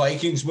the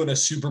Vikings win a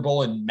Super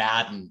Bowl in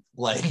Madden.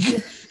 Like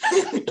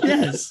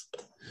yes.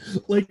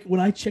 Like when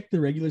I checked the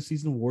regular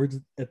season awards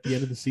at the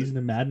end of the season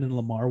and Madden and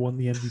Lamar won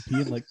the MVP,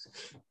 and like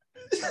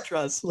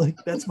trust, like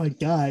that's my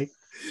guy.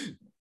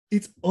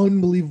 It's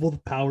unbelievable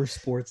the power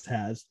sports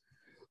has.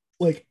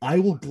 Like I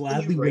will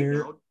gladly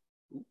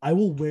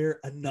wear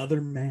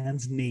another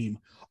man's name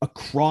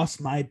across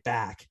my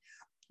back.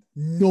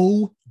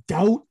 No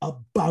doubt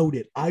about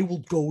it. I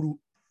will go to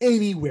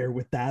anywhere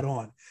with that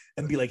on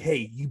and be like,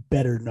 hey, you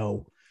better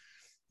know.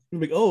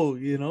 I'm like, oh,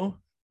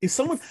 if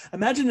someone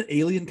imagine an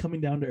alien coming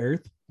down to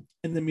Earth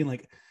and then being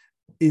like,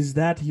 is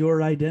that your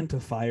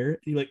identifier? And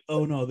you're like,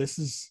 oh no, this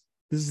is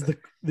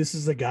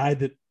the guy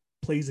that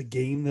plays a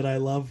game that I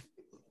love.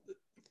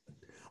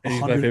 And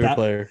he's my favorite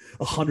player.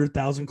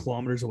 100,000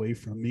 kilometers away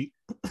from me.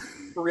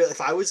 For real,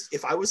 if I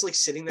was like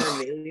sitting there and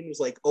the alien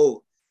was like,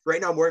 oh, right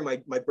now I'm wearing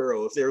my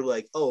Burrow. If they're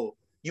like, oh,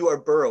 you are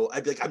Burrow,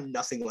 I'd be like, I'm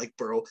nothing like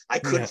Burrow. I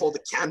couldn't hold a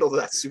candle to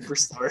that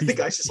superstar. The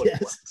guy's just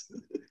like, what?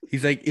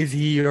 He's like, is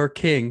he your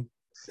king?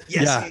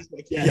 Yes, yeah. He's my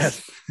king.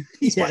 Yes.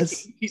 He's my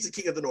king. He's the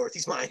king of the North.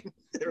 He's mine.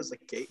 There was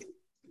like Kate.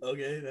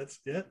 Okay, that's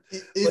yeah.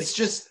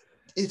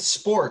 It's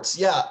sports.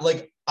 Yeah,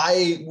 like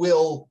I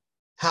will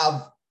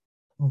have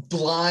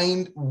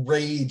blind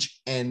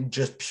rage and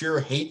just pure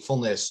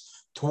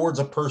hatefulness towards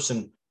a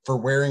person for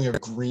wearing a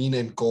green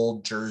and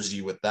gold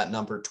jersey with that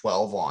number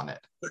 12 on it.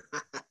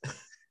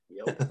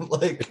 Yep.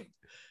 Like,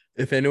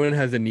 if anyone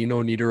has a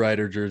Nino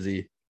Niederreiter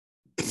jersey,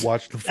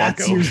 watch the fuck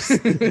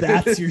out.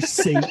 That's your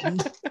Satan.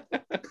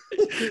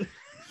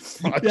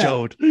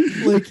 Yeah,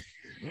 like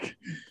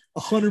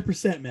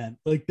 100%, man.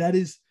 Like that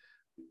is,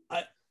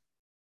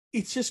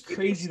 it's just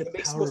crazy. It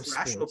makes the most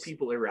rational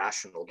people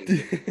irrational,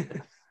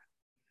 dude.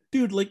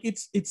 Dude, like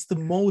it's the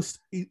most.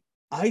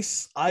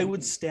 I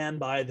would stand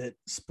by that.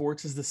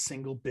 Sports is the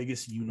single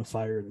biggest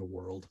unifier in the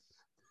world.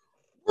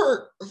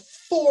 We're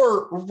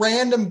four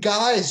random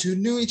guys who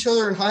knew each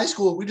other in high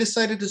school. We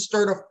decided to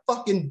start a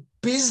fucking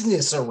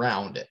business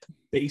around it.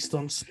 Based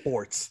on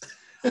sports.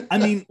 I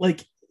mean,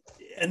 like,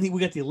 and then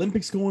we got the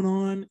Olympics going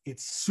on.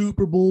 It's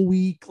Super Bowl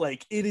week.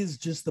 Like, it is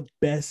just the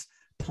best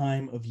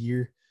time of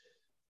year.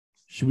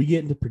 Should we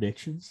get into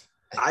predictions?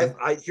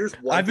 Here's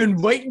one. I've been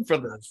waiting for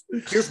this.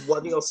 Here's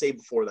one thing I'll say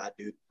before that,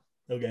 dude.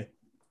 Okay.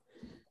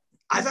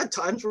 I've had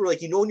times where, like,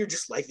 when your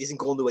just life isn't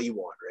going the way you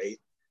want, right?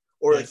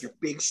 Or like you're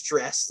big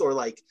stressed, or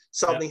like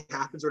something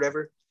happens or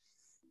whatever.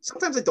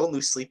 Sometimes I don't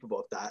lose sleep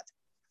about that.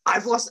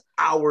 I've lost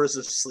hours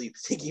of sleep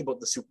thinking about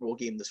the Super Bowl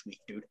game this week,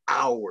 dude.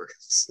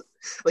 Hours.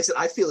 Like I said,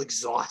 I feel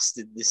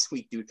exhausted this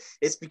week, dude.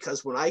 It's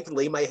because when I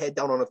lay my head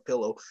down on a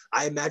pillow,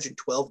 I imagine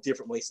 12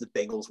 different ways the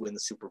Bengals win the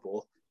Super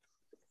Bowl.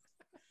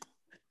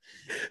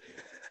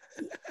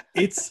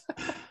 It's,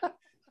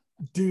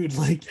 dude,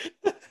 like,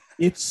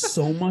 it's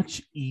so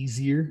much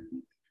easier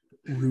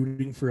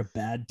rooting for a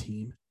bad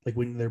team, like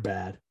when they're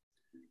bad,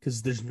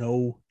 because there's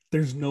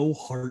no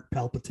heart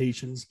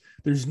palpitations,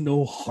 there's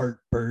no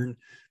heartburn,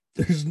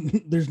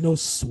 there's no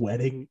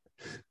sweating.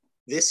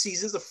 This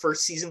season's the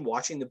first season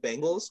watching the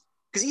Bengals,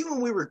 because even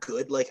when we were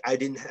good, like I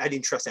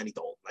didn't trust Andy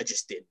Dalton. I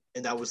just didn't,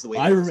 and that was the way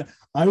it was.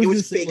 I was it was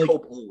just fake like,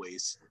 hope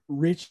always.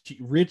 Rich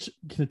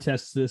can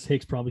attest to this.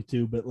 Hicks probably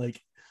too, but like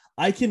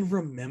I can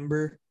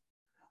remember.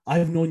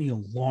 I've known you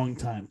a long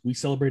time. We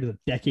celebrated a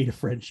decade of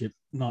friendship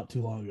not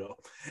too long ago,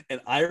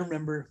 and I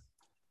remember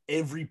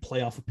every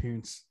playoff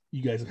appearance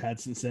you guys have had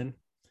since then,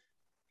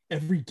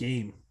 every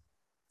game,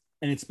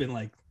 and it's been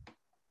like,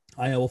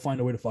 I will find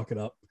a way to fuck it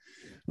up.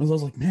 And I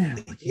was like,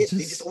 man, like, they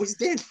just always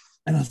did.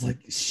 And I was like,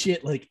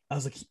 shit. Like, I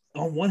was like,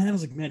 on one hand, I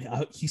was like, man,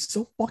 he's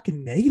so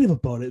fucking negative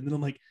about it. And then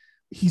I'm like,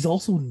 he's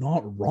also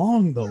not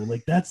wrong though.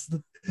 Like, that's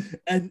the,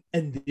 and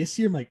this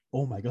year, I'm like,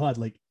 oh my God,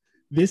 like,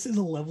 this is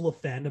a level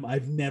of fandom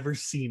I've never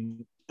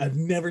seen.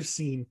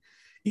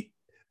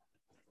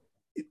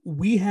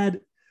 We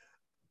had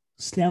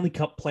Stanley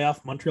Cup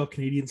playoff, Montreal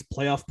Canadiens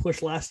playoff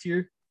push last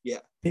year. Yeah.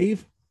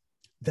 Dave,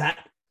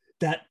 that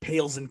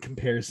pales in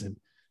comparison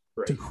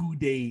to who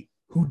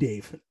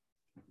Dave.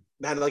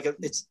 Man, like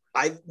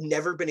I've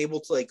never been able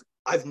to, like,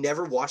 I've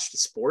never watched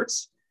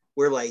sports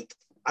where like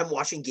I'm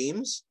watching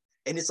games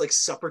and it's like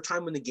supper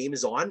time when the game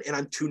is on and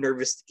I'm too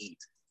nervous to eat.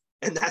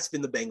 And that's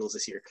been the Bengals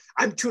this year.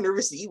 I'm too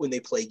nervous to eat when they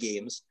play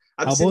games.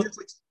 I'm sitting there,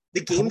 like, the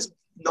game's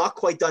not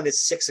quite done at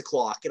 6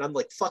 o'clock. And I'm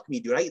like, fuck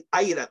me, dude.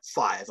 I eat at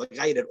 5. Like,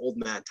 I eat at old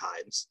man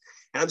times.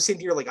 And I'm sitting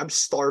here like I'm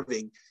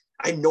starving.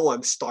 I know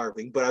I'm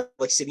starving, but I'm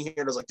like sitting here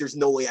and I was like, there's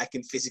no way I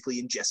can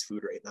physically ingest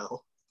food right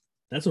now.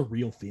 That's a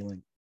real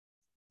feeling.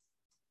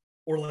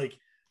 Or like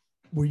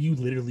where you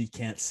literally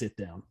can't sit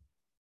down.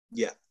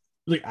 Yeah.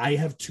 Like I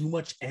have too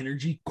much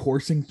energy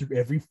coursing through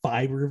every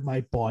fiber of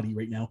my body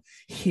right now,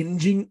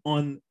 hinging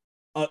on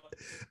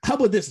how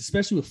about this,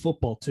 especially with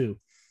football too?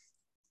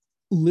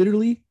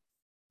 Literally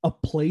a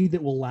play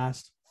that will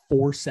last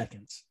 4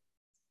 seconds.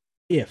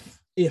 If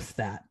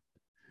that.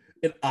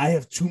 And I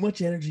have too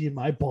much energy in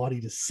my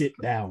body to sit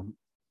down.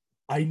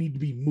 I need to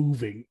be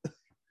moving.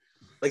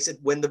 Like I said,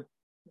 when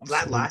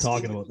that last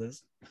talking game, about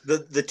this.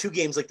 The two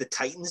games, like the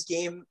Titans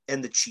game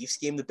and the Chiefs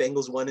game, the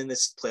Bengals won in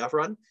this playoff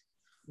run.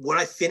 When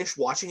I finished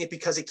watching it,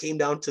 because it came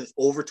down to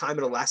overtime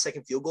and a last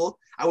second field goal,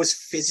 I was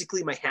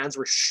physically, my hands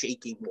were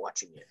shaking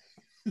watching it.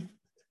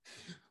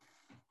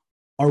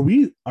 Are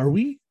we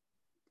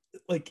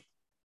like,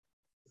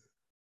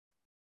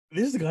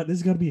 this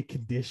has got to be a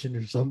condition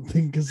or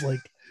something, because like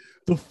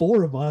the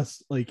four of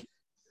us, like,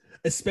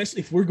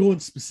 especially if we're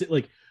going specific,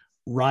 like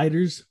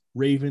Riders,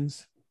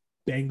 Ravens,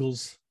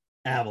 Bengals,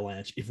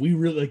 Avalanche, if we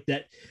really like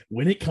that,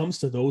 when it comes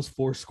to those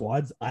four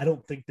squads, I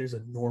don't think there's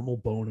a normal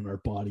bone in our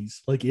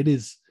bodies. Like, it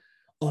is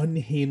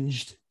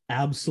unhinged,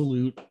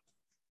 absolute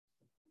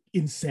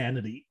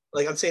insanity.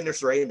 Like, I'm saying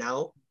this right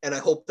now, and I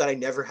hope that I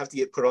never have to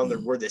get put on there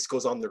where this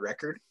goes on the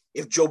record.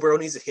 If Joe Burrow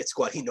needs a hit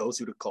squad, he knows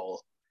who to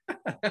call.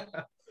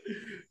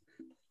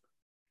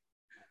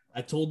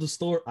 I told the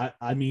story.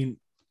 I mean,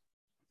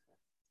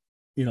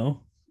 you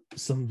know,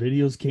 some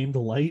videos came to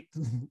light,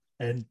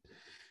 and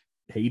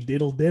hey,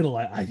 diddle.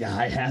 I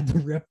had to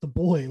rep the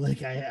boy.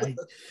 Like I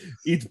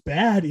it's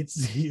bad.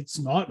 It's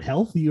not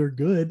healthy or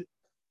good,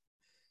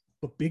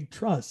 but big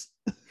trust.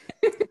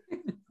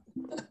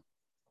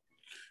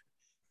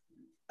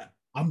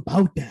 I'm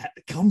about that.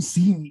 Come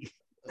see me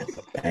at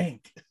the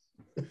bank.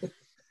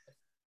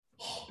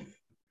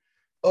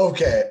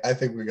 Okay, I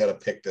think we got to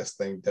pick this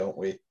thing, don't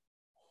we?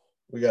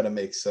 We got to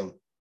make some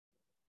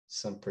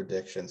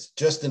predictions.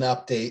 Just an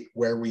update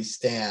where we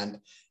stand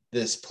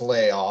this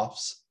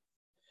playoffs.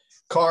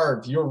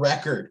 Carv, your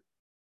record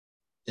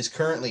is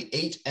currently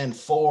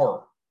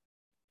 8-4.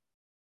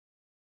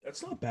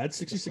 That's not bad.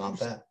 66%. Not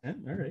bad.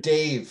 All right.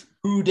 Dave,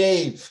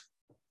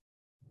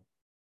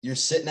 you're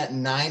sitting at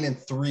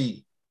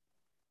 9-3.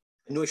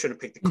 I knew I should have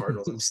picked the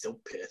Cardinals. I'm still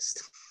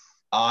pissed.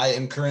 I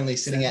am currently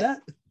sitting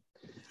at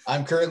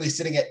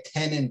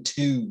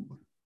 10-2.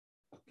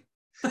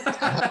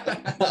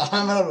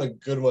 I'm on a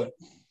good one.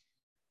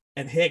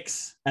 And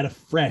Hicks at a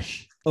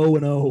fresh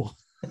 0-0.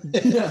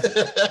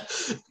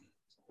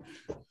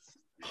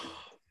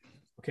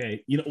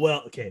 Okay.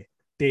 Okay.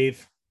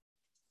 Dave.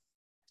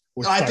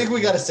 I think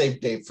we got to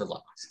save Dave for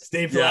last.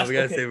 Save for last. We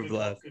got to save it for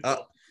last.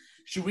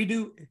 Should we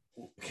do?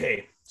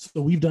 Okay.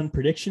 So we've done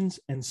predictions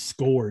and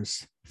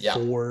scores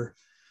for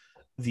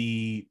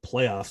the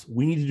playoffs.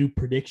 We need to do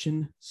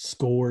prediction,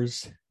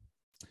 scores,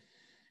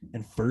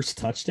 and first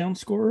touchdown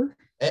scorer.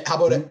 How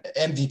about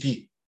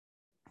MVP?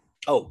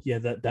 Oh, yeah,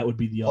 that would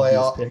be the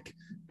obvious pick.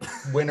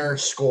 Winner,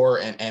 score,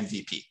 and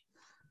MVP.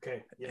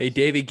 Okay. Yes. Hey,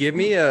 Davey, give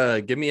me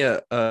a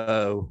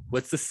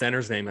what's the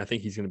center's name? I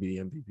think he's going to be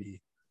the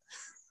MVP.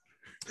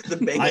 The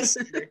Bengals.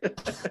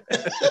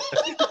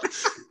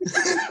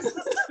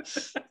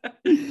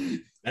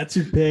 That's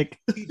your pick.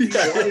 Do you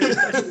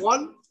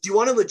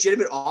want a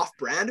legitimate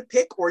off-brand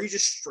pick, or are you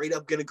just straight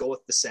up gonna go with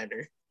the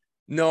center?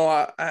 No,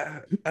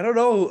 I don't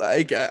know.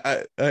 I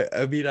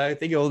mean, I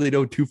think I only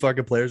know two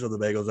fucking players on the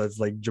Bengals. That's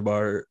like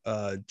Jamar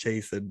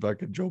Chase and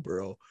fucking Joe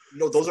Burrow.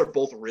 No, those are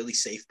both really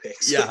safe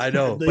picks. Yeah, I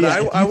know. But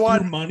yeah, I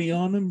want money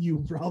on them.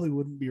 You probably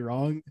wouldn't be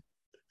wrong.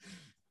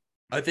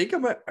 I think I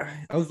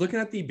was looking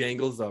at the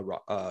Bengals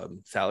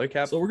salary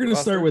cap. So we're gonna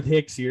start with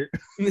Hicks here.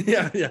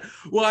 yeah.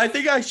 Well, I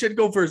think I should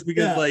go first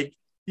because I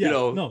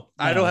don't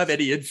have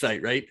any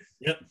insight, right?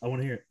 Yep, I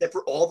want to hear it. And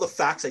for all the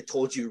facts I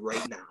told you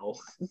right now.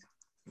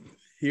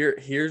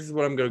 Here's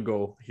what I'm gonna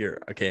go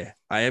here. Okay.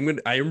 I am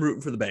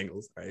rooting for the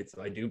Bengals. All right.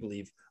 So I do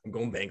believe I'm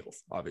going Bengals,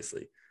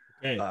 obviously.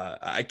 Okay.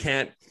 I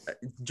can't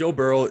Joe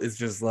Burrow is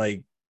just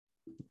like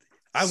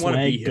I want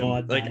to be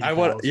him. Like I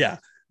want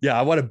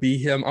I want to be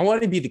him. I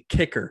want to be the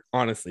kicker,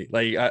 honestly.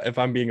 Like, if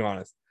I'm being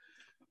honest.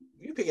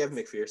 You pick Evan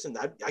McPherson.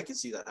 I can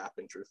see that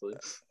happen, truthfully.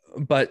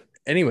 But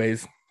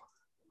anyways,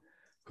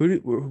 where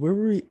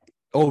were we?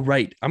 Oh,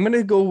 right. I'm going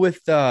to go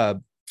with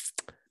 33-30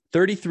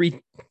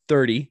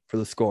 for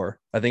the score.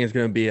 I think it's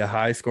going to be a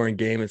high-scoring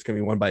game. It's going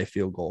to be won by a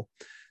field goal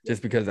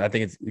just because I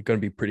think it's going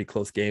to be a pretty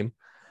close game.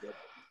 Yep.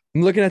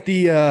 I'm looking at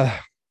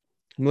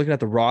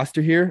the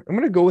roster here. I'm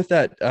going to go with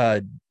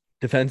that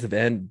defensive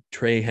end,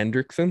 Trey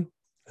Hendrickson.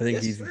 I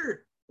think he's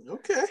sir.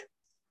 Okay.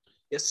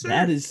 Yes, sir.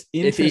 That is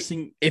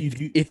interesting.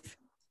 If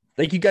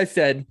like you guys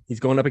said, he's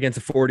going up against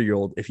a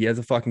 40-year-old. If he has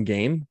a fucking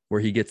game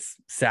where he gets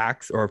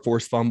sacks or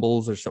forced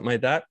fumbles or something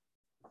like that,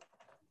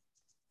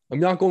 I'm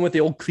not going with the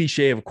old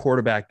cliche of a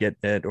quarterback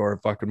getting it or a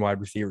fucking wide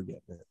receiver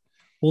getting it.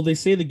 Well, they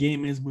say the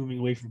game is moving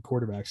away from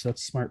quarterbacks, so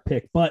that's a smart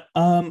pick. But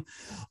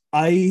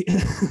I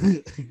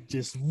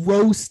just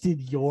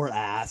roasted your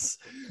ass.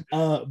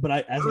 But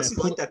I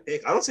honestly like that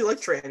pick. I honestly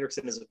like Trey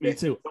Hendrickson as a pick. Me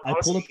too. I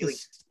pulled up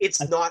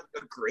it's not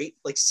a great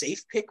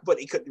safe pick,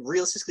 but it could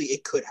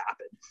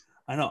happen.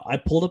 I know. I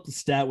pulled up the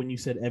stat when you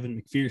said Evan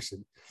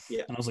McPherson.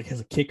 Yeah. And I was like,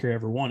 has a kicker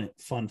ever won it?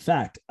 Fun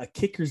fact: a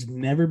kicker's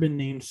never been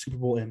named Super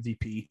Bowl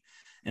MVP,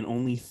 and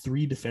only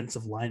 3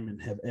 defensive linemen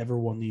have ever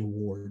won the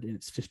award in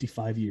its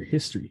 55-year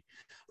history.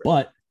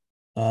 Right.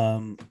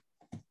 But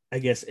I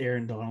guess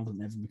Aaron Donald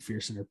and Evan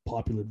McPherson are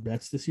popular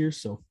bets this year.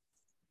 So,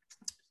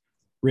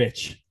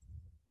 Rich.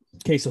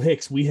 Okay, so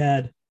Hicks, we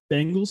had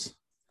Bengals.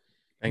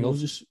 What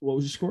was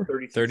your score?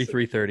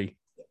 33-30.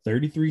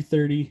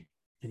 33-30,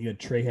 and you had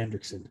Trey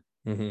Hendrickson.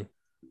 Mm-hmm.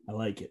 I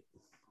like it.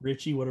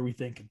 Richie, what are we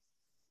thinking?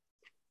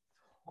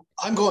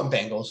 I'm going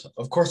Bengals.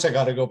 Of course, I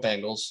got to go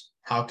Bengals.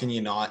 How can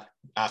you not?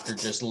 After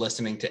just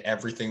listening to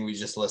everything we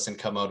just listened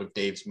come out of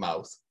Dave's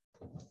mouth,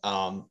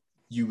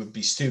 you would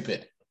be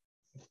stupid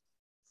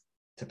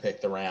to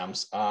pick the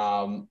Rams.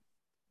 I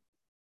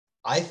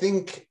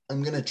think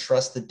I'm going to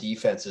trust the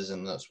defenses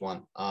in this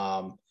one.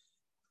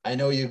 I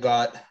know you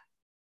got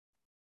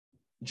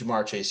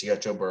Jamar Chase, you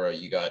got Joe Burrow,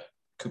 you got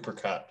Cooper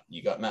Kupp,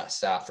 you got Matt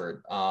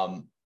Stafford.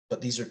 But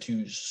these are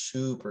 2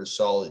 super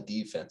solid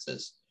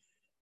defenses.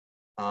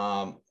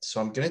 So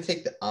I'm going to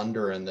take the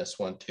under in this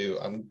one too.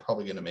 I'm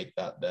probably going to make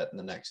that bet in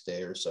the next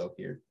day or so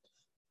here.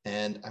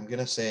 And I'm going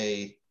to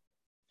say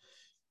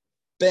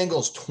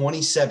Bengals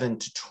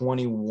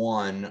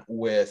 27-21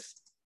 with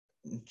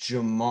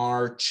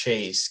Jamar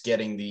Chase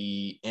getting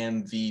the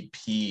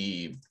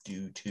MVP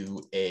due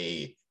to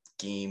a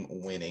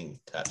game-winning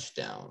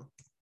touchdown.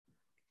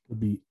 Would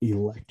be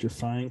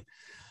electrifying.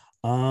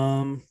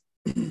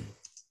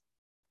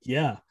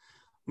 Yeah,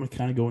 I'm going to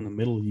kind of go in the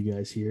middle of you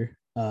guys here.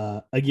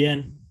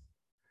 Again,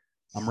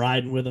 I'm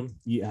riding with them.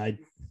 Yeah, I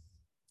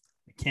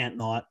can't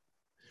not.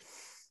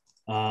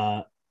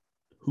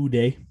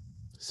 Houday,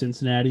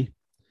 Cincinnati.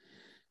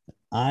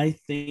 I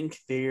think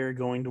they're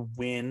going to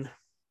win.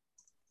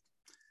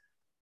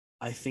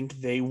 I think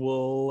they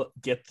will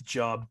get the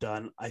job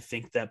done. I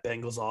think that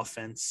Bengals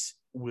offense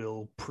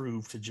will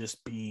prove to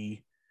just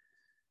be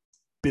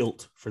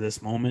built for this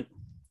moment.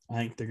 I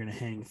think they're going to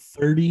hang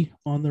 30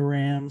 on the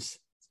Rams.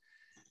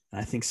 And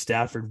I think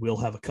Stafford will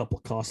have a couple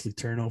costly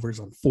turnovers,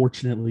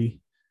 unfortunately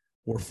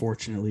or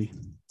fortunately.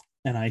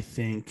 And I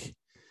think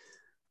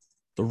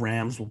the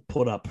Rams will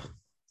put up.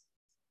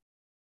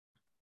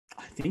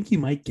 I think you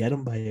might get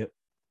them by.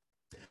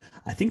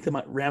 I think the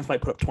Rams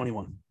might put up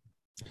 21.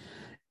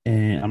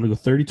 And I'm going to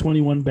go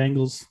 30-21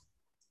 Bengals.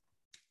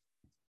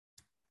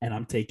 And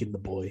I'm taking the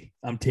boy.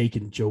 I'm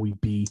taking Joey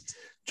B.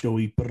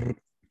 Joey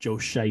Joe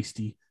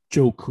Shiesty,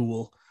 Joe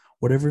Cool,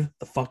 whatever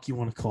the fuck you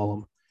want to call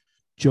him,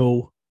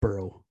 Joe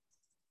Burrow.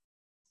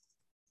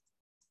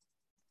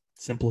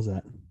 Simple as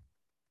that.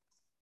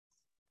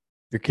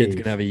 Your kid's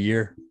going to have a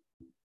year.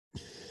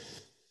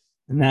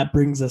 And that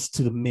brings us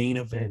to the main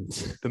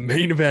event. The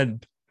main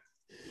event.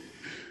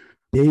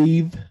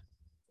 Dave,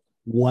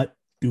 what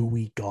do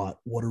we got?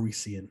 What are we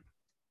seeing?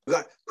 We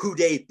got who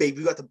Dave, baby.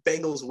 We got the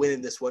Bengals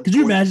winning this one. Could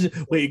you imagine?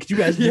 Wait, could you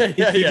imagine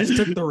if you just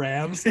took the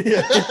Rams?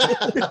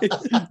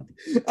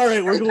 All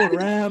right, we're going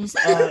Rams.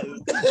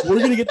 We're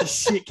going to get the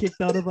shit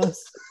kicked out of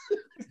us.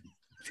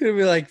 It's going to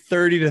be like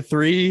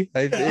 30-3,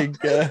 I think.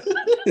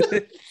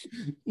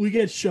 We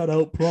get shut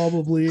out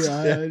probably. We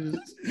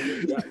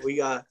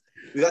got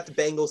the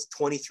Bengals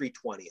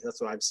 23-20. That's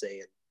what I'm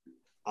saying.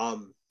 I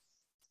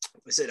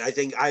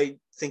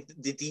think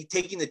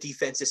taking the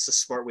defense is a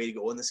smart way to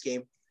go in this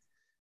game.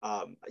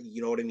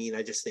 You know what I mean?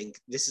 I just think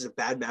this is a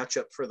bad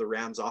matchup for the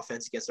Rams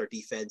offense against our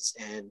defense,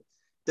 and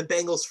the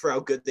Bengals, for how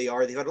good they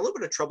are, they've had a little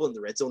bit of trouble in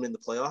the red zone in the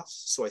playoffs.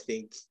 So I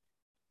think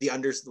the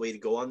under is the way to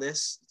go on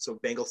this. So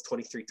Bengals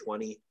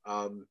 23-20.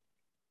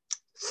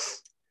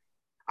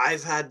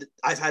 I've had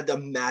a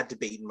mad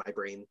debate in my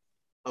brain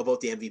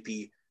about the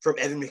MVP, from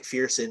Evan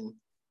McPherson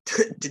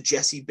to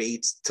Jesse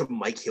Bates to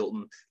Mike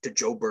Hilton to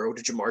Joe Burrow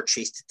to Jamar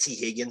Chase to T.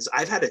 Higgins.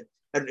 I've had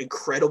an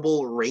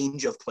incredible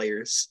range of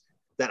players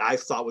that I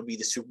thought would be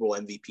the Super Bowl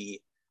MVP.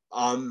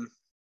 And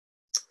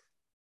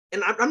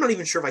I'm not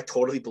even sure if I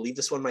totally believe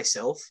this one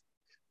myself,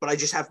 but I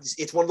just have this,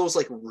 it's one of those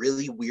like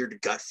really weird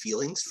gut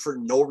feelings for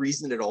no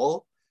reason at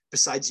all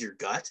besides your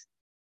gut.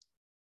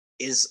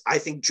 I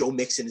think Joe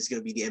Mixon is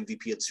going to be the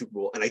MVP of the Super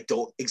Bowl, and I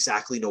don't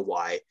exactly know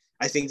why.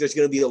 I think there's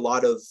going to be a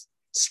lot of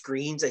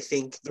screens. I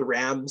think the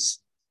Rams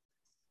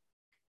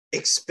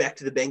expect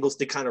the Bengals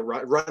to kind of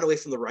run away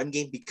from the run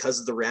game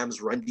because the Rams'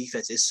 run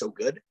defense is so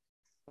good,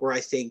 where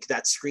I think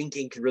that screen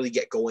game can really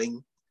get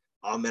going.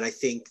 And I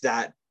think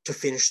that to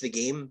finish the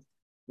game,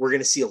 we're going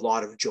to see a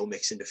lot of Joe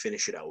Mixon to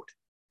finish it out.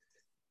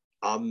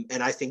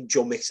 And I think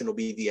Joe Mixon will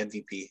be the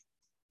MVP.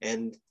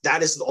 And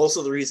that is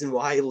also the reason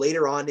why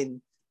later in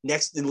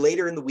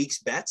the week's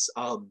bets,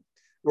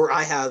 where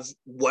I have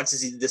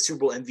the Super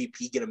Bowl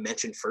MVP going to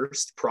mention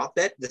first, prop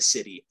bet, the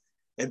city.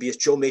 And because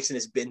Joe Mixon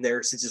has been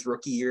there since his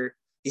rookie year,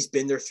 he's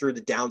been there through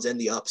the downs and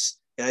the ups.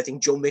 And I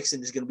think Joe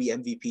Mixon is going to be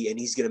MVP, and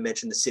he's going to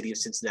mention the city of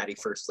Cincinnati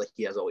first, like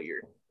he has all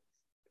year.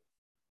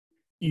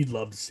 You'd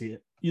love to see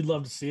it.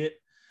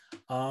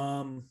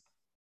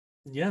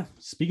 Yeah.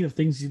 Speaking of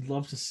things you'd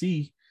love to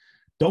see,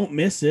 don't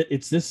miss it.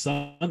 It's this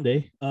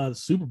Sunday, the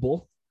Super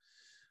Bowl.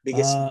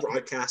 Biggest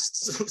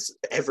broadcast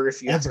ever,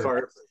 if you ask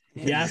Carter.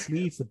 If you ask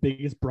me, it's the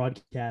biggest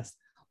broadcast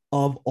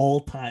of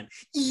all time.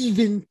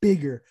 Even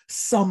bigger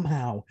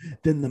somehow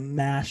than the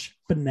MASH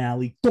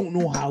finale. Don't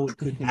know how it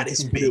could be. That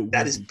is big.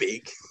 That is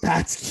big.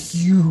 That's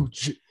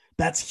huge.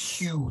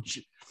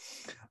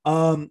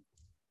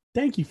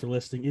 Thank you for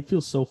listening. It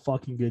feels so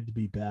fucking good to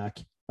be back.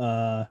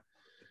 Of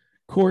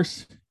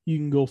course, you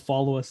can go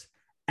follow us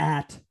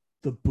at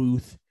the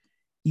Booth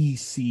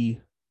EC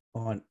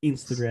on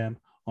Instagram,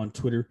 on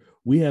Twitter.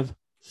 We have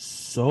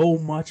so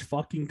much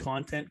fucking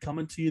content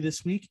coming to you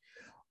this week.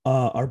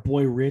 Our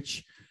boy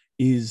Rich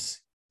is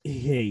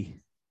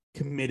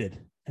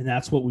committed, and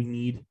that's what we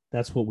need.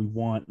 That's what we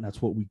want, and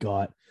that's what we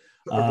got.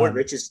 Our boy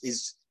Rich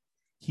is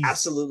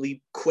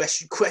absolutely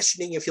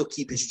questioning if he'll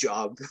keep his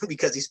job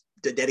because he's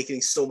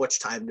dedicating so much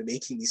time to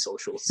making these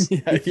socials.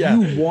 If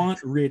you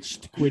want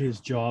Rich to quit his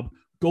job,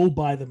 go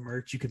buy the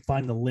merch. You can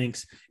find the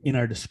links in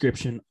our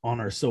description on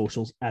our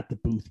socials at the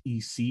Booth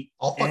EC.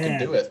 I'll fucking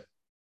do it.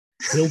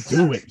 He'll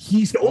do it.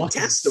 He's don't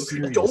test him.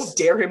 Serious. Don't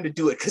dare him to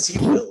do it because he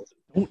will.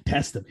 Don't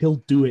test him.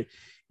 He'll do it.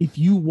 If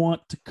you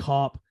want to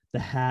cop the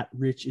hat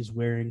Rich is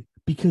wearing,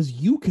 because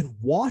you can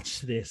watch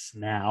this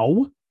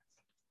now,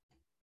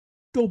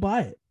 go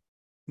buy it.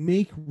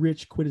 Make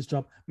Rich quit his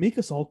job. Make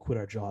us all quit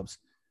our jobs.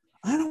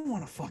 I don't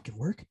want to fucking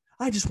work.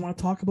 I just want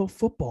to talk about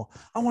football.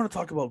 I want to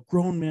talk about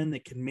grown men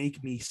that can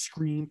make me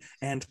scream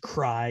and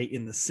cry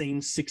in the same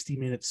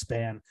 60-minute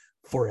span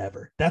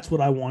forever. That's what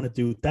I want to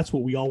do. That's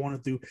what we all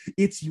want to do.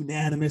 It's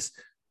unanimous.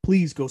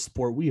 Please go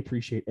support. We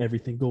appreciate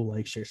everything. Go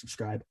like, share,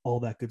 subscribe, all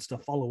that good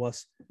stuff. Follow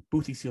us,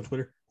 Booth EC on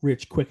Twitter.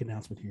 Rich, quick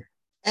announcement here.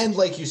 And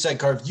like you said,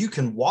 Carv, you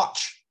can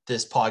watch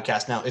this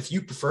podcast now. If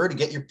you prefer to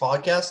get your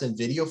podcast in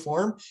video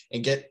form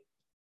and get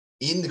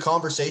in the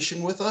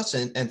conversation with us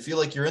and feel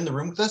like you're in the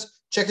room with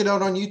us, check it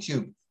out on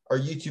YouTube. Our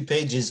YouTube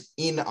page is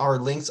in our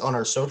links on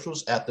our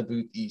socials at the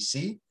Booth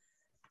EC.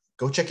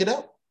 Go check it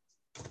out.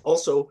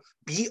 Also,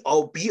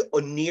 I'll be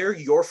near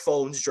your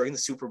phones during the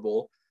Super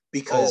Bowl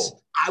because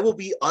I will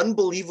be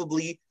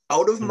unbelievably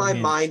out of my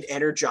mind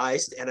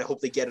energized, and I hope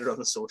they get it on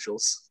the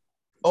socials.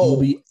 We'll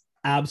be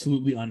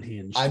absolutely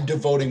unhinged. I'm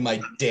devoting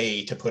my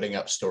day to putting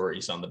up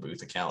stories on the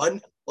Booth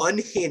account.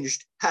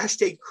 Unhinged.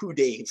 Hashtag who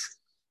Dave.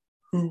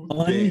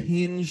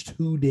 Unhinged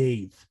who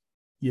Dave.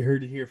 You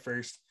heard it here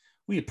first.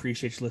 We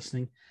appreciate you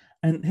listening.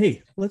 And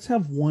hey, let's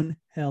have one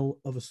hell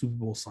of a Super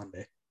Bowl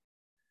Sunday.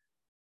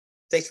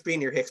 Thanks for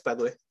being here, Hicks, by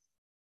the way.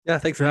 Yeah,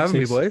 thanks for having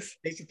me, boys.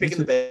 Thanks for picking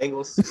the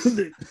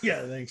Bengals.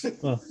 Yeah, thanks.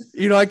 Well,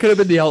 I could have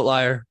been the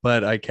outlier,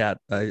 but I can't.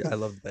 I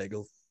love the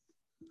Bengals.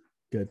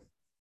 Good.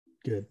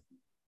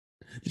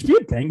 Just be a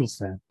Bengals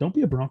fan. Don't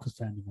be a Broncos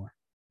fan anymore.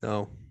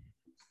 No.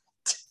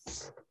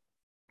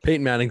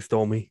 Peyton Manning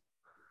stole me,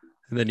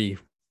 and then he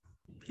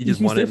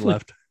just won it and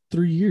left.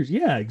 3 years.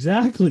 Yeah,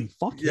 exactly.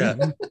 Fuck yeah.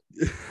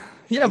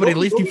 Yeah, but at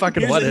least he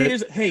fucking won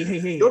it. Hey.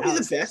 You know what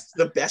would be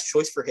the best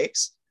choice for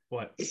Hicks?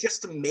 What? It's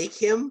just to make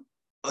him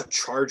a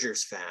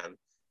Chargers fan.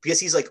 Because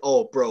he's like,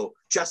 oh, bro,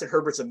 Justin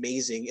Herbert's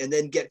amazing. And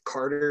then get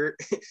Carter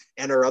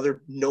and our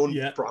other known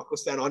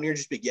Broncos fan on here and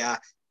just be, yeah,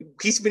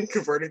 he's been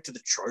converted to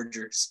the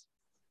Chargers.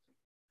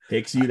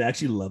 Hicks, you'd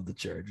actually love the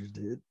Chargers,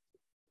 dude.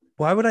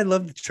 Why would I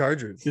love the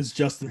Chargers? Because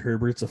Justin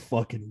Herbert's a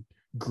fucking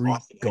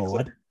Greek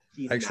god.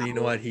 Actually, you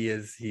know what? He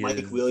is.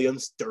 Mike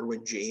Williams,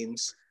 Derwin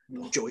James,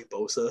 Joey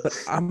Bosa.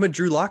 But I'm a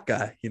Drew Lock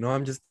guy.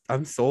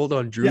 I'm sold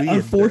on Drew. Yeah,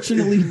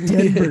 unfortunately,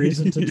 Denver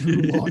isn't a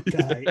Drew Lock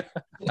guy.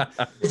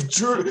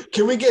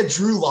 Can we get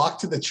Drew Lock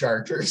to the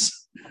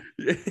Chargers?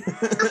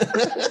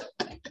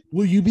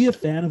 Will you be a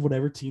fan of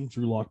whatever team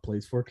Drew Lock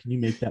plays for? Can you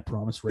make that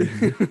promise right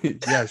here?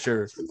 Yeah,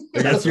 sure.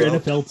 That's your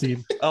NFL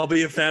team. I'll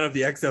be a fan of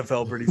the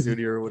XFL pretty soon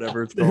here, or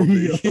whatever it's called,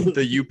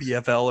 the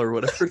UPFL or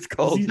whatever it's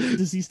called.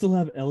 Does he still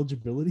have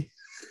eligibility?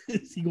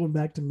 Is he going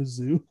back to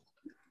Mizzou?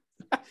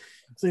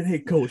 Saying, hey,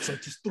 coach,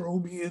 just throw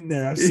me in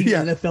there. I've seen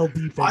NFL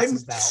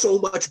defenses now. I'm so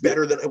much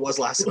better than I was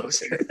last time I was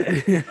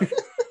here.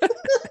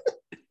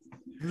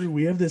 Drew,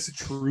 we have this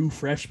true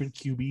freshman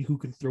QB who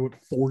can throw it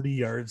 40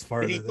 yards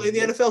farther. Did he play in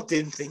the NFL?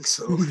 Didn't think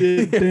so.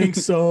 Didn't think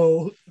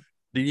so.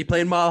 Did he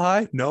play in Mile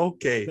High? No?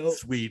 Okay, nope.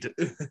 Sweet.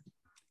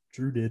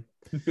 Drew did.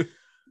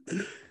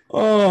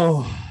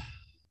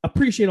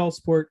 Appreciate all the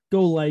support.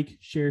 Go like,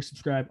 share,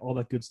 subscribe, all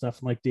that good stuff.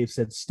 And like Dave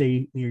said,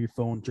 stay near your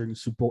phone during the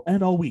Super Bowl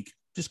and all week.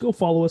 Just go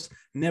follow us.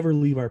 Never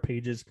leave our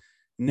pages.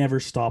 Never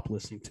stop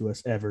listening to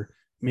us ever.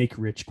 Make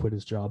Rich quit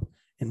his job.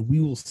 And we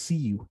will see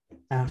you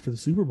after the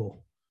Super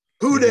Bowl.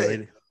 Who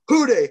they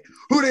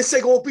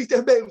say gonna beat the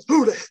Bengals?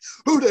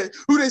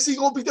 Who they say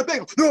gonna beat the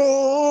Bengals?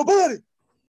 Nobody.